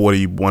like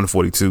 41,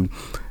 42.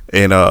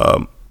 And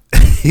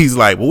he's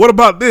like, well, what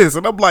about this?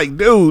 And I'm like,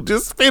 dude,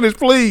 just finish,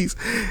 please.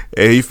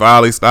 And he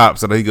finally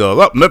stops, and he goes,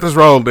 oh, nothing's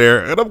wrong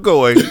there. And I'm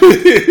going.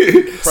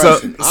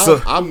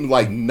 I'm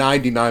like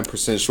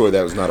 99% sure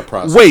that was not a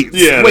process. Wait.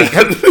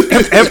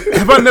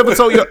 Have I never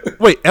told you?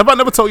 Have I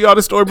never told y'all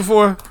this story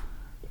before?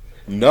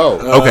 No.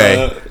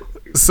 Okay.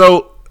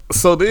 So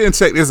then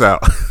check this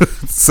out.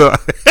 So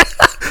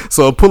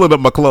I'm pulling up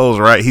my clothes,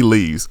 right? He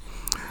leaves.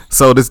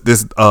 So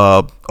this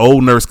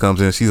old nurse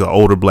comes in. She's an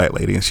older black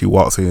lady, and she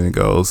walks in and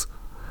goes,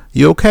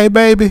 you okay,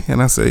 baby?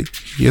 And I say,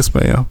 yes,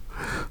 ma'am.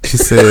 She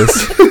said,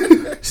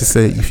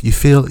 you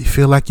feel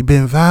like you've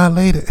been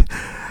violated?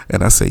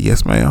 And I say,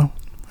 yes, ma'am.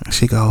 And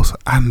she goes,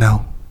 I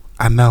know.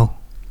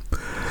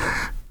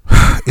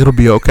 It'll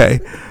be okay.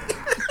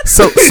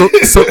 So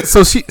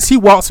she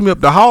walks me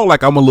up the hall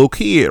like I'm a little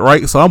kid,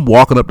 right? So I'm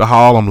walking up the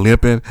hall, I'm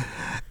limping,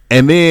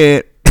 and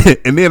then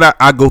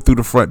I go through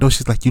the front door.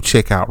 She's like, you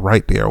check out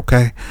right there,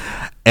 okay?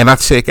 And I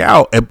check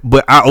out,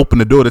 but I open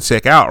the door to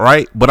check out,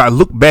 right? But I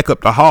look back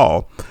up the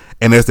hall,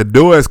 and as the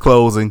door is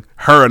closing,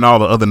 her and all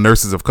the other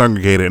nurses have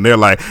congregated, and they're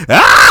like,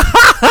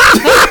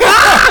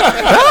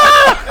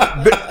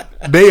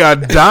 they are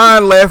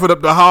dying laughing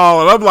up the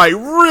hall, and I'm like,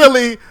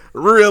 really?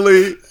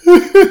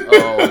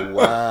 Oh,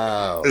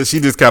 wow. And she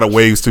just kind of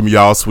waves to me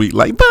all sweet,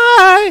 like,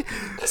 bye.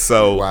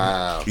 So,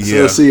 wow. Yeah.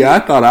 So, see, I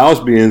thought I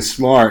was being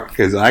smart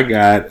because I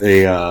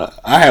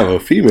have a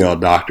female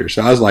doctor.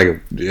 So I was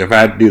like, if I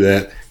had to do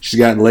that, she's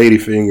got lady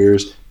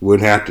fingers,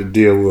 wouldn't have to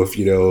deal with,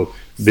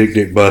 Big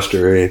Dick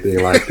Buster or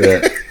anything like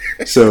that.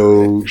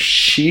 So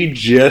she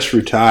just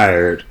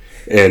retired.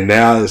 And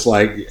now it's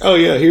like, oh,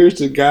 yeah, here's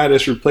the guy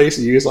that's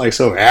replacing you. It's like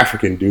some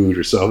African dude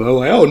or something. I'm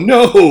like, oh,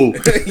 no.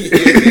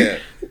 Yeah.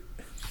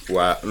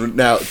 Wow.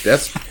 Now,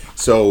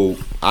 so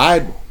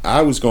I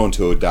was going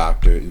to a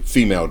doctor,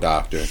 female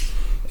doctor,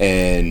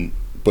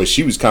 but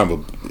she was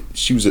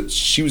she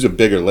was a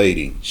bigger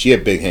lady. She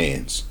had big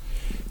hands.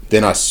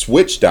 Then I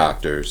switched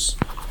doctors,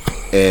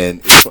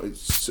 and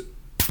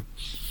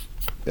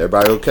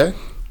everybody okay?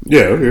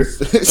 Yeah, okay.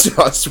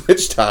 So I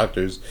switched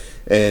doctors,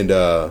 and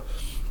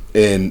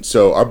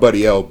so our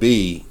buddy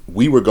LB,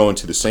 we were going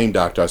to the same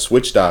doctor. I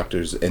switched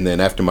doctors, and then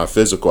after my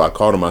physical, I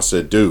called him. I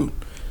said, dude,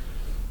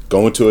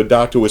 going to a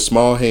doctor with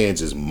small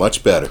hands is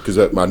much better, because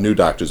my new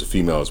doctor's a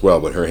female as well,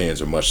 but her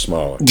hands are much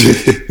smaller.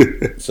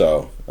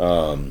 So,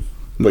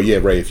 but yeah,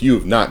 Ray, if you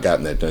have not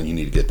gotten that done, you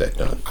need to get that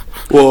done.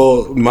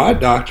 Well, my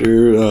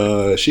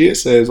doctor, she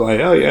says like,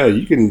 oh yeah,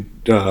 you can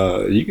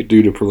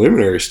do the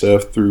preliminary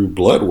stuff through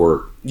blood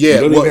work.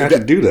 Yeah, you don't even have to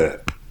do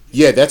that.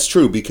 Yeah, that's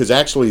true, because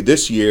actually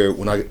this year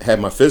when I had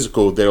my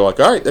physical, they were like,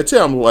 all right, that's it.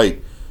 I'm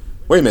like,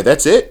 wait a minute,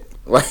 that's it?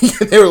 Like,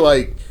 they were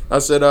like, I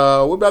said,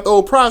 what about the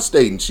old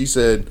prostate? And she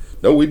said,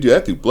 no, we do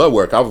that through blood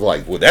work. I was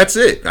like, well, that's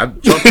it. I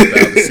jumped out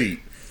of the seat,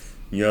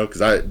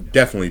 because I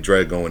definitely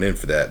dread going in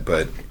for that.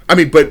 But, I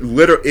mean,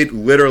 it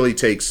literally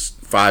takes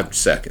 5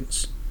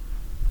 seconds,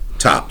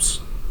 tops.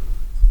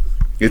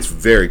 It's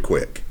very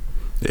quick.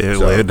 Yeah,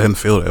 well, it doesn't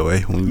feel that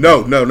way.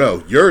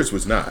 No. Yours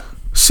was not.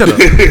 Shut up.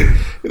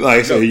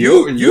 Like, so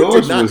you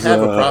yours did not was,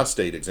 have a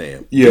prostate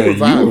exam. Yeah,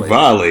 you were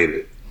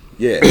violated.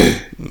 Yeah.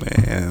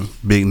 Man,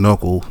 big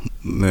knuckle.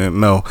 Man,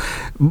 no,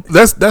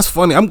 that's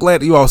funny. I'm glad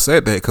that you all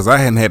said that because I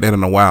hadn't had that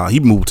in a while. He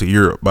moved to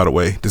Europe, by the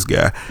way. This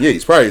guy. Yeah,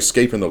 he's probably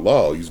escaping the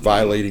law. He's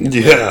violating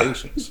his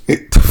regulations.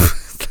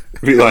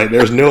 Be like,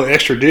 there's no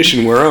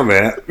extradition where I'm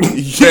at.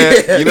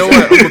 Yeah, you know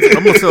what?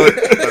 I'm gonna tell.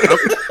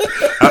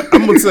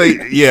 I'm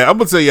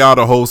gonna tell y'all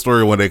the whole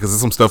story one day because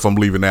there's some stuff I'm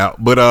leaving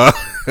out. But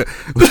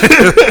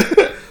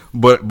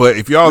but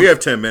if y'all, we have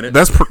 10 minutes.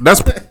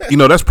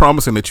 That's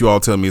promising that you all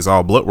tell me it's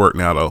all blood work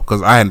now though,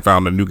 because I hadn't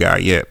found a new guy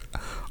yet.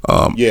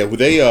 Yeah, well,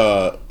 they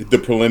the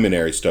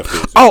preliminary stuff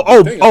is.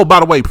 By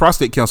the way,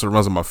 prostate cancer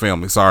runs in my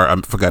family. Sorry, I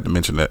forgot to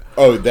mention that.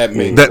 Oh, that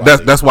means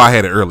that's why I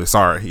had it early.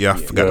 Sorry, I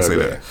forgot to say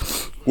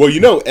that.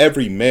 Well,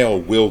 every male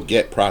will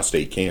get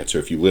prostate cancer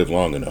if you live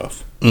long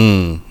enough.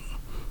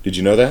 Did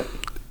you know that?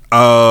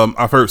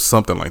 I've heard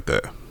something like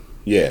that.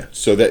 Yeah,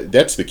 so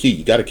that's the key.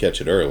 You got to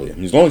catch it early. I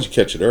mean, as long as you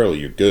catch it early,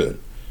 you're good.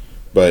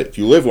 But if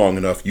you live long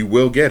enough, you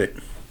will get it.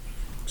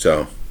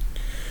 So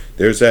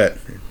there's that.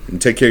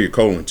 And take care of your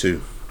colon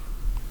too.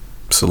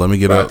 So let me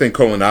get up. I think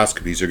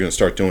colonoscopies are going to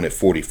start doing it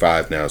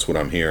 45 now. Is what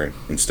I'm hearing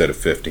instead of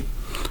 50.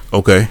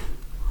 Okay.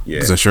 Yeah.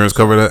 Does insurance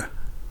cover that?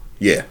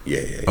 Yeah.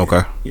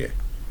 Okay.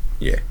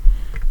 Yeah.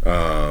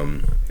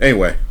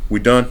 Anyway, we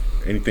done?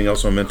 Anything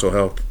else on mental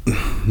health?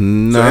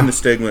 No. So end the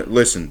stigma.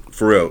 Listen,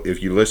 for real,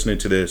 if you're listening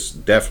to this,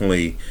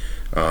 definitely,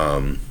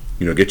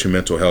 get your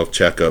mental health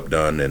checkup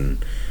done.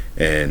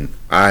 And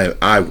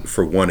I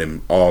for one,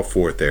 am all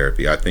for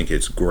therapy. I think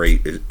it's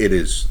great. It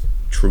is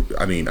true.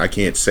 I mean, I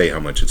can't say how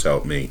much it's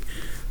helped me,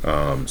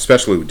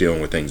 especially with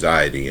dealing with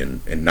anxiety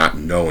and not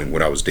knowing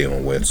what I was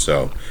dealing with.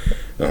 So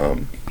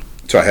I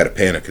had a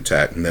panic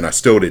attack, and then I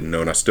still didn't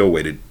know, and I still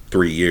waited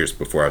 3 years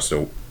before I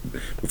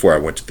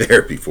went to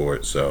therapy for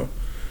it. So,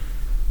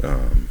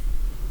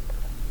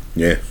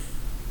 yeah.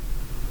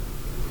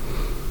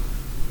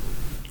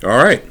 All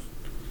right.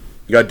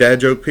 You got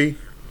dad joke, P?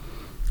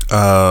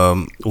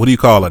 What do you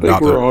call a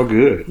doctor? We're all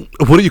good.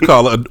 What do you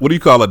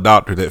call a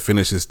doctor that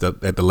finishes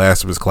at the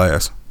last of his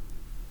class?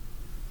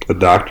 A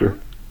doctor.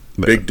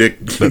 Big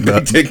dick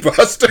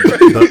buster.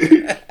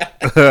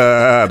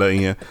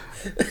 The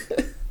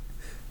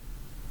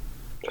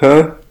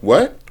Huh?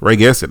 What? Ray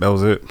guessed it. That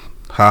was it.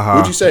 Ha ha.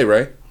 What'd you say,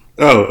 Ray?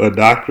 Oh, a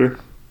doctor.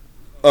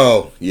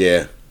 Oh,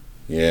 yeah.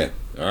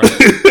 All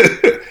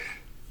right.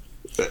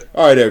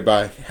 All right,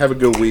 everybody. Have a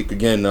good week.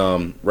 Again,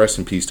 rest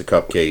in peace to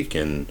Cupcake,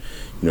 and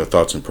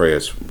thoughts and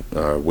prayers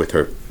with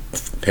her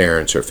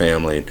parents, her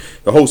family, and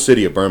the whole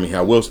city of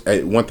Birmingham. One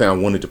thing I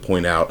wanted to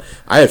point out: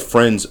 I had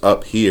friends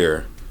up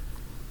here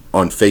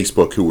on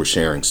Facebook who were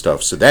sharing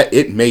stuff, so that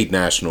it made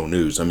national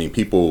news. I mean,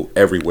 people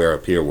everywhere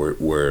up here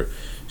were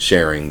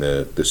sharing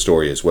the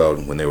story as well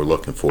when they were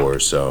looking for her.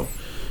 So.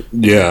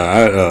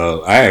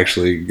 Yeah, I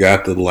actually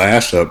got the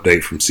last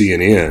update from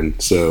CNN.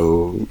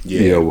 So,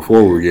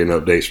 before we were getting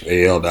updates from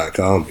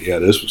AL.com, but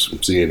this was from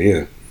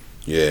CNN.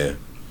 Yeah.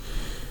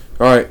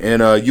 All right,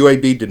 and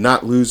UAB did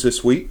not lose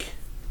this week.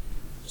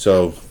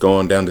 So,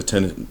 going down to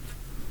 10.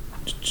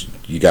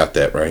 You got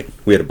that, right?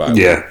 We had a bye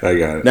week. Yeah, I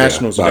got it.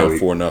 Nationals are down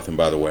 4-0,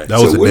 by the way.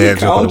 That was a bad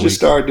joke. Colleges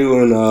start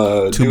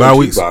doing two bye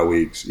weeks? Bye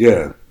weeks.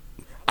 Yeah.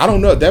 I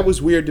don't know. That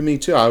was weird to me,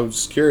 too. I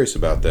was curious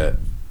about that.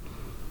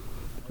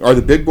 Are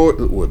the big boys?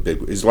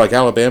 Is like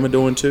Alabama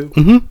doing too?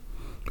 Mm-hmm.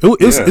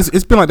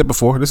 It's been like that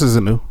before. This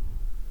isn't new.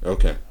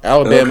 Okay,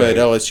 Alabama at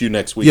LSU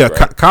next week. Yeah,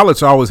 right?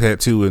 college always had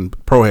two, and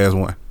pro has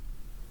one.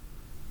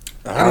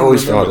 I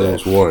always thought there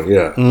was one.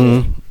 Yeah.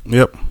 Mm-hmm.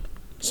 Yep.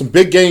 Some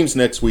big games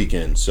next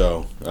weekend.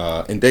 So,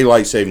 in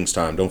daylight savings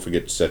time, don't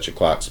forget to set your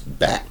clocks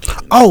back.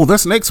 Oh,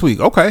 that's next week.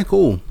 Okay,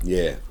 cool.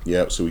 Yeah.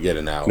 Yep. So we get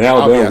an hour.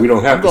 Now we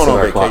don't have to set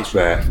our clocks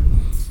back.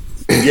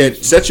 Yeah,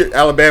 set your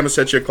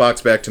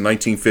clocks back to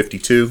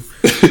 1952.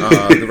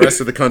 The rest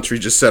of the country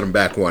just set them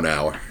back 1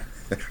 hour.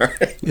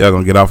 Right. Y'all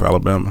gonna get off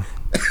Alabama?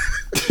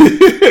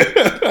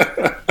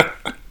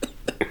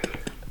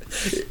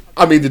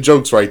 I mean, the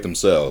jokes write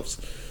themselves.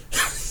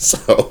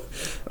 So,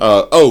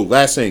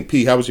 last thing,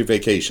 P, how was your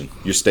vacation?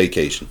 Your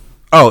staycation?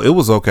 Oh, it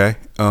was okay.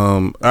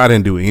 I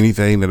didn't do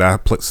anything that I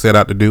set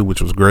out to do, which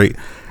was great.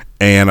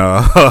 And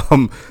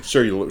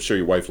sure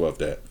your wife loved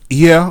that.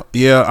 Yeah.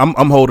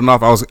 I'm holding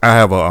off. I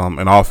have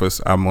an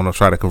office. I'm gonna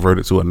try to convert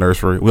it to a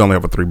nursery. We only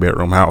have a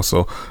 3-bedroom house,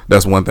 so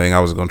that's one thing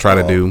I was gonna try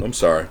to do. I'm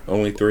sorry,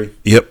 only 3.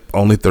 Yep,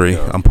 only 3.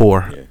 No. I'm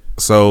poor, yeah.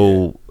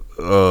 so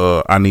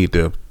I need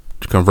to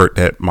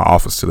convert my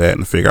office to that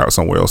and figure out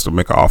somewhere else to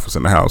make an office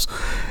in the house.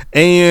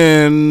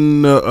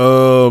 And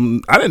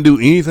I didn't do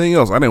anything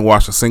else. I didn't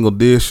wash a single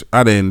dish.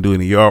 I didn't do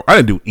any yard. I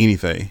didn't do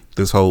anything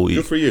this whole week.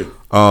 Good for you.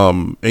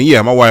 And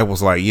yeah, my wife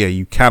was like, yeah,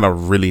 you kind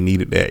of really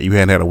needed that. You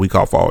hadn't had a week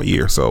off all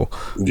year. So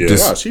yeah.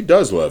 Wow, she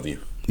does love you.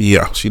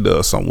 Yeah, she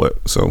does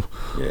somewhat. So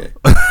yeah.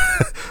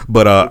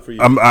 But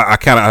I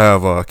kind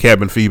of have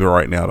cabin fever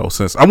right now though.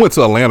 Since I went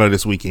to Atlanta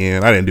this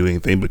weekend, I didn't do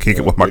anything but kick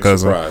it with my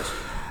cousin.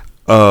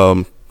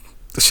 Surprise.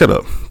 Shut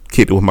up.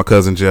 Kicked it with my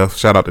cousin Jeff.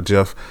 Shout out to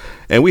Jeff.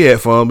 And we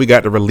had fun. We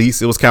got the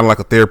release. It was kind of like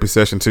a therapy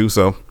session too.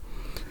 So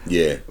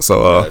yeah.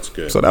 So that's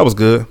good. So that was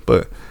good.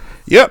 But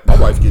yep. My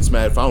wife gets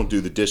mad if I don't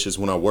do the dishes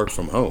when I work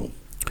from home.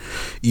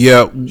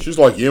 Yeah. She's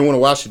like, you didn't want to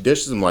wash the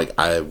dishes? I'm like,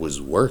 I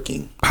was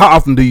working. How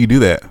often do you do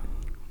that?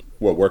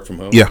 What, work from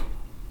home? Yeah.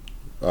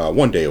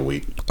 1 day a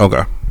week.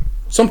 Okay.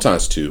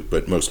 Sometimes 2,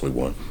 but mostly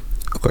 1.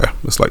 Okay.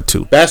 It's like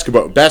 2.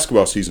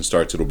 Basketball season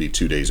starts, it'll be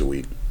 2 days a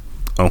week.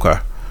 Okay.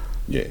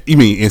 Yeah. You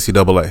mean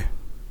NCAA?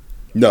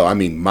 No, I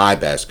mean my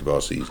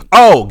basketball season.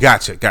 Oh,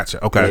 gotcha.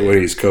 Okay. When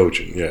he's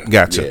coaching, yeah.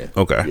 Gotcha. Yeah.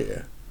 Okay.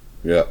 Yeah.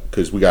 Yeah,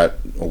 because we got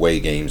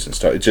away games and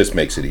stuff. It just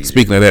makes it easy.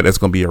 Speaking of that, that's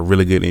going to be a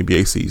really good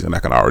NBA season. I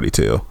can already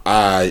tell.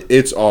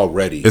 It's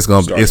already. It's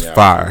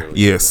fire. Really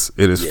yes,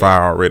 it is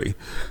fire already.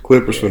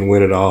 Clippers finna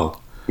win it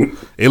all.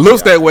 It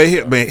looks that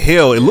way, man.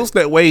 Hell, it looks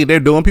that way. They're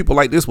doing people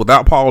like this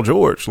without Paul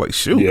George. Like,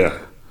 shoot. Yeah.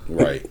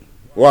 Right.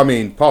 Well, I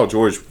mean, Paul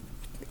George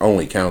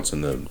only counts in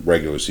the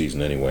regular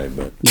season anyway,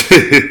 but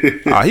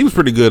he was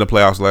pretty good in the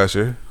playoffs last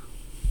year.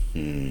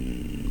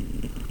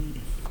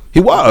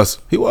 He was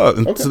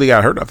until he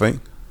got hurt, I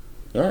think.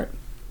 All right.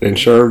 And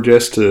Sherm,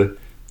 just to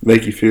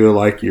make you feel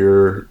like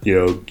you're,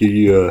 give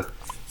you a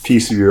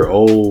piece of your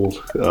old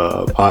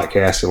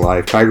podcasting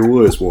life, Tiger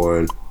Woods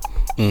won.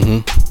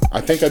 Mm-hmm.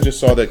 I think I just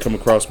saw that come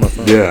across my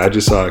phone. Yeah, I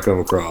just saw it come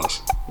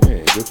across.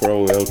 Yeah, good for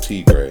old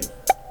LT Gray.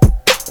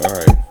 All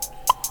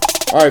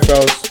right,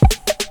 fellas.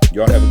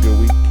 Y'all have a good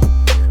week,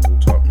 and we'll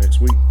talk next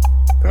week.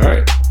 All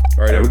right.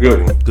 Have a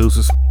good one.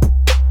 Deuces.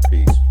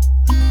 Peace.